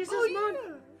think. Jesus, Oh, man?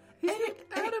 yeah. He's And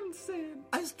like Adam saying.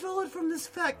 I stole it from this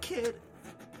fat kid.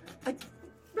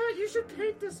 Matt, you should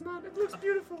paint this, man. It looks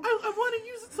beautiful. I want to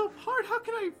use it so hard. How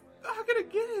can I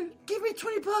get it? Give me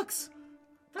 $20.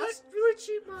 That's really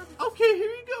cheap, man. Okay, here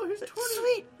you go. Here's 20.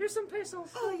 Sweet. Here's some pesos.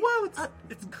 Oh, wow,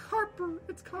 it's copper.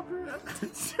 It's copper.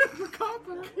 It's super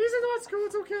copper. He's in art school.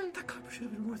 It's okay. That copper should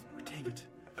have been worth more. Dang it.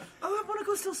 Oh, I want to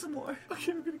go steal some more.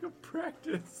 Okay, I'm gonna go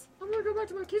practice. I'm gonna go back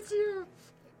to my kids here.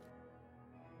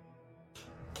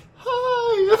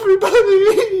 Hi,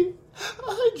 everybody!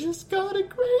 I just got a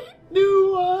great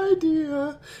new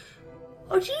idea.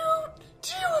 Do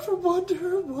you ever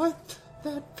wonder what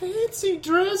that fancy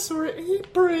dress or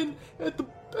apron at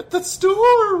the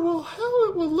store how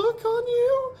it will look on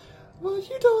you? Well,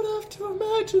 you don't have to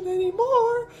imagine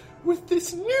anymore with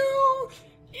this new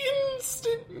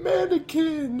instant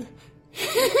mannequin.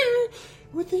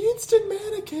 With the instant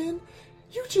mannequin,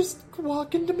 you just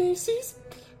walk into Macy's,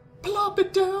 plop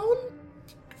it down,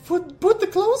 put the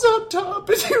clothes on top,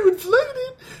 and you inflate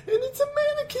it, and it's a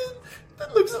mannequin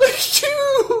that looks like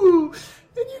you.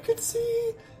 And you can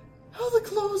see how the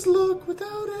clothes look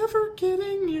without ever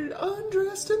getting you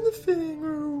undressed in the fitting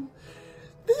room.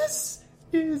 This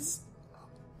is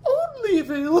only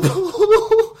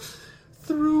available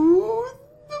through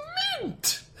the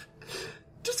Mint.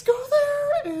 Just go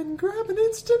there and grab an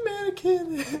instant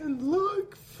mannequin and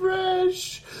look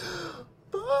fresh.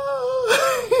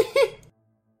 Bye.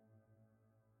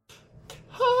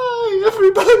 Hi,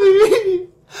 everybody.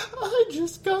 I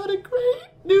just got a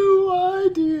great new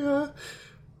idea.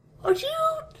 Do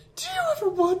you ever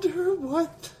wonder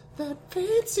what that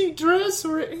fancy dress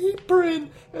or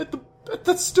apron at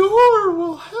the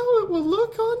store how it will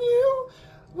look on you?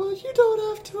 Well, you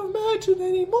don't have to imagine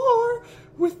anymore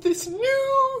with this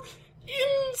new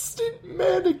instant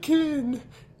mannequin.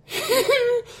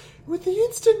 With the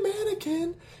instant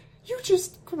mannequin, you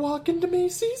just walk into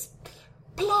Macy's,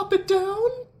 plop it down,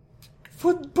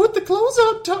 put the clothes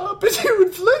on top, and you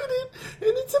inflate it,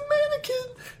 and it's a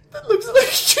mannequin that looks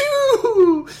like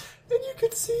you. And you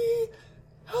can see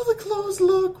how the clothes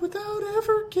look without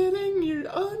ever getting you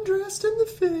undressed in the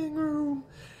fitting room.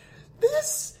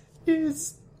 This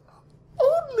is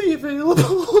only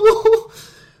available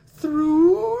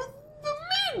through the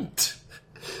Mint.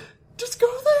 Just go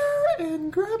there and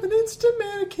grab an instant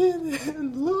mannequin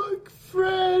and look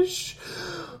fresh.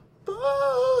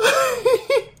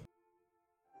 Bye!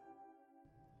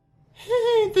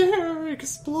 Hey there,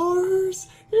 explorers.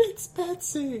 It's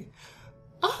Betsy.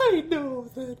 I know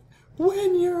that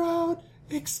when you're out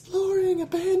exploring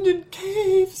abandoned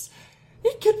caves,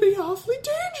 it can be awfully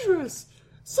dangerous.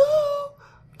 So,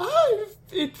 I've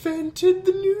invented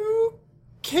the new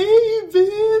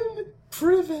Cave-In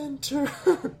Preventer.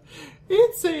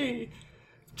 It's a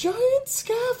giant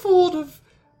scaffold of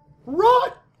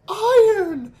wrought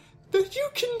iron that you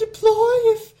can deploy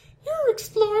if you're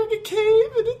exploring a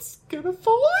cave and it's gonna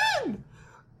fall in.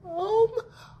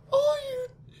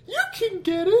 You can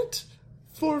get it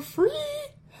for free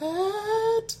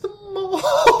at the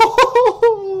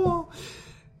mall.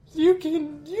 You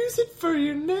can use it for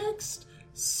your next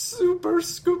super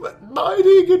scuba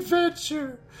mining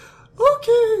adventure.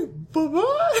 Okay,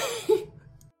 bye-bye.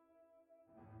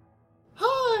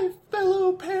 Hi,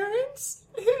 fellow parents.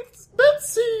 It's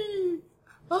Betsy.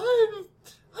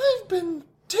 I've been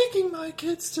taking my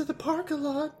kids to the park a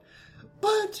lot,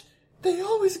 but they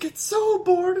always get so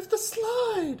bored of the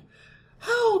slide.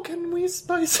 How can we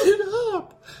spice it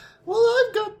up? Well,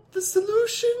 I've got the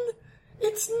solution.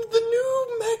 It's the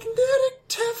new magnetic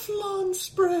Teflon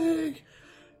spray.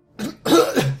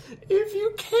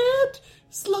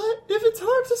 If it's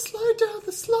hard to slide down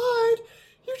the slide,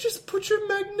 you just put your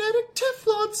magnetic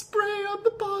Teflon spray on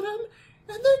the bottom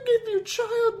and then give your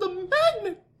child the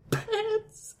magnet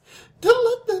pants to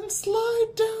let them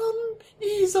slide down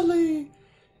easily.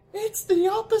 It's the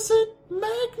opposite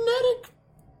magnetic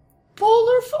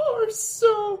polar force,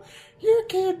 so your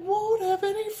kid won't have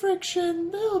any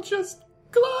friction. They'll just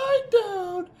glide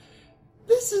down.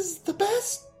 This is the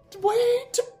best way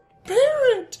to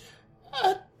parent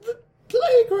at the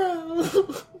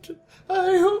playground.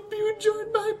 I hope you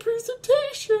enjoyed my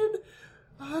presentation.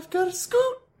 I've got a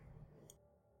scoot.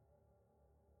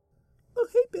 Oh,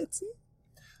 hey, Betsy.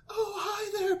 Oh,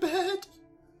 hi there, Bet.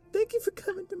 Thank you for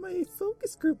coming to my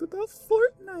focus group about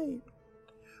Fortnite.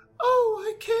 Oh,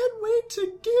 I can't wait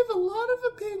to give a lot of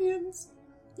opinions.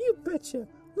 You betcha.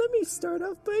 Let me start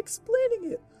off by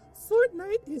explaining it.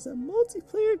 Fortnite is a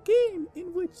multiplayer game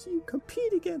in which you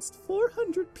compete against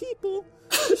 400 people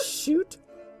to shoot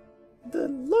the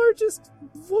largest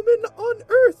woman on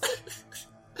Earth.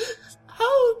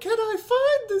 How can I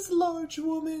find this large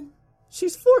woman?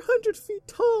 She's 400 feet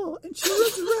tall, and she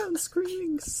runs around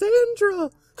screaming, Sandra,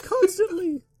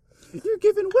 constantly. You're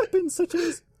given weapons such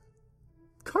as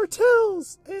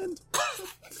cartels and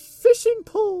fishing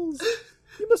poles.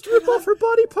 You must rip off her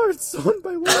body parts one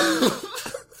by one.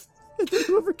 And then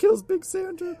whoever kills Big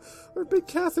Sandra, or Big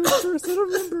Catherine first, I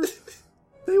don't remember,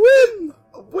 they win!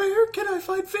 Where can I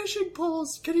find fishing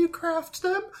poles? Can you craft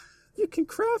them? You can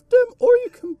craft them, or you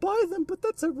can buy them, but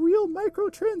that's a real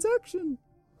microtransaction.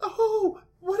 Oh,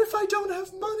 what if I don't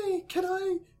have money? Can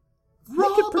I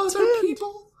rob other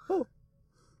people? Oh,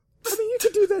 I mean, you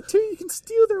can do that too. You can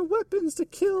steal their weapons to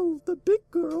kill the big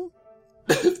girl.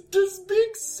 Does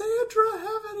Big Sandra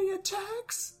have any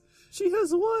attacks? She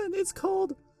has one. It's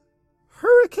called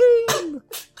Hurricane.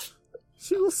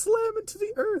 She will slam into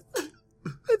the earth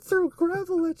and throw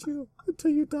gravel at you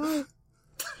until you die.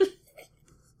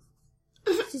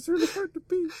 She's really hard to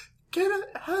beat.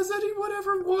 Has anyone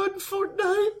ever won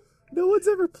Fortnite? No one's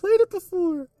ever played it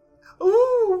before.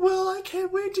 Ooh, well, I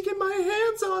can't wait to get my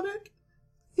hands on it.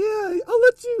 Yeah, I'll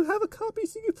let you have a copy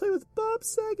so you can play with Bob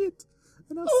Saget.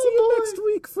 And I'll see you next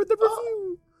week for the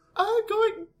review. I'm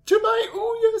going to my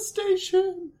Ouya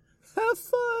station. Have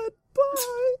fun.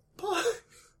 Bye. Bye.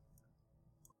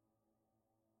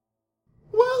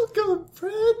 Welcome,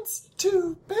 friends,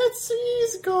 to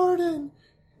Betsy's garden.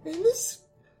 And this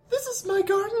is my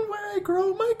garden where I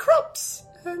grow my crops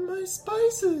and my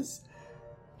spices.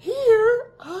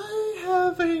 Here, I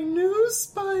have a new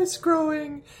spice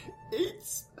growing.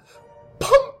 It's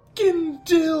pumpkin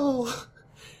dill.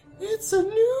 It's a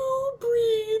new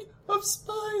breed of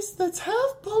spice that's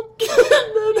half pumpkin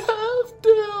and half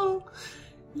dill.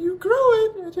 You grow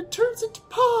it and it turns into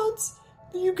pods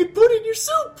that you can put in your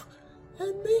soup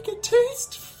and make it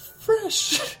taste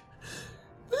fresh.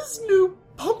 This new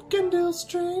pumpkin dill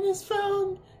strain is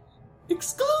found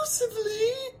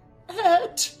exclusively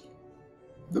at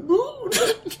the moon.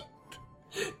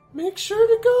 Make sure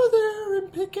to go there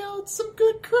and pick out some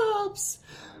good crops.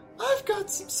 I've got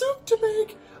some soup to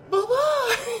make.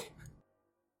 Bye-bye.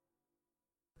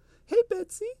 Hey,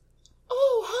 Betsy.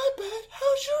 Oh, hi, Bet.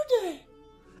 How's your day?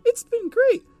 It's been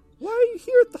great. Why are you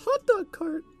here at the hot dog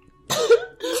cart?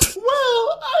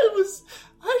 Well,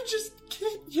 I just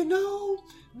get,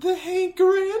 the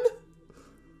hankering.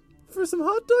 For some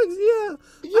hot dogs? Yeah.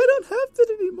 I don't have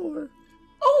that anymore.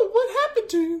 Oh, what happened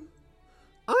to you?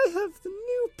 I have the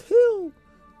new pill.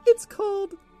 It's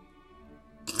called...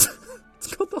 it's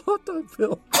called the hot dog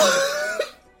pill.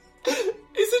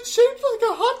 Is it shaped like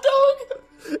a hot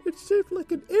dog? It's shaped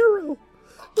like an arrow.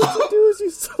 What you do is you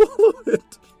swallow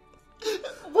it.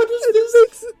 What is And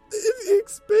this? it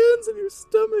expands in your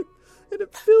stomach. And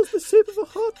it fills the shape of a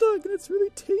hot dog. And it's really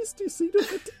tasty, so you don't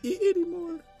have to eat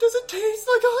anymore. Does it taste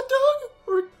like a hot dog?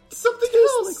 Or something It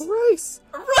tastes else? like rice.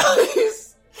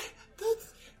 Rice!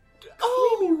 That's...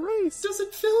 Creamy rice. Does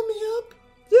it fill me up?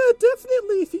 Yeah,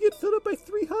 definitely. If you get filled up by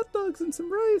 3 hot dogs and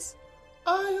some rice.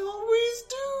 I always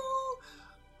do.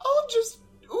 I'll just...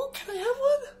 Ooh, can I have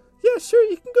one? Yeah, sure.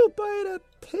 You can go buy it at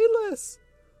Payless.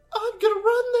 I'm gonna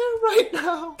run there right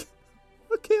now.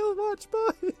 Okay, I'll watch.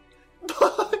 Bye.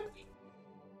 Bye.